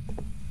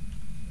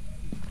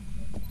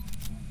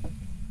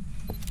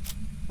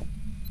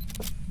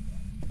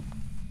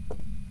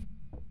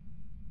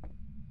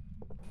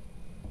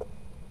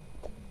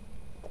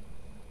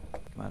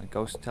 Come on,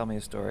 ghost, tell me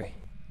a story.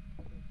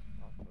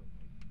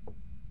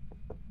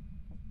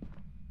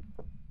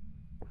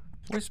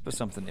 Whisper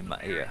something in my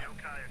ear.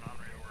 Yokai and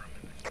Onryo were a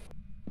mimic.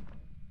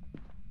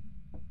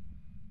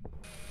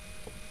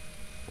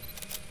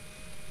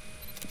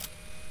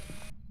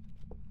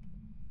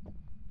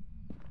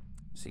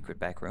 Secret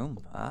back room.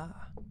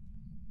 Ah.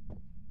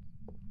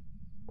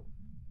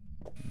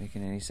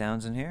 Making any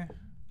sounds in here?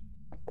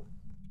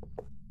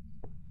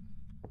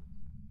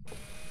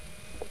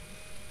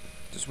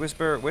 Just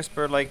whisper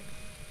like,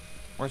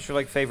 what's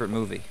your favorite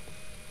movie?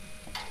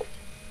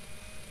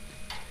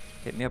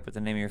 Hit me up with the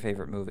name of your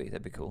favorite movie.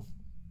 That'd be cool.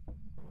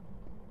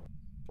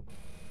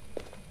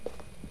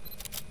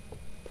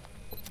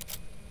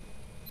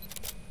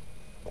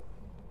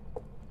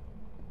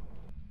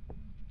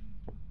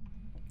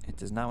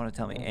 does not want to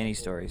tell me any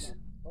stories.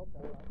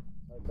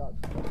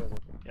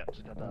 Yeah,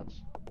 just got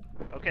dots.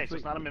 Okay, so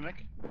it's not a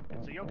mimic.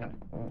 It's a yokai.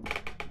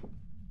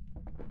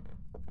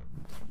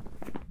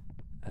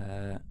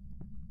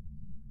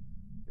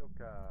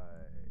 Yokai.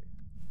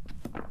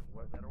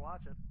 What? Better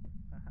watch it.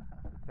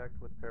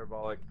 Detect with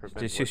parabolic, prevent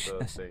Did with you-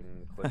 the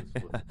thing, cleanse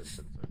with distance.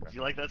 Do Okay.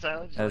 you like that,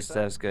 Silent?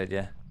 That was good,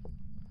 yeah.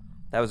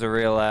 That was a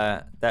real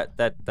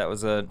that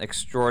was an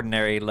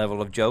extraordinary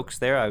level of jokes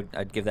there.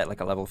 I'd give that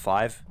like a level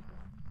 5.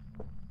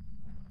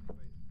 Wait,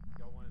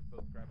 y'all want to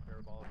both grab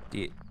parabolic? Do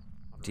you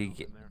In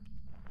get? there?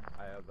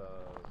 I have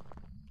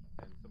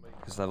and somebody.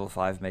 Because level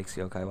 5 makes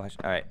yokai watch.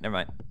 All right, never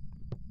mind.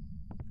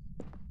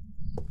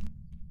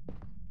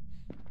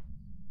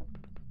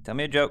 Tell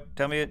me a joke.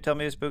 Tell me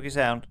a spooky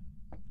sound.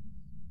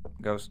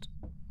 Ghost.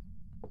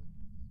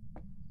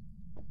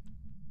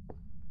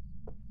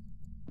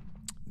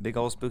 Big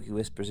old spooky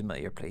whispers in my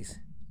ear, please.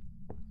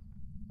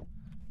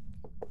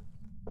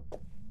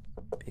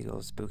 Big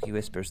old spooky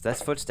whispers.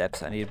 That's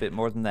footsteps. I need a bit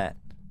more than that.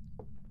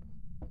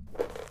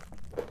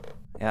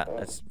 Yeah,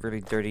 that's really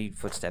dirty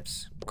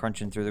footsteps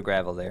crunching through the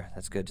gravel there.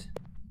 That's good.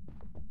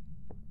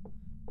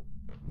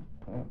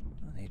 I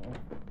need...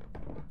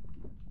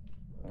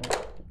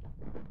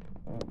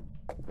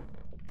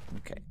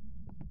 Okay.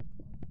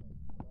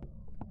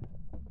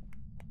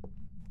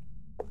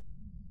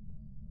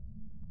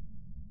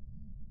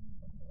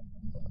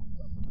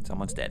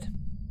 Someone's dead.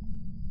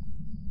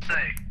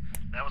 Say,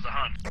 that was a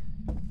hunt.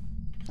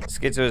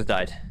 Schizo has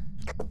died.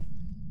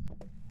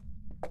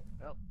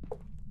 Well,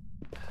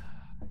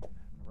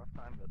 rough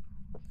time, but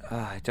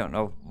I don't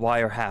know why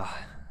or how.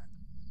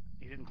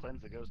 he didn't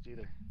cleanse the ghost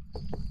either.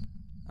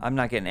 I'm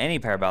not getting any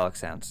parabolic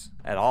sounds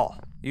at all.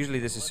 Usually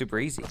this is super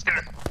easy. Let's get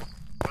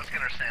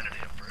our sanity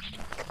up first.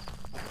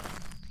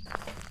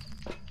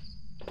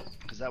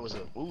 Because that was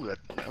a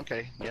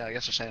okay. Yeah, I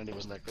guess our sanity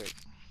wasn't that great.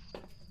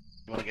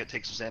 You want to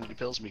take some sanity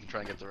pills, and we can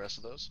try and get the rest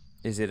of those.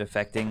 Is it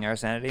affecting our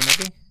sanity,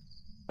 maybe?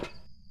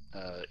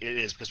 It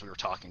is because we were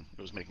talking.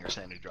 It was making our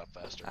sanity drop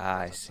faster. Ah,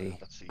 I That's, see.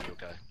 That's the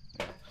yokai.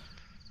 Yeah.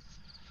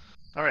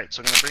 All right,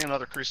 so I'm gonna bring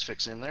another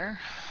crucifix in there.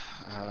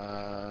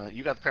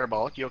 You got the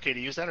parabolic. You okay to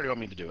use that, or do you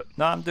want me to do it?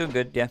 No, I'm doing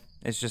good, yeah.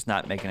 It's just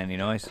not making any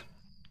noise.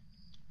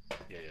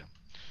 Yeah.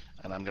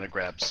 And I'm gonna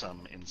grab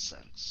some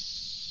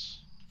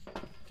incense.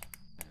 And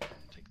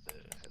take the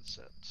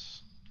headset.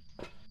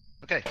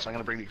 Okay, so I'm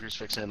gonna bring the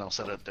crucifix in. I'll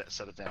set it down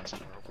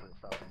somewhere. Hopefully it'll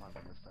stop from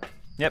hunting this time.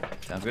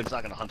 Yep, sounds good. It's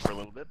not gonna hunt for a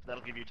little bit.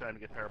 That'll give you time to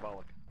get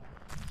parabolic.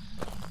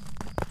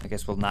 I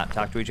guess we'll not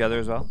talk to each other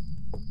as well.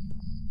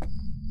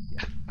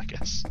 Yeah, I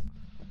guess.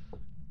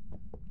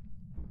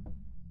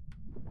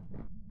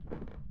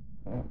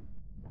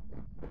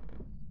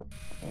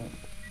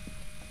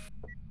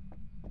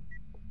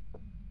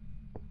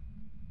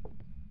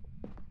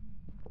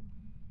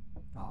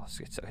 Oh,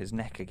 so his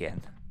neck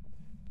again.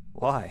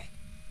 Why?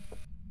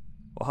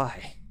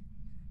 Why?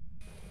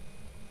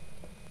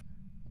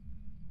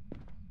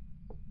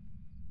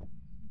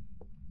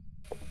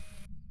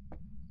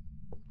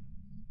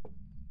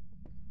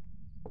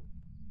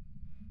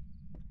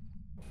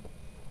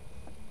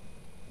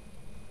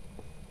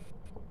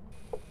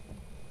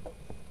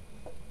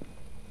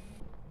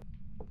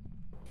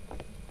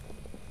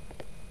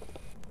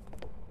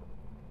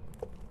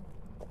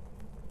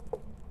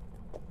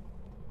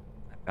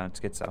 I found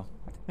schizo.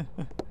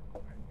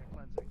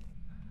 Cleansing.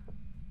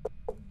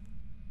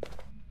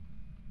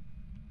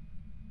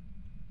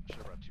 Should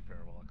have brought 2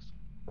 parabolics.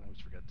 I always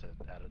forget to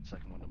add a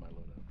second one to my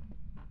loadout.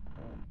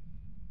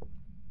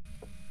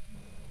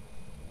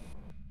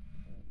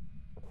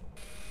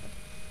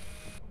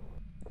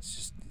 It's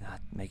just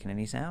not making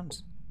any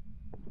sounds.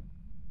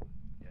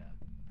 Yeah,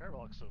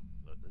 parabolic is so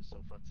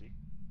futzy.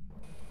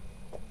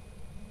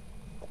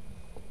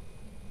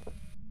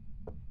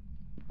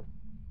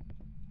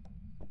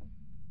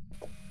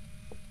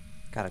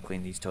 Gotta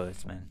clean these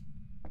toilets, man.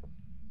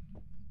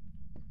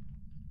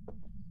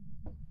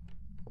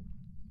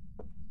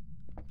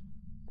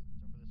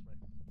 It's over this way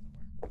somewhere.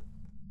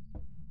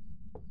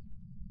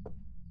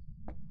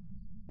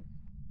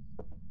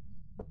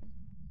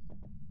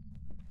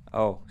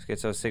 Oh,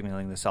 Schizo's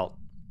signaling the salt.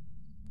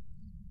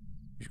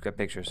 You should get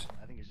pictures.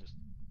 I think it's just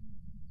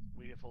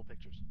we get full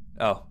pictures.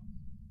 Oh.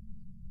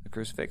 The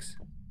crucifix.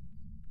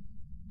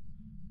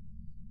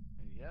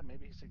 Yeah,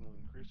 maybe he's signaling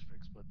the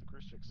crucifix, but the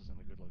crucifix is in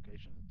a good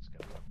location. It's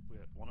got we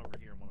got one over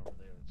here and one over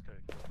there. It's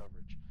cutting good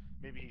coverage.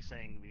 Maybe he's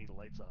saying we need the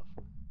lights off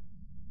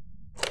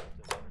to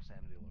get our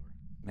sanity lower.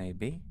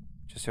 Maybe.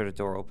 Just heard a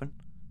door open.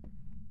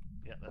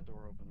 Yeah, that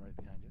door open right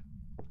behind you.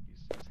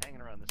 He's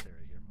hanging around this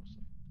area here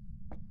mostly.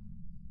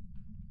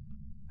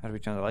 How do we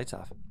turn the lights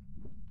off?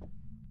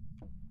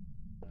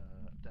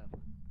 Down.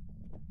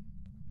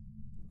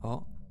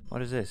 Oh,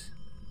 what is this?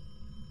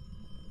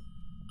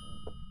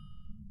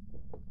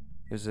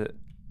 Is it?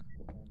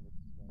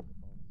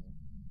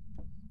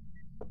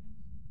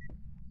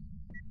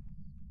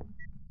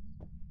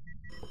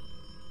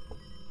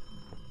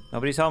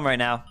 Nobody's home right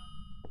now.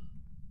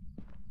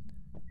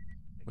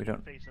 We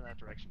don't. Face in that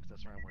direction because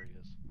that's around where he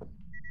is.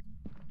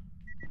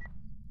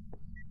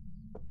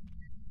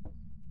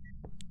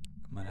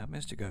 Come on out,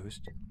 Mr.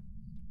 Ghost.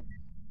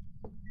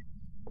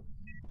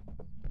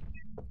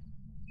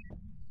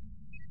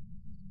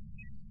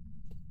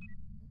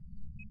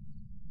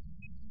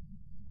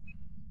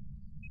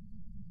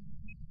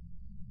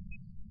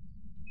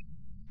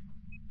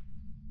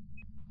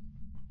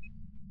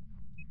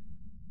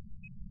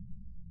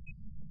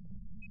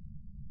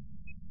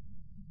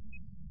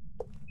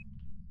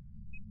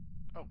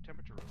 Oh,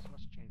 temperature rose.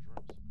 Must have changed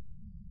rooms.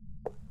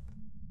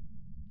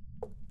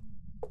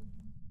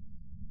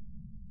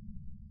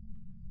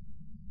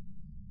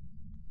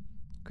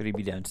 Could he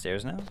be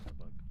downstairs now? That's a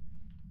bug.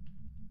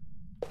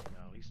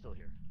 No, he's still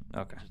here.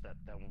 Okay. Just that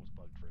one was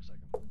bugged for a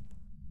second.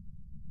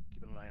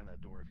 Keep an eye on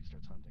that door if he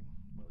starts hunting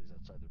while he's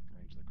outside the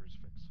range of the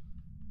crucifix.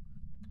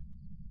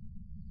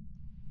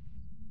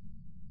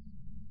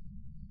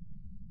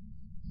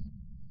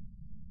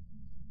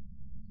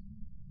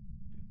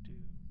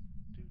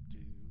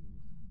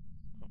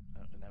 Oh,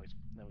 and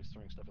now he's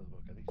throwing stuff at the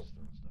book. I think he's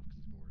throwing stuff because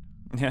he's bored.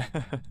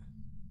 Yeah.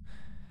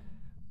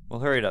 Well,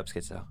 hurry it up,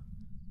 Schizo.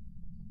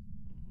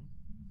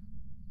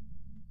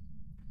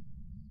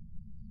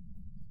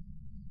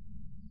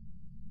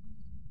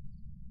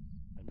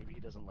 And maybe he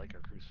doesn't like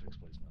our crucifix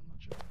placement. I'm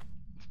not sure.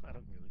 I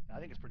don't really. I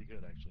think it's pretty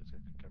good actually. It's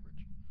got good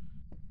coverage.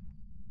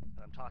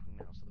 And I'm talking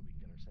now so that we can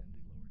get our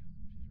sanity lowered.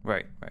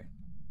 Right, right.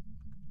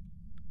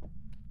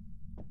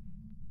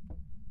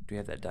 Do we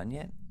have that done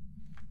yet?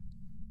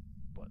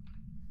 What?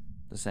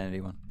 The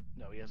sanity one.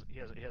 No, he hasn't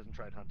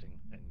tried hunting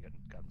and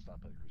gotten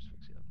stopped by the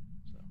crucifix yet.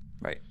 So.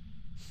 Right.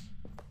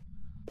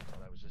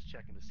 But I was just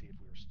checking to see if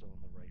we were still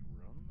in the right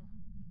room,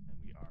 and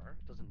we are.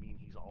 It doesn't mean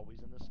he's always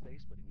in this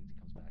space, but it means he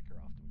comes back here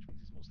often, which means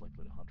he's most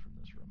likely to hunt from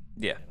this room.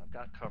 Yeah. And I've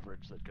got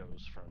coverage that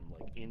goes from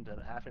like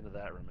half into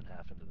that room and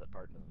half into that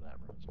part into that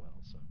room as well.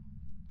 So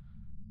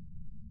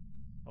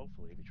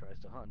hopefully, if he tries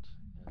to hunt,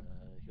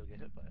 he'll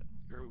get hit by it.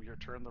 You're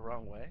turned the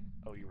wrong way.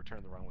 Oh, you were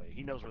turned the wrong way.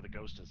 He knows where the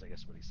ghost is. I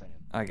guess what he's saying.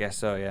 I guess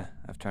so. Yeah.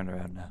 I've turned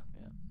around now.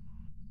 Yeah.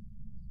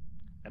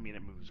 I mean,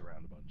 it moves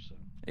around a bunch, so.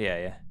 Yeah,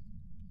 yeah.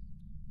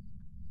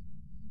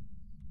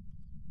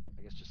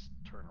 I guess just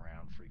turn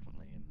around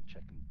frequently and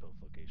check in both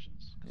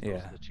locations. 'Cause Yeah.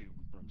 Those are the two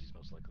rooms he's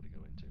most likely to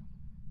go into.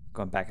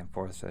 Going back and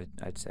forth,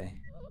 I'd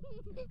say.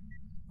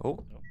 Oh.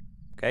 Nope.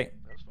 Okay.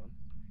 That was fun.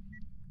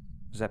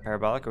 Was that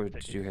parabolic, or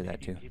did you hear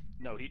that too?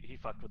 No, he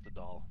fucked with the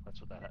doll.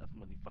 That's what that happens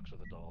when he fucks with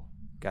the doll.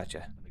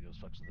 Gotcha. When the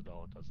ghost fucks with the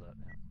doll, it does that.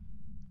 Yeah.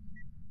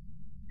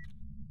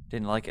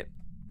 Didn't like it.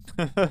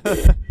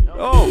 No.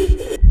 Oh!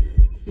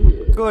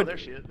 Good there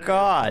she is. There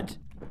God!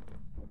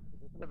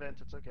 It's an event.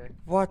 It's okay.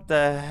 What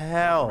the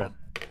hell?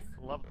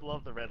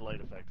 Love the red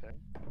light effect, hey?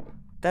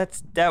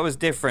 That was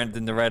different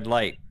than the red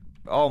light.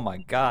 Oh my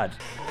God.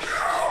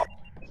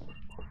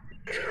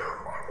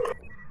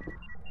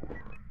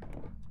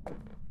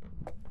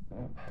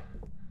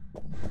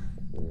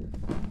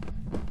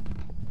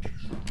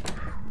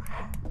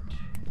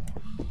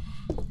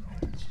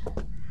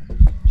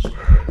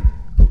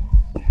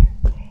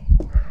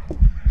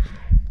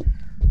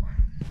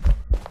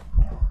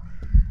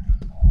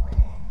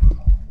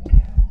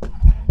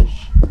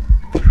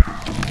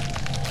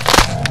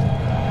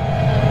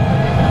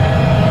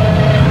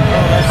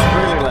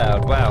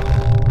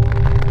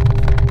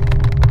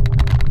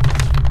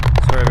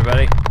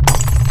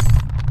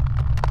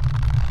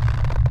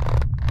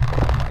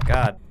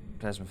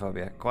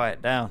 Phasmophobia,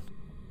 quiet down.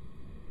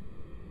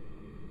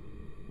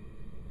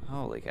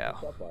 Holy cow.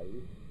 What's up,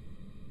 buddy?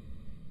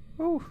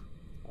 Woo.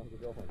 How's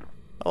it going?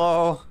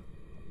 Hello.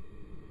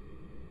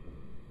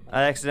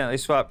 I accidentally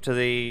swapped to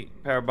the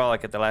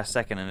parabolic at the last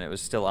second and it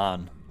was still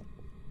on.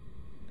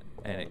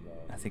 And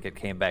I think it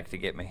came back to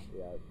get me.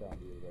 Yeah, I found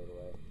you right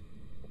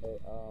away.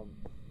 Hey,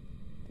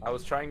 I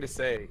was trying to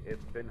say,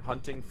 it's been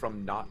hunting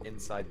from not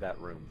inside that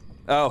room.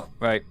 Oh,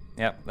 right.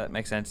 Yep, that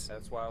makes sense.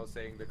 That's why I was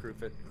saying the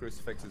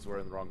crucifixes were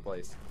in the wrong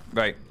place.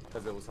 Right.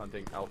 Because it was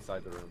hunting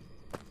outside the room.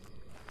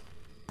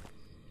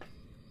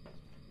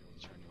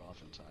 We'll turn you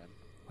off in time.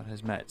 What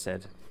has Matt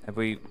said? Do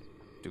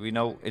we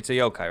know? It's a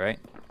yokai, right?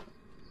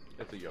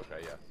 It's a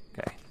yokai, yeah.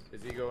 Okay.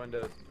 Is he going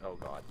to... Oh,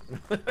 God.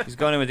 He's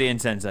going in with the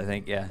incense, I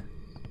think, yeah.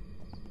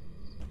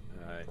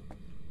 Alright.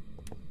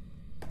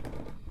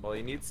 Well,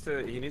 he needs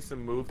to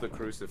move the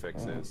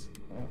crucifixes.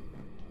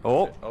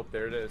 Oh! Oh,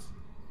 there it is.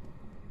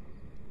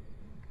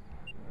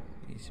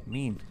 He's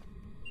mean.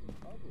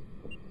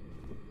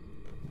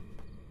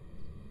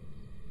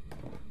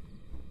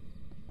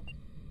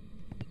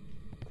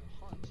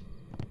 Hunt is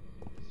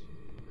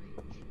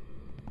range,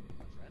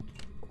 my friend.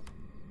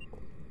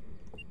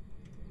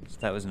 So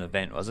that was an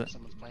event, was it?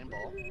 Someone's playing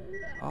ball.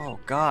 Oh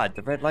God,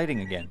 the red lighting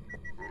again.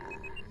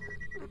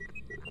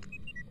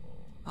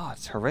 Oh,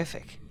 it's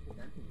horrific.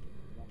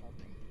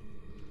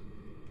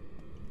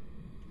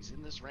 He's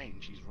in this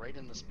range. He's right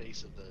in the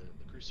space of the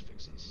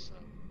crucifixes.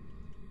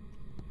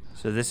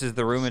 So this is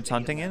the room it's Stay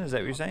hunting in? that Is that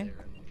what you're up saying?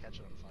 there and we'll catch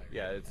it on fire.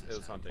 Yeah, it That's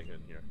was how- hunting in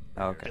here.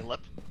 Oh, okay.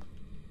 Philip.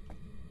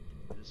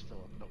 It is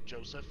Philip. No,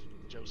 Joseph.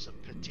 Joseph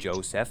Petit.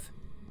 Joseph.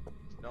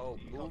 No,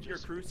 You call move your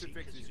Joseph Petit 'cause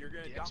crucifixes, you're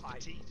gonna Diex die.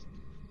 Petit?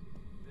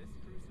 This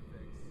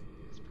crucifix.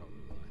 That's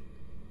probably why.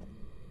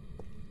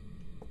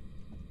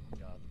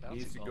 Bouncy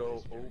needs to ball go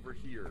is very over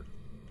here.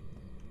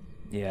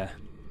 Yeah.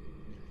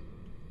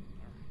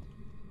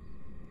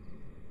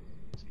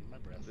 Taking my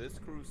breath. This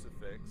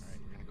crucifix. Alright,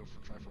 we're gonna go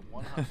try for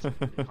one hunt.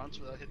 If it hunts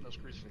without hitting those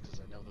crucifixes,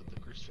 I know that the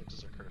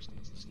crucifixes are cursed and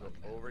it's just Go not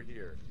gonna over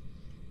here.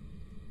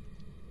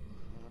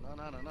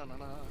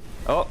 No.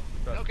 Oh,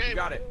 Okay, You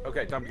got it.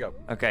 Okay, time to go.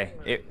 okay.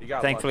 You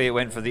got Thankfully, lucky. it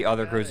went for the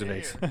other Yeah,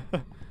 crucifix. yeah,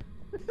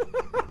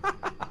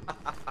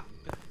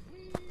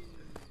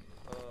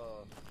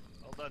 Well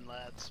done,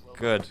 lads. Well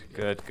Good, done.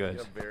 good, good.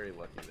 You're very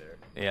lucky there.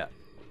 Yeah.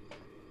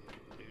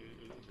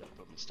 Gotta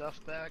put my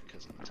stuff back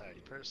because I'm a tidy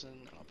person.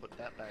 I'll put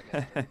that back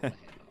after I put my hand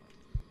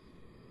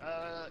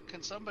on.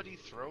 Can somebody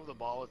throw the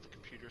ball at the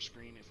computer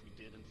screen if we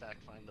did in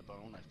fact find the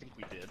bone? I think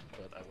we did,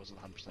 but I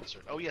wasn't 100%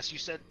 certain. Oh yes, you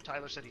said,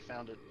 Tyler said he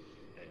found it.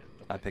 Yeah,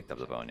 yeah. I picked up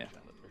the bone, yeah.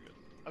 Found it. We're good.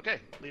 Okay,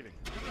 leaving.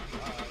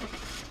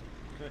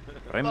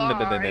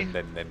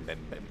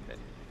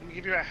 Let me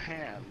give you a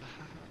hand.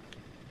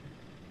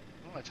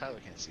 Oh, my Tyler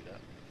can't see that.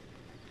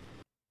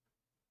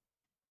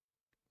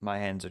 My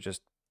hands are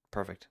just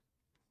perfect.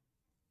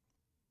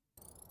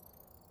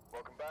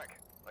 Welcome back.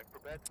 I've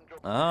prepared some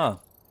jobs. Ah,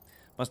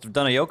 must have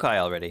done a yokai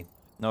already.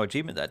 No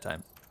achievement that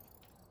time.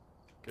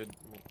 Good,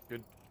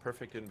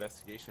 perfect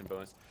investigation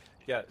bonus.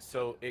 Yeah,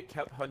 so it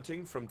kept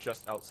hunting from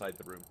just outside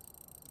the room.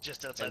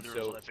 Just outside And the room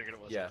is so- what I figured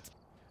it was. Yeah.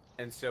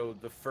 And so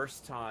the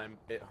first time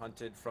it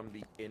hunted from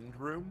the end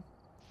room,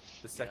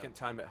 the second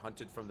time it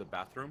hunted from the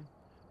bathroom.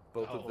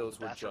 Both Oh, of those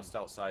the were bathroom. just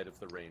outside of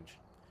the range. Yeah,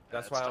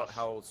 That's that's why tough.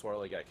 how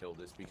Swarley got killed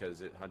is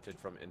because it hunted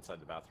from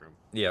inside the bathroom.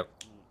 Yep.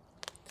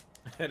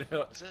 And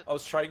Is it? I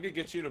was trying to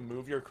get you to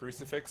move your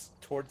crucifix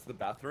towards the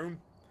bathroom.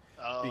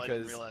 Oh, I didn't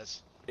Because-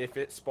 realize. If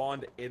it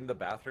spawned in the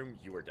bathroom,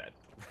 you were dead.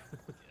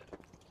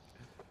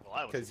 Well,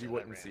 I was Because you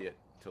wouldn't see it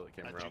till it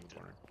came I around juked the it.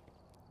 corner.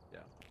 Yeah.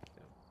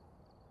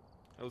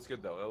 It was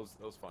good though.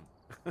 It was fun.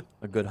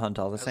 A good hunt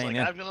all the I was same, like,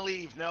 yeah. I'm gonna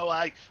leave. No,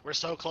 we're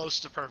so close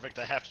to perfect.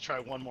 I have to try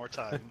one more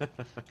time.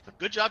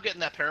 Good job getting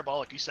that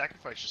parabolic. You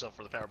sacrificed yourself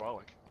for the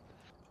parabolic.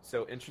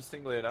 So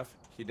interestingly enough,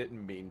 he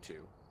didn't mean to.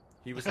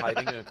 He was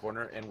hiding in a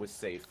corner and was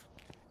safe.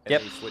 And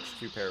Yep. he switched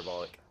to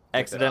parabolic.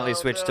 Accidentally Oh,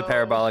 switched to no.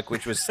 parabolic,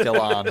 which was still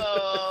on.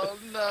 Oh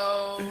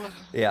no!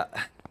 Yeah.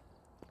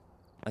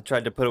 I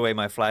tried to put away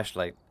my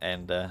flashlight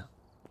and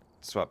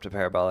swapped to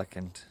parabolic,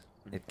 and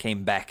it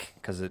came back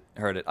because it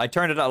heard it. I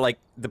turned it out like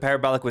the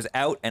parabolic was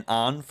out and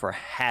on for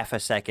half a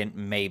second,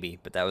 maybe,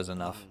 but that was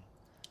enough.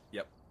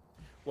 Yep.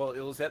 Well,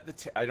 it was at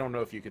the. I don't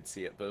know if you could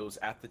see it, but it was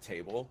at the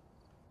table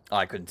Oh,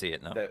 I couldn't see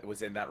it, no. that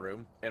was in that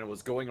room, and it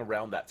was going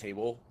around that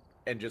table,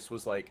 and just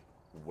was like,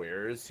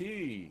 "Where is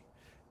he?"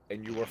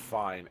 And you were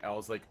fine. I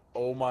was like,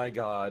 "Oh my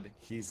god,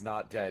 he's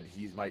not dead.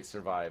 He might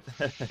survive."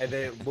 And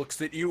then it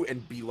looks at you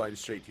and beeline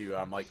straight to you.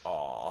 I'm like,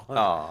 "Aw,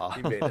 Aw.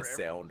 he made a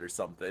sound or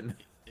something."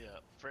 Yeah,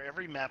 for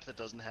every map that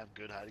doesn't have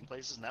good hiding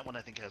places, and that one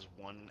I think has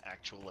one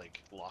actual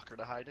like locker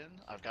to hide in.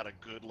 I've got a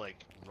good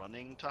like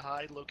running to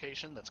hide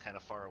location that's kind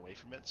of far away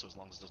from it, so as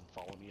long as it doesn't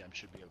follow me, I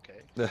should be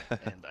okay.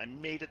 And I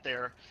made it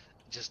there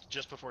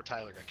just before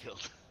Tyler got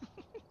killed.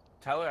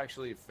 Tyler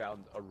actually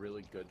found a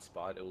really good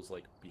spot. It was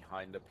like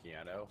behind the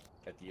piano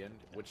at the end,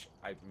 which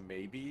I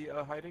maybe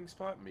a hiding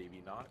spot,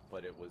 maybe not,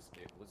 but it was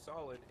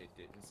solid. It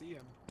didn't see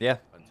him Yeah.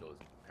 until his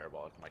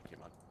parabolic mic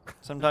came on.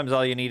 Sometimes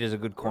all you need is a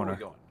good Where are we corner.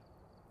 going?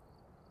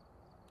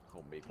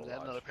 Oh, Maple We had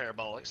Lodge. another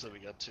parabolic, so we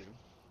got two.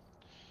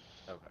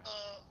 Okay.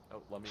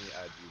 Oh, let me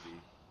add UV.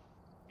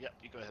 Yep,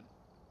 you go ahead.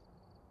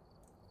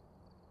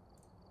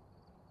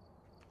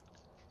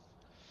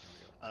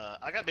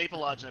 I got Maple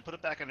Lodge and I put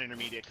it back on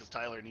intermediate because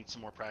Tyler needs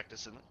some more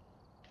practice in it.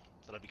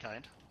 Said I'd be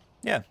kind.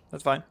 Yeah,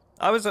 that's fine.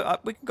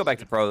 We can go back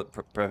to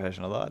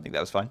professional though. I think that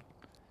was fine.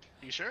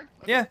 Are you sure?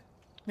 Okay. Yeah.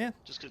 Yeah.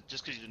 Just cause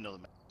you didn't know the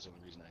map is the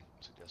only reason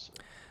I suggested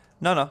it.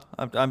 No,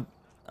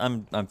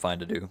 I'm fine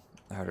to do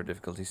harder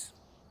difficulties.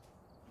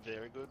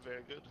 Very good,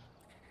 very good.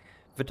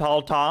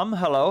 Vital Tom,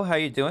 hello, how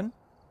you doing?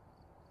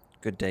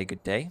 Good day,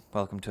 good day.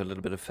 Welcome to a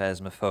little bit of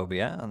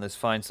Phasmophobia on this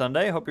fine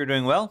Sunday. Hope you're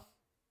doing well.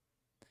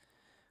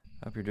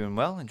 Hope you're doing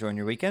well, enjoying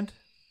your weekend.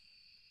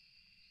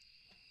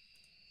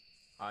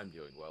 I'm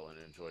doing well and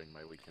enjoying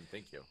my weekend.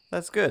 Thank you.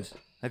 That's good.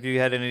 Have you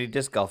had any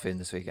disc golf in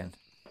this weekend?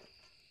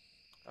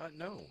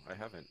 No, I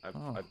haven't.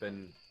 Oh. I've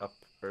been up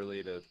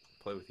early to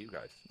play with you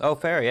guys. Oh,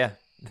 fair, yeah.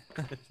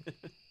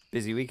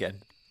 Busy weekend.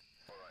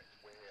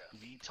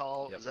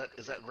 VTOL, Yep.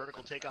 is that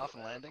vertical takeoff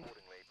and landing?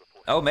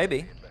 Oh,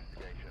 maybe.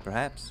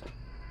 Perhaps.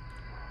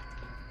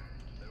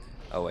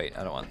 Oh, wait,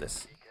 I don't want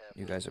this.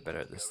 You guys are better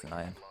at this than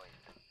I am.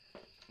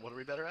 What are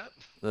we better at?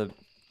 The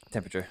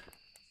temperature.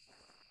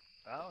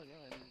 Oh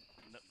yeah,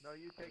 No,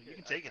 you take you it.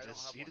 can take it. I don't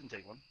It's, have you one. didn't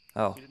take one.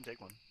 Oh, You didn't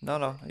take one.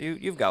 no,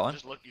 you've got one.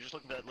 You're just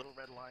looking at that little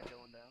red line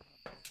going down.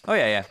 Oh,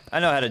 yeah, I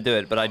know how to do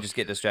it, but I just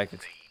get distracted.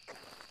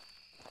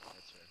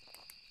 That's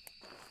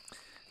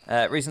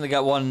fair. Recently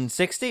got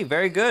 160.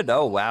 Very good.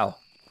 Oh, wow.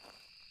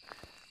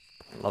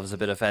 Loves a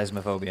bit of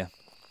Phasmophobia. Yeah,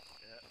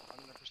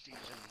 I'm in a prestige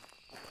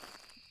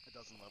in a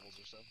dozen levels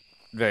or so.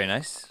 Very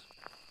nice.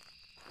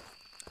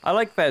 I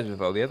like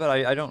Phasmophobia, but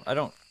I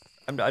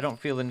don't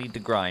feel the need to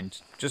grind.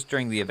 Just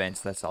during the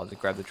events, that's all. To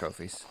grab the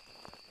trophies.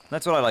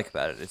 That's what I like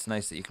about it. It's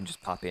nice that you can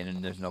just pop in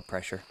and there's no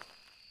pressure.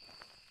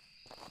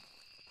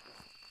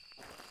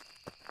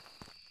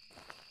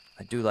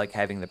 I do like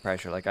having the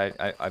pressure. Like,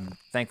 I'm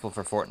thankful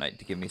for Fortnite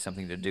to give me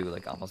something to do,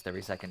 like, almost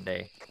every second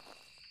day.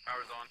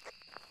 Power's on.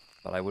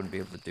 But I wouldn't be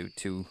able to do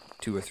two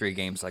or three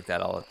games like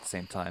that all at the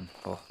same time.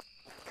 Oh.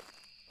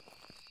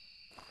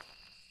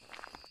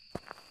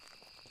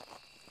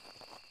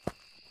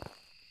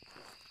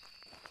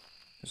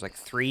 There's like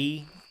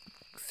three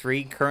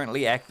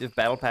currently active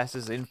battle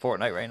passes in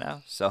Fortnite right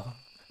now, so.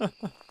 Are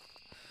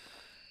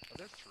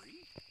there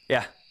 3?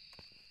 Yeah.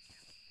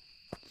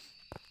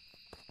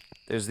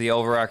 There's the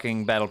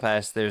overarching battle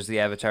pass, there's the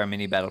Avatar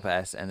mini battle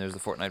pass, and there's the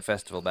Fortnite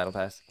Festival battle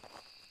pass.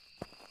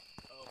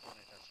 Oh,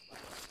 Fortnite Festival.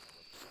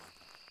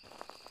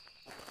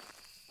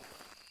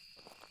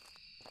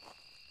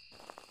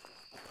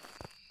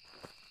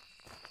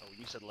 Oh, when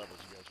you said levels,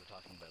 you guys were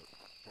talking about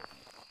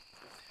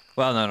Fortnite.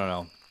 Well,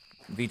 no.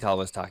 Vital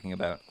was talking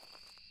about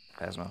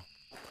Phasmo.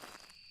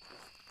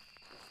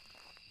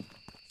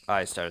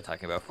 I started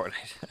talking about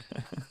Fortnite.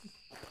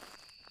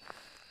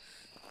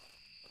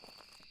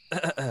 I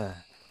gotta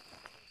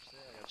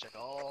check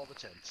all the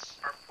tents.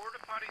 Are porta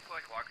potties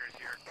like lockers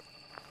here?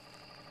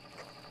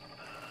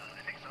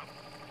 I think so.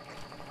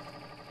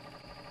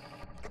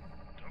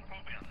 Don't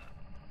quote me on that.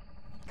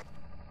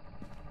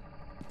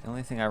 The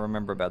only thing I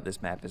remember about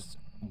this map is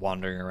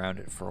wandering around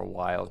it for a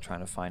while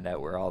trying to find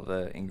out where all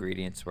the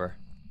ingredients were.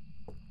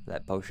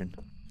 That potion.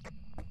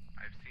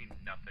 I've seen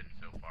nothing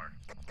so far.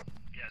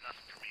 Yeah,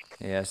 nothing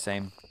for me. Yeah,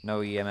 same. No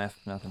EMF,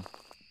 nothing.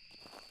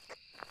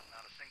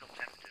 Not a single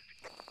tent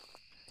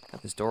did.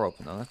 Got this door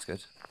open though, that's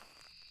good.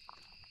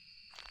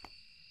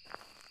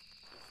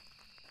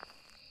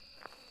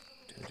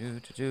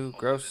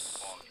 Gross. This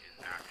fog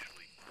is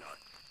actually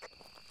nuts.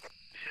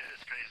 Yeah,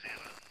 it's crazy,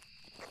 isn't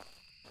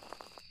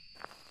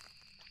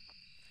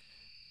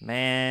it?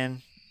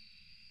 Man,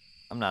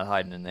 I'm not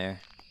hiding in there.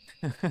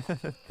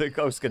 The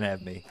ghost can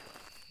have me.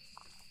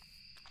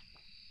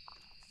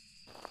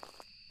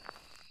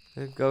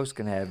 The ghost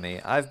can have me.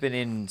 I've been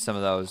in some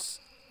of those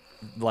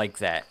like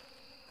that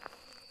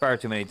far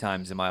too many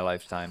times in my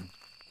lifetime.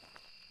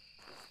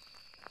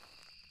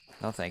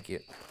 No, thank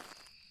you.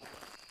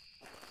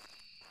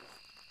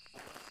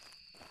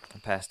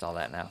 I'm past all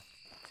that now.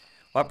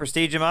 What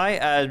prestige am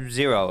I?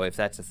 0, if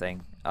that's a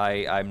thing.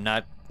 I'm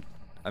not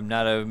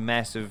a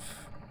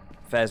massive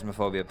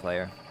Phasmophobia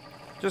player.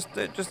 Just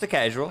a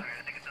casual. Sorry,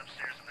 I think it's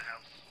upstairs in the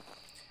house.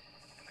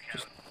 In the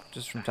cabin.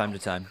 Just from time to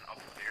time. Up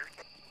there?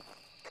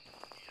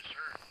 Yes,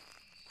 sir.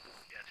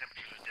 Yeah,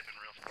 temperatures are dipping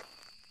real fast.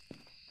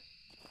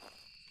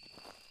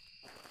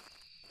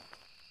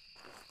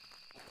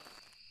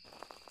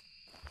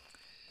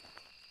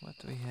 What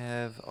do we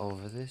have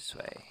over this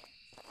way?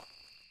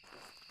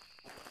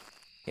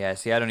 Yeah,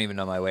 see, I don't even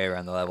know my way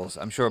around the levels.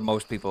 I'm sure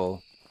most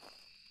people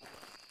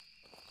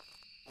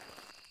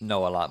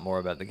know a lot more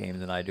about the game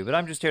than I do, but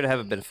I'm just here to have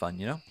a bit of fun,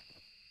 you know?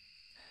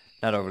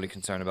 Not overly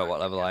concerned about what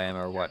level I am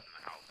or what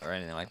or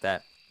anything like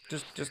that.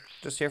 Just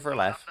here for a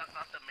laugh.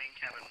 Not the main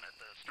cabin at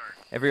the start.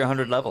 Every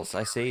 100 levels,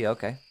 I see.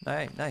 Okay. All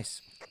right,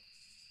 nice.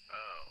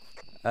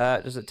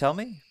 Oh. Does it tell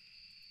me?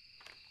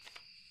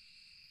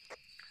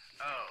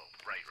 Oh,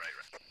 right.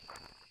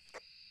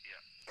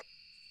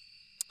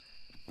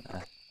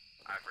 Yeah.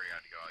 I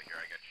forgot to go out here.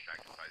 I got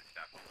distracted by the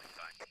staff only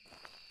sign.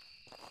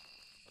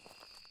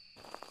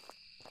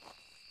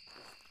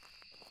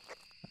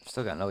 I've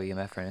still got no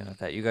EMF or anything like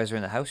that. You guys are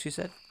in the house, you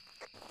said?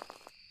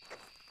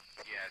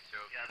 Yeah, so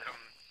come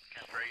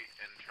straight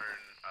and turn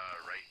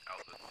right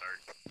out the start.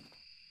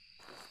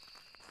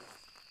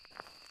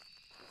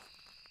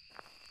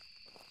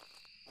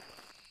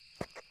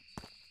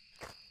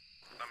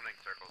 Summoning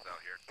circles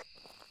out here.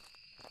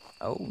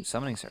 Oh,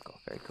 summoning circle.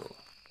 Very cool.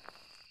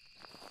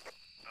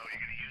 Oh,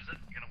 you're gonna use it?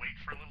 You're gonna wait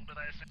for a little bit,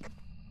 I assume?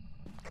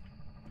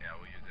 Yeah,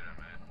 we'll use it in a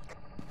minute.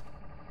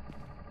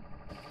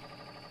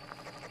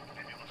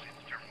 Maybe once we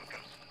determine what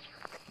ghost it is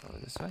first. Over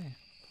this way.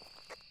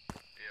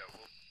 Yeah,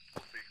 we'll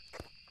see.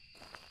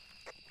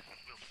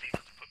 We'll see,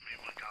 not to put me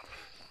in my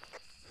confidence.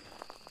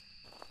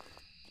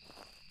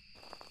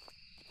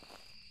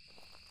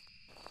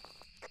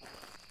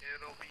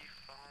 It'll be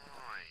fine.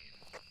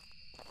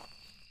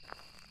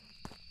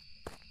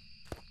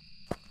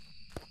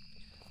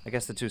 I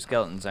guess the two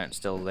skeletons aren't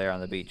still there on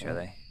the beach, are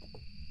they?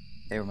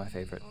 They were my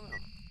favorite.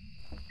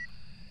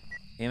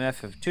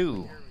 EMF of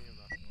 2.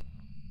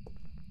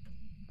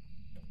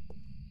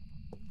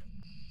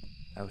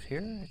 Out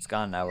here? It's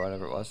gone now,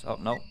 whatever it was. Oh,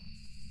 no.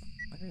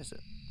 Where is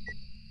it?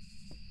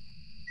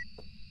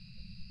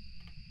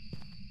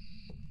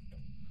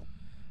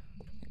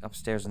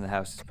 Upstairs in the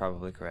house is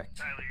probably correct.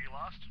 Tyler, you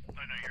lost? Oh,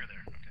 no, you're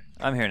there. Okay.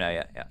 I'm here now,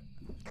 yeah.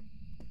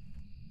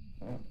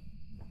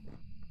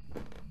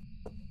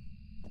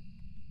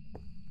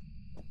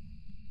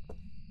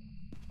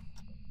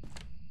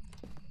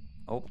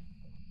 Oh.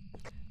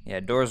 Yeah,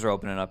 doors are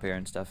opening up here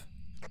and stuff.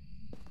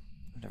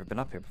 I've never been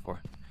up here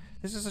before.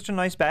 This is such a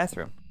nice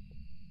bathroom.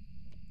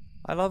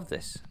 I love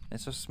this.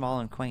 It's so small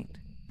and quaint.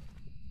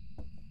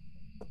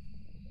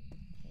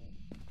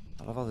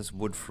 I love all this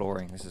wood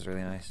flooring. This is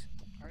really nice.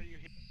 Are you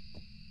here?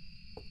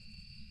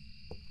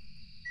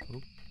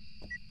 Oop.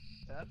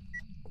 That?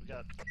 We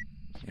got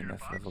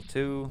EMF level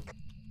 2.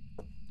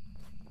 and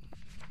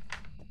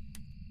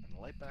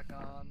the light back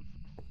on.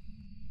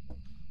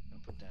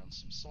 Gonna put down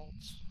some salt.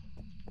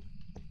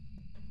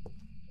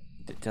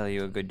 Did it tell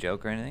you a good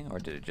joke or anything? Or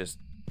did it just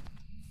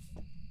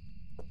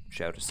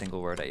shout a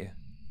single word at you?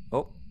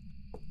 Oh,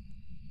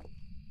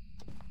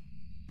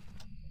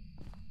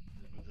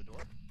 Did it move the door?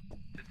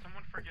 Did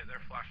someone forget their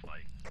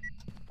flashlight?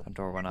 a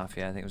door went off.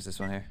 Yeah, I think it was this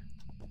one here.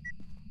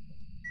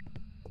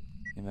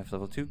 EMF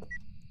level 2.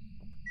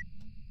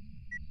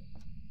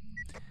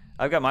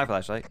 I've got my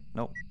flashlight.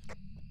 Nope.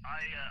 I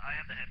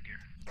have the headgear.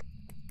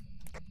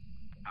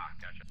 Ah,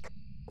 gotcha.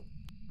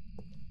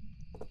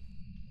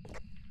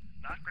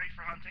 Not great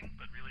for hunting,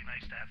 but really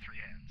nice to have 3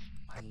 hands.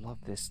 I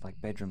love this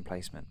like bedroom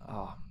placement.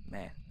 Oh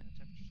man. And the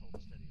temperatures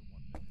hold steady at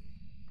 1 degree.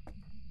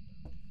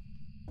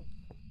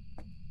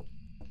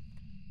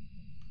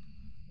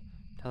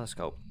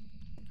 Telescope.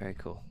 Very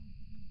cool.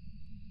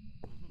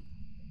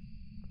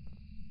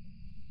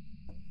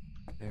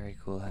 Very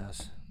cool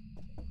house.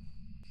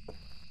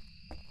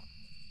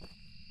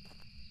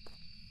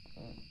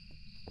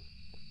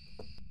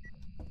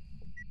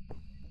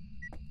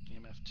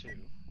 EMF 2.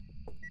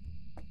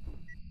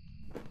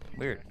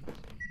 Weird.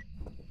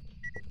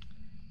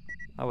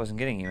 I wasn't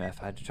getting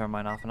EMF. I had to turn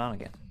mine off and on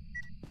again.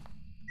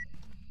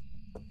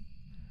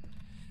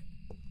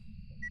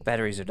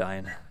 Batteries are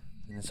dying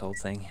in this whole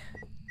thing.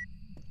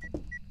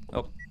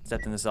 Oh,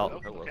 stepped in the salt.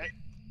 Oh, okay.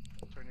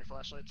 Turn your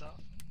flashlights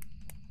off.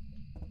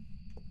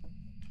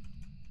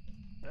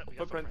 Yep, we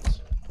got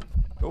Footprints.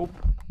 Oh,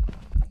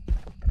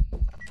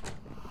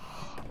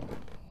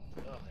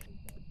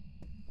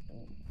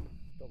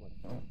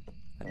 Oh,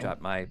 I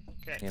dropped my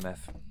okay. EMF.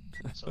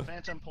 So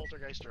phantom,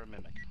 poltergeist, or a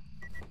mimic.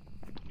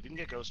 We didn't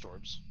get ghost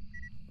orbs.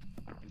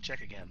 And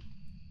check again.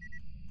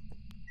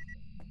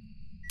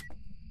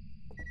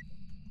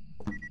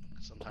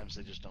 Sometimes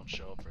they just don't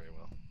show up very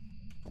well.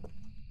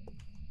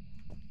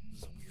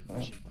 This is a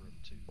weird shape room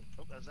too.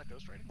 Oh, is that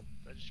ghost writing?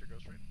 Is that just your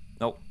ghost writing?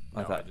 Nope, I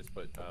No, I thought. just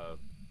put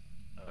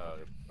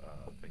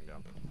thing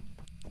down.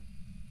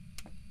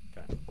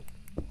 Okay.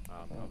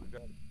 Probably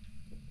good.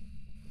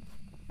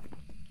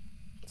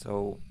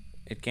 So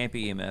it can't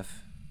be EMF.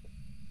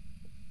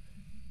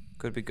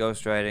 Could be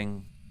ghost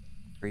writing,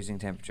 freezing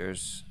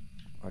temperatures,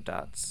 or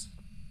dots.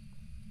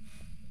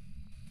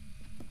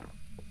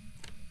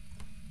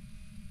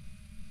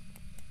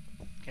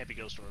 Can't be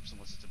ghost orbs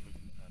unless it's a mimic.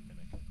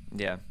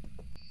 Yeah.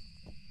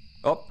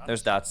 Oh,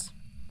 there's dots.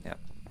 Yeah.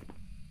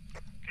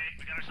 Okay,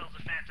 we got ourselves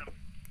a phantom.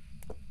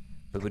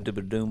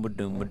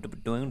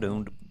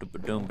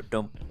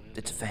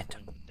 It's a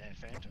phantom. Damn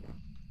phantom.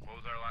 What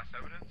was our last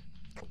evidence?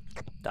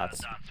 Dots.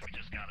 Dots, we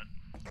just got it.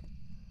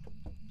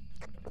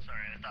 Sorry,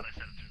 I thought I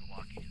said it through the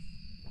walkie.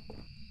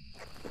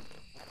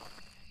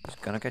 He's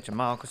gonna catch 'em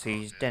all 'cause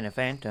he's then a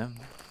phantom.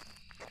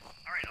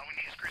 Alright, all we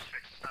need is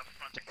crucifix, stop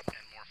fronting, and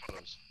more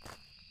photos.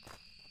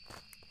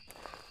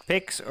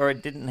 Pics or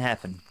it didn't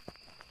happen.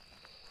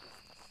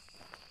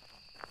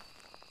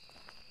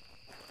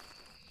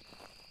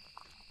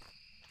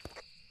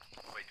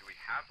 Wait, do we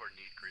have or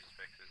need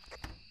crucifixes?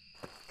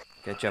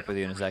 Catch up with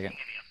you in a second.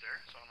 Any up there,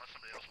 so unless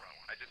somebody else brought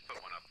one. I just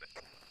put one up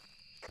there.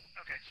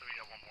 Okay, so we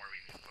got one more we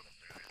need to put up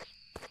there.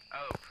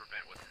 Oh,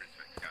 prevent with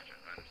crucifix. Gotcha. I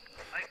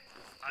understand.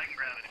 I can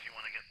grab it if you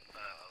want to get,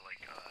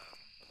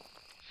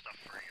 stuff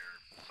for your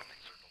something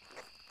circle.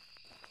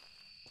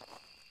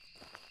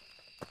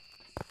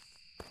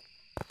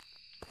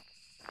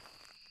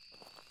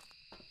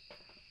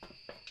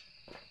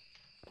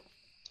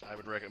 I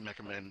would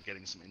recommend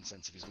getting some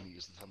incense if he's going to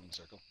use the humming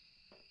circle.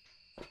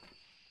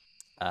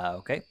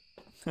 Okay.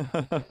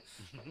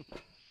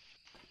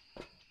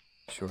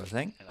 Sure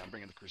thing. And I'm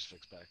bringing the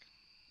crucifix back.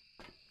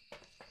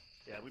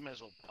 Yeah, we might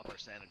as well up our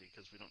sanity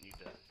because we don't need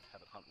to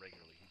have it hunt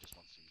regularly. He just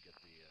wants to get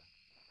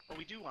the. Oh,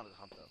 we do want it to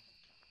hunt though.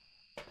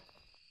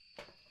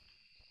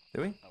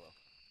 Do we? Oh well.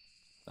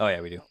 Oh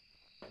yeah, we do.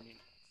 I mean,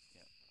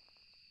 yeah.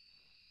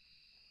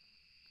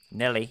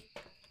 Nelly.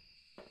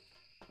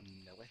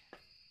 Nelly.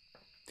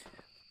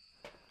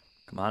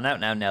 Come on out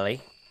now,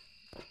 Nelly.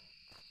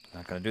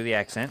 Not gonna do the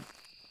accent.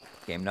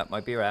 Game Nut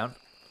might be around.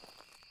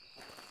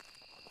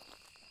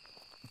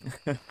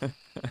 Can't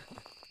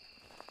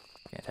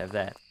have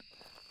that.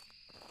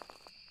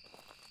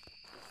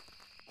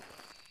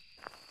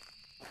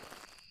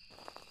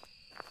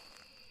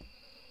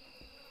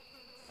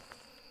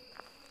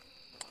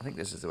 I think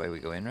this is the way we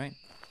go in, right?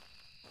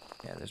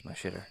 Yeah, there's my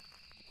shitter.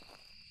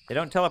 They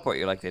don't teleport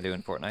you like they do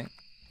in Fortnite.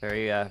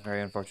 Very,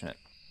 very unfortunate.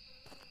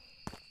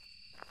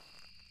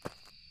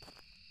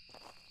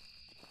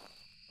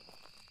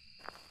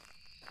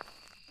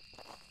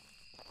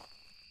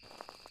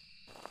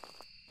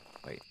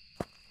 Wait,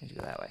 I need to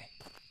go that way.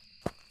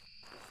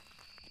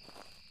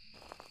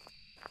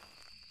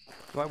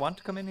 Do I want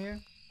to come in here?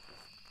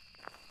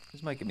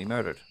 This might get me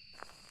murdered.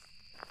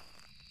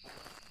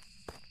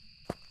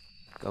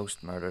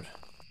 Ghost murdered.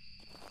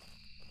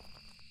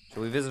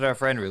 Shall we visit our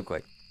friend real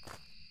quick?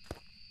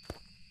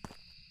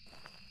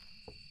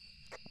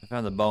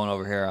 Found the bone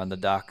over here on the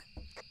dock.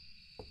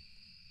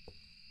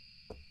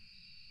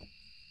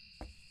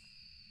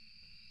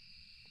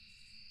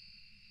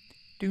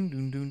 Doon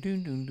doon doon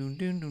doon doon doon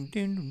doon doon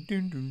doon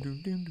doon doon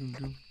doon doon doon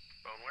doon.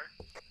 Bone where?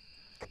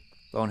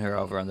 Bone here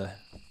over on the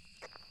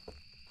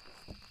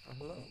Oh,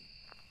 hello.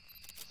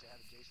 Say hi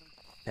to Jason.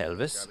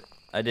 pelvis. Got it.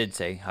 I did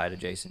say hi to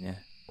Jason, yeah.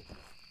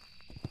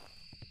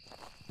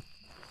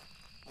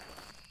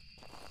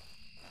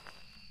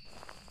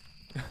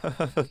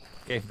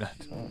 Game nut.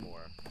 2 more.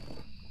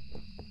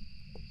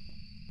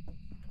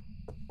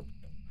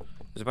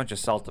 There's a bunch of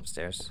salt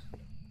upstairs.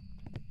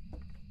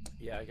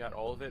 Yeah, I got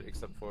all of it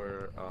except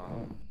for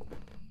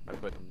I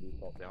put the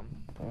salt down.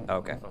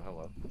 Okay. Oh,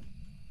 hello.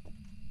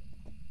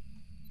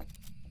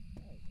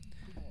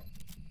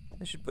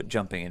 They should put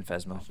jumping in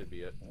Phasmo. That should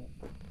be it.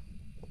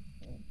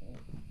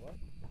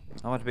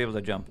 I want to be able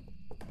to jump.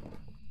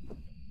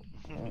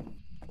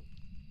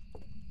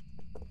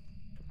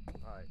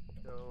 Alright,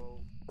 so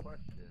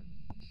question.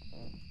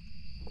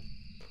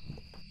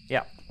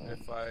 Yeah.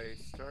 If I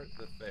start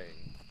the thing,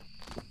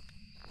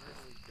 where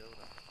do we go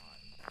to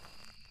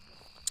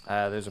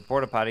hide? There's a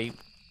porta potty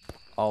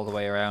all the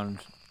way around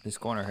this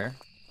corner here.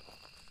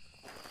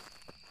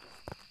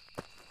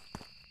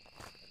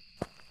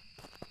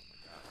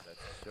 God, that's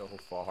so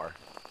far.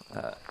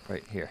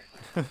 Right here.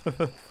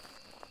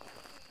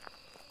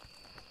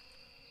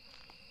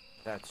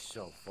 That's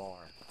so far.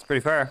 It's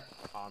pretty far.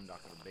 I'm not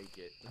gonna make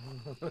it.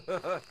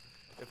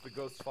 If the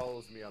ghost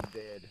follows me, I'm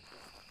dead.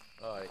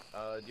 Alright,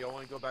 do y'all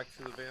want to go back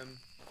to the van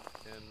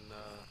and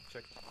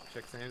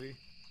check sanity?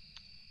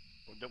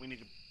 Well, don't we need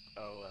to?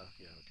 Oh,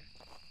 yeah,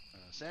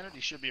 okay. Sanity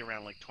should be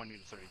around like 20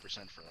 to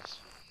 30% for us.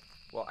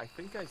 Well, I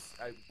think I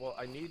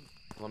need.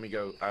 Let me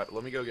go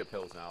get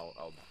pills now.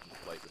 I'll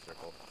light the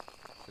circle.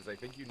 Because I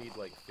think you need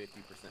like 50%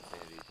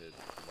 sanity to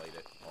light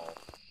it all.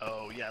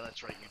 Oh, yeah,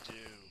 that's right, you do.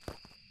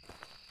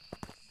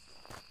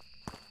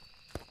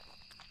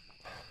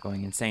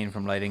 Going insane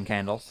from lighting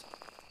candles.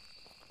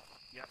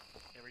 Yep.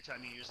 Every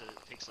time you use it, it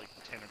takes like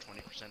 10 or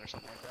 20% or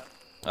something like that.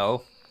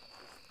 Oh.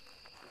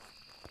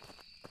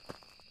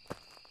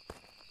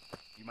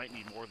 You might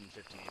need more than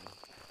 15.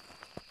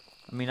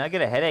 I mean, I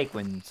get a headache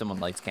when someone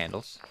lights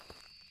candles.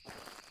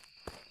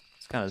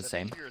 It's kind of the So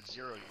I think same. If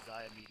you're at 0, you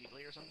die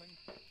immediately or something?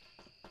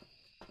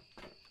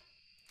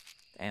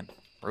 Damn.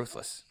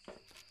 Ruthless.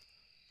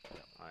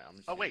 Alright, I'm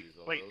just Oh, gonna wait, use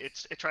all wait,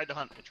 those. it tried to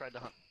hunt. It tried to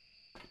hunt.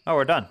 Oh,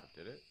 we're done.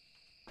 Did it?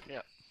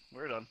 Yeah,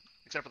 we're done.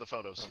 Except for the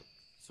photos.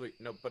 Sweet.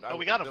 No, but Oh,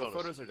 we got the photos.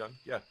 photos are done.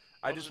 Yeah.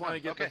 I Photos just are want to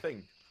done. get the Okay.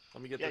 thing.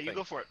 Let me get Yeah, the you thing.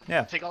 go for it.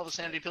 Yeah. Take all the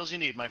sanity pills you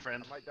need, my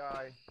friend. I might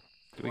die.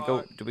 Do we go?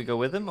 What? Do we go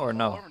with him or Go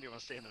no? over, or do you want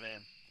to stay in the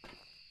van?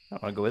 I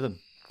want to go with him.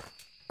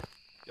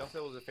 Y'all said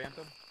it was a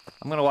phantom?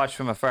 I'm gonna watch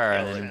from afar Yeah,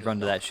 and we're then gonna run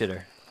to that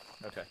shitter.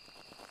 Okay.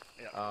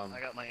 Yeah, Um, I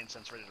got my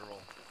incense ready to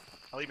roll.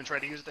 I'll even try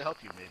to use it to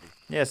help you, maybe.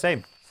 Yeah,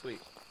 same.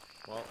 Sweet.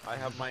 Well, I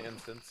have my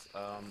instance,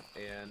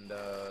 and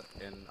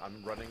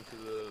I'm running to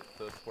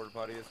the porta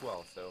potty as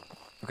well, so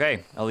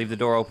Okay, I'll leave the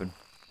door open.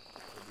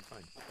 it'll be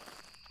fine.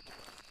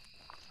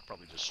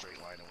 Probably just straight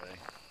line away.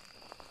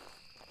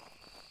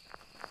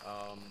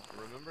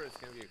 Remember it's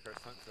gonna be a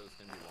curse hunt, so it's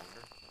gonna be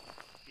longer.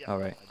 Yeah, All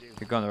right. I do.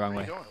 You're going the wrong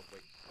Where way. you going? Oh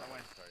wait, Wrong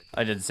way. sorry.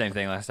 I did the same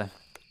thing last time.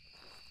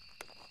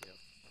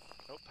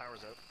 Oh, power's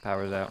out.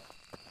 Power's out.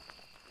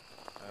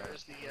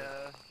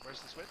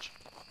 Where's the switch?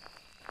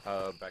 Back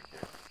here, Okay, I'll turn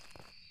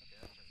it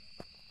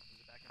on. Is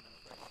it back in the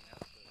right main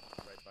house?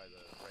 right by the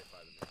main house, right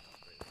back.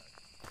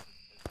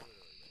 It's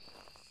literally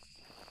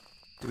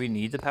right Do we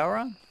need the power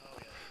on? Oh,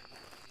 yeah.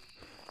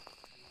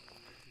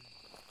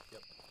 there.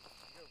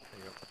 There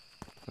you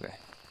go. Okay.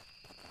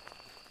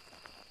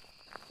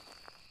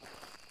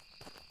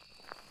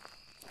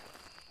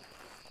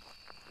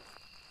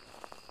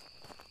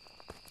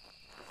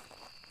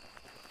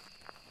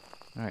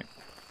 All right.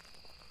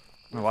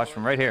 I'm gonna watch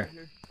from right here.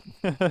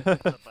 It's up by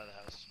the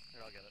house.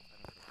 Here, I'll get it. I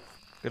know where to put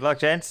it. Good luck,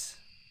 gents.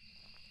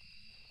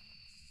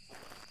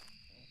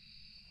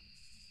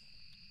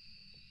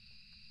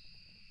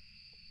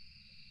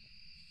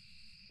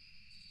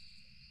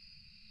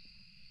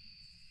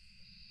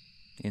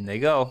 In they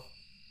go.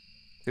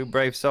 Two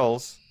brave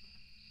souls.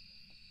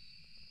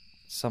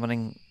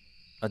 Summoning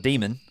a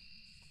demon.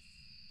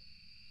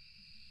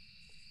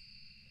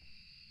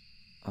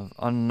 Of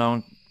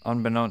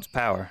unbeknownst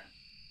power.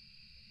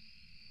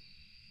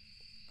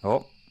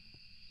 Oh.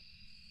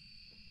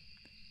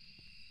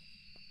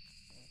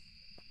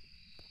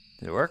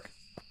 Did it work?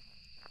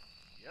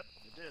 Yep,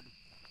 it did.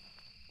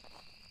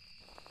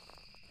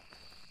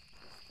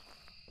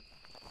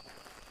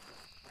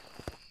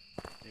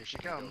 Here she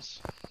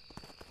comes.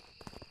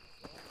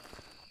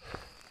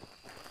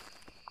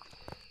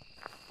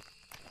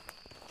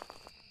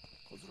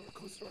 Close the door,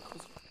 close the door,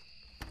 close the door.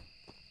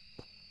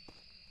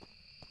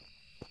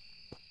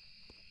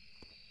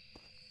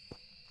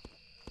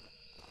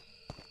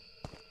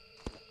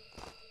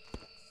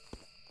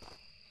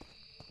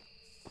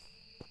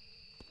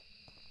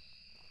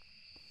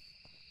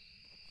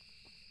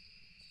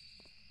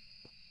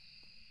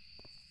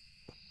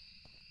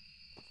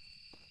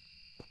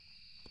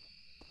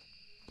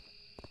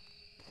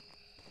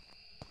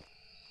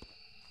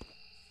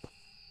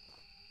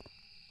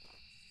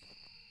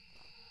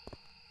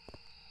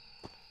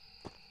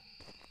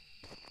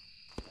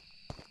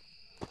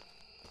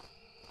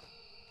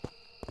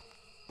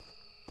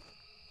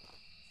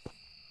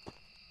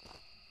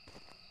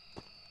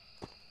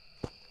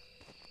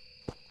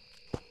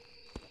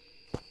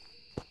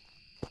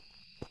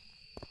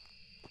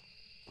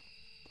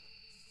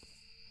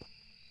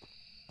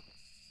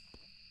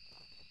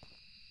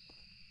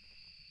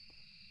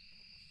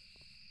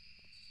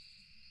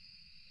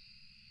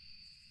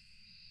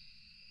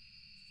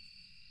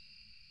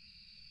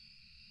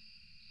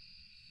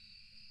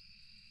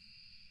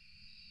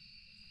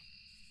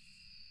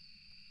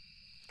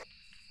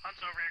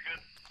 it's over, you're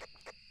good.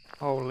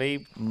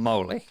 Holy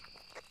moly.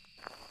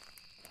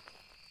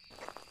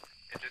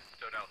 It just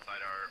stood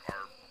outside our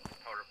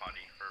powder potty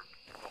for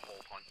the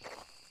whole hunt.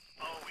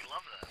 Oh, we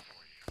love that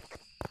for you.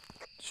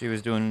 She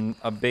was doing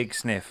a big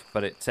sniff,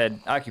 but it said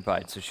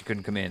occupied, so she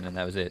couldn't come in, and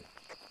that was it.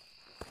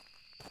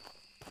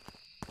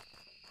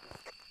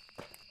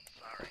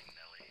 Sorry,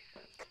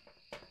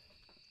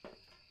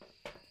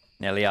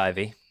 Nelly. Nelly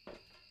Ivy.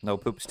 No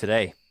poops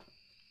today.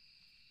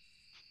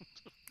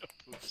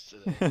 Oops,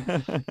 today. Good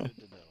to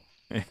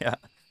know. Yeah,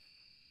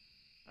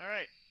 All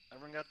right,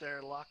 everyone got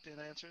their locked-in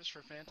answers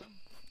for Phantom.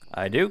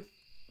 I do.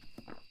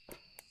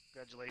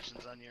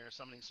 Congratulations on your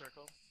summoning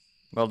circle.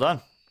 Well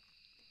done.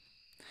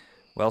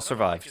 Well I don't know if it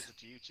survived. gives it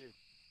to you too.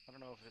 I don't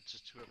know if it's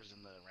just whoever's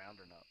in the round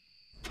or not.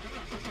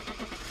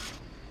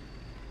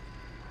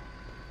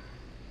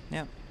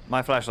 Yeah,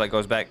 my flashlight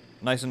goes back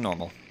nice and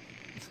normal.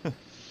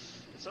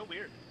 It's so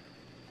weird.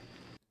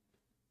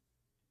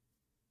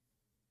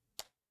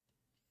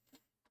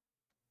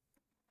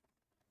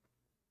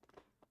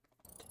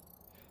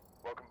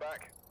 Welcome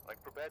back.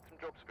 I've prepared some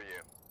jobs for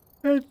you.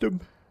 Random.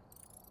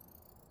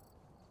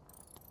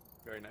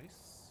 Very nice.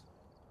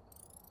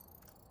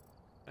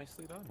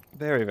 Nicely done.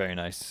 Very, very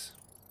nice.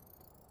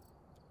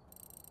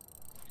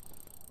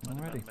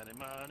 Money, Alrighty. money,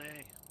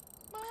 money,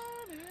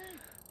 money.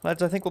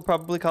 Lads, I think we'll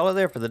probably call it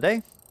there for the day.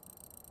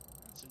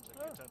 That seems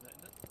like a good time to end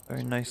it.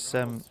 Very nice,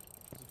 It was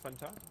a fun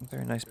time.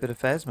 very nice bit of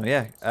Phasmo,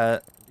 yeah.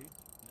 Indeed.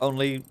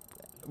 Only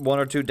 1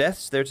 or 2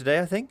 deaths there today,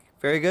 I think.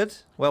 Very good.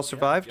 Well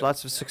survived. yep,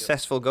 Lots of yep.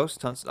 successful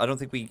ghost hunts. I don't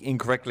think we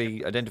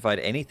incorrectly identified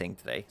anything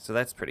today, so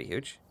that's pretty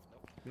huge.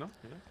 No,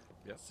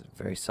 yes. It's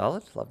very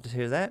solid. Love to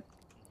hear that.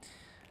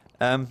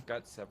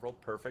 Got several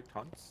perfect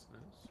hunts.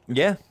 Nice.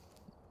 Yeah.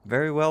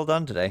 Very well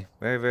done today.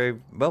 Very, very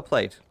well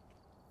played.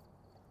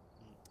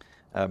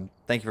 Thank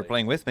you for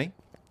playing with me.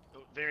 Oh,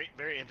 very,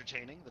 very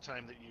entertaining. The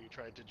time that you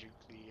tried to juke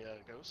the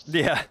ghost.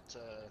 Yeah.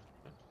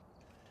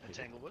 At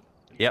Tanglewood.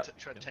 You Yep.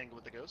 tried to tangle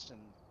with the ghost and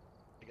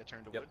you got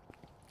turned to Yep. wood.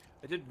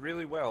 I did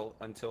really well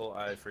until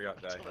I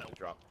forgot that I Until had to that-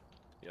 drop.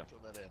 Until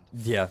that end.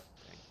 Yeah. Yeah.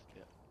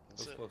 That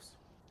That's was it. close.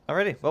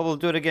 Alrighty. Well, we'll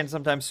do it again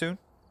sometime soon.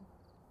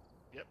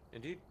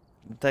 Indeed.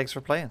 Thanks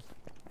for playing.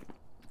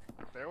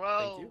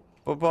 Farewell. Thank you.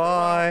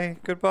 Bye-bye.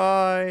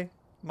 Goodbye,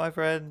 my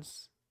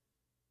friends.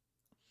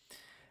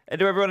 And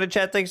to everyone in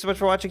chat, thanks so much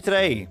for watching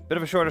today. Bit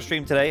of a shorter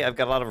stream today. I've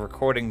got a lot of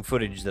recording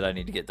footage that I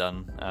need to get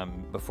done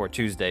before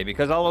Tuesday,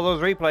 because all of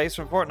those replays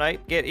from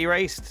Fortnite get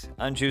erased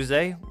on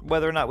Tuesday,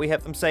 whether or not we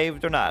have them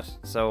saved or not.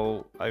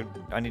 So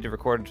I need to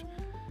record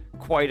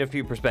quite a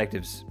few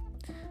perspectives.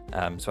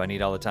 So I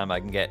need all the time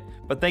I can get.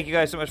 But thank you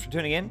guys so much for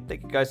tuning in.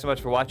 Thank you guys so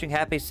much for watching.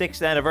 Happy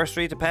 6th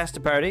anniversary to Pasta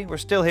Party. We're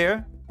still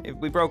here. If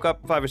we broke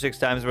up 5 or 6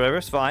 times or whatever,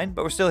 it's fine.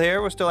 But we're still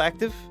here. We're still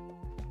active.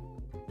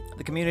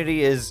 The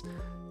community is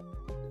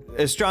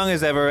as strong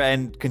as ever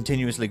and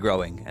continuously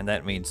growing. And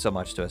that means so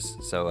much to us.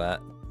 So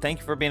thank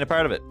you for being a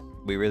part of it.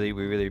 We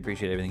really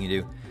appreciate everything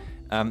you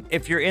do.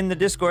 If you're in the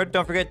Discord,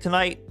 don't forget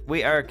tonight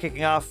we are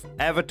kicking off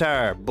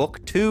Avatar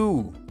Book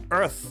 2,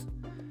 Earth.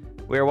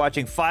 We are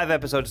watching 5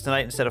 episodes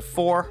tonight instead of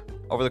 4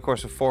 over the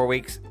course of 4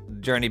 weeks.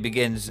 The journey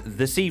begins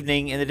this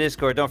evening in the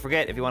Discord. Don't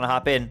forget, if you want to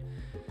hop in,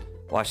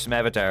 watch some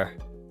Avatar.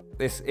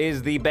 This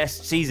is the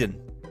best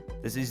season.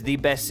 This is the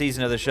best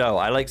season of the show.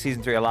 I like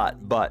season 3 a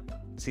lot, but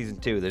season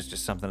 2, there's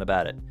just something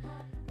about it.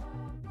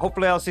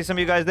 Hopefully I'll see some of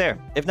you guys there.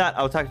 If not,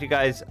 I'll talk to you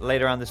guys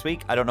later on this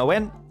week. I don't know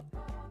when.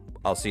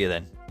 I'll see you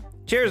then.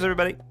 Cheers,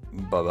 everybody.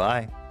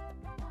 Bye-bye.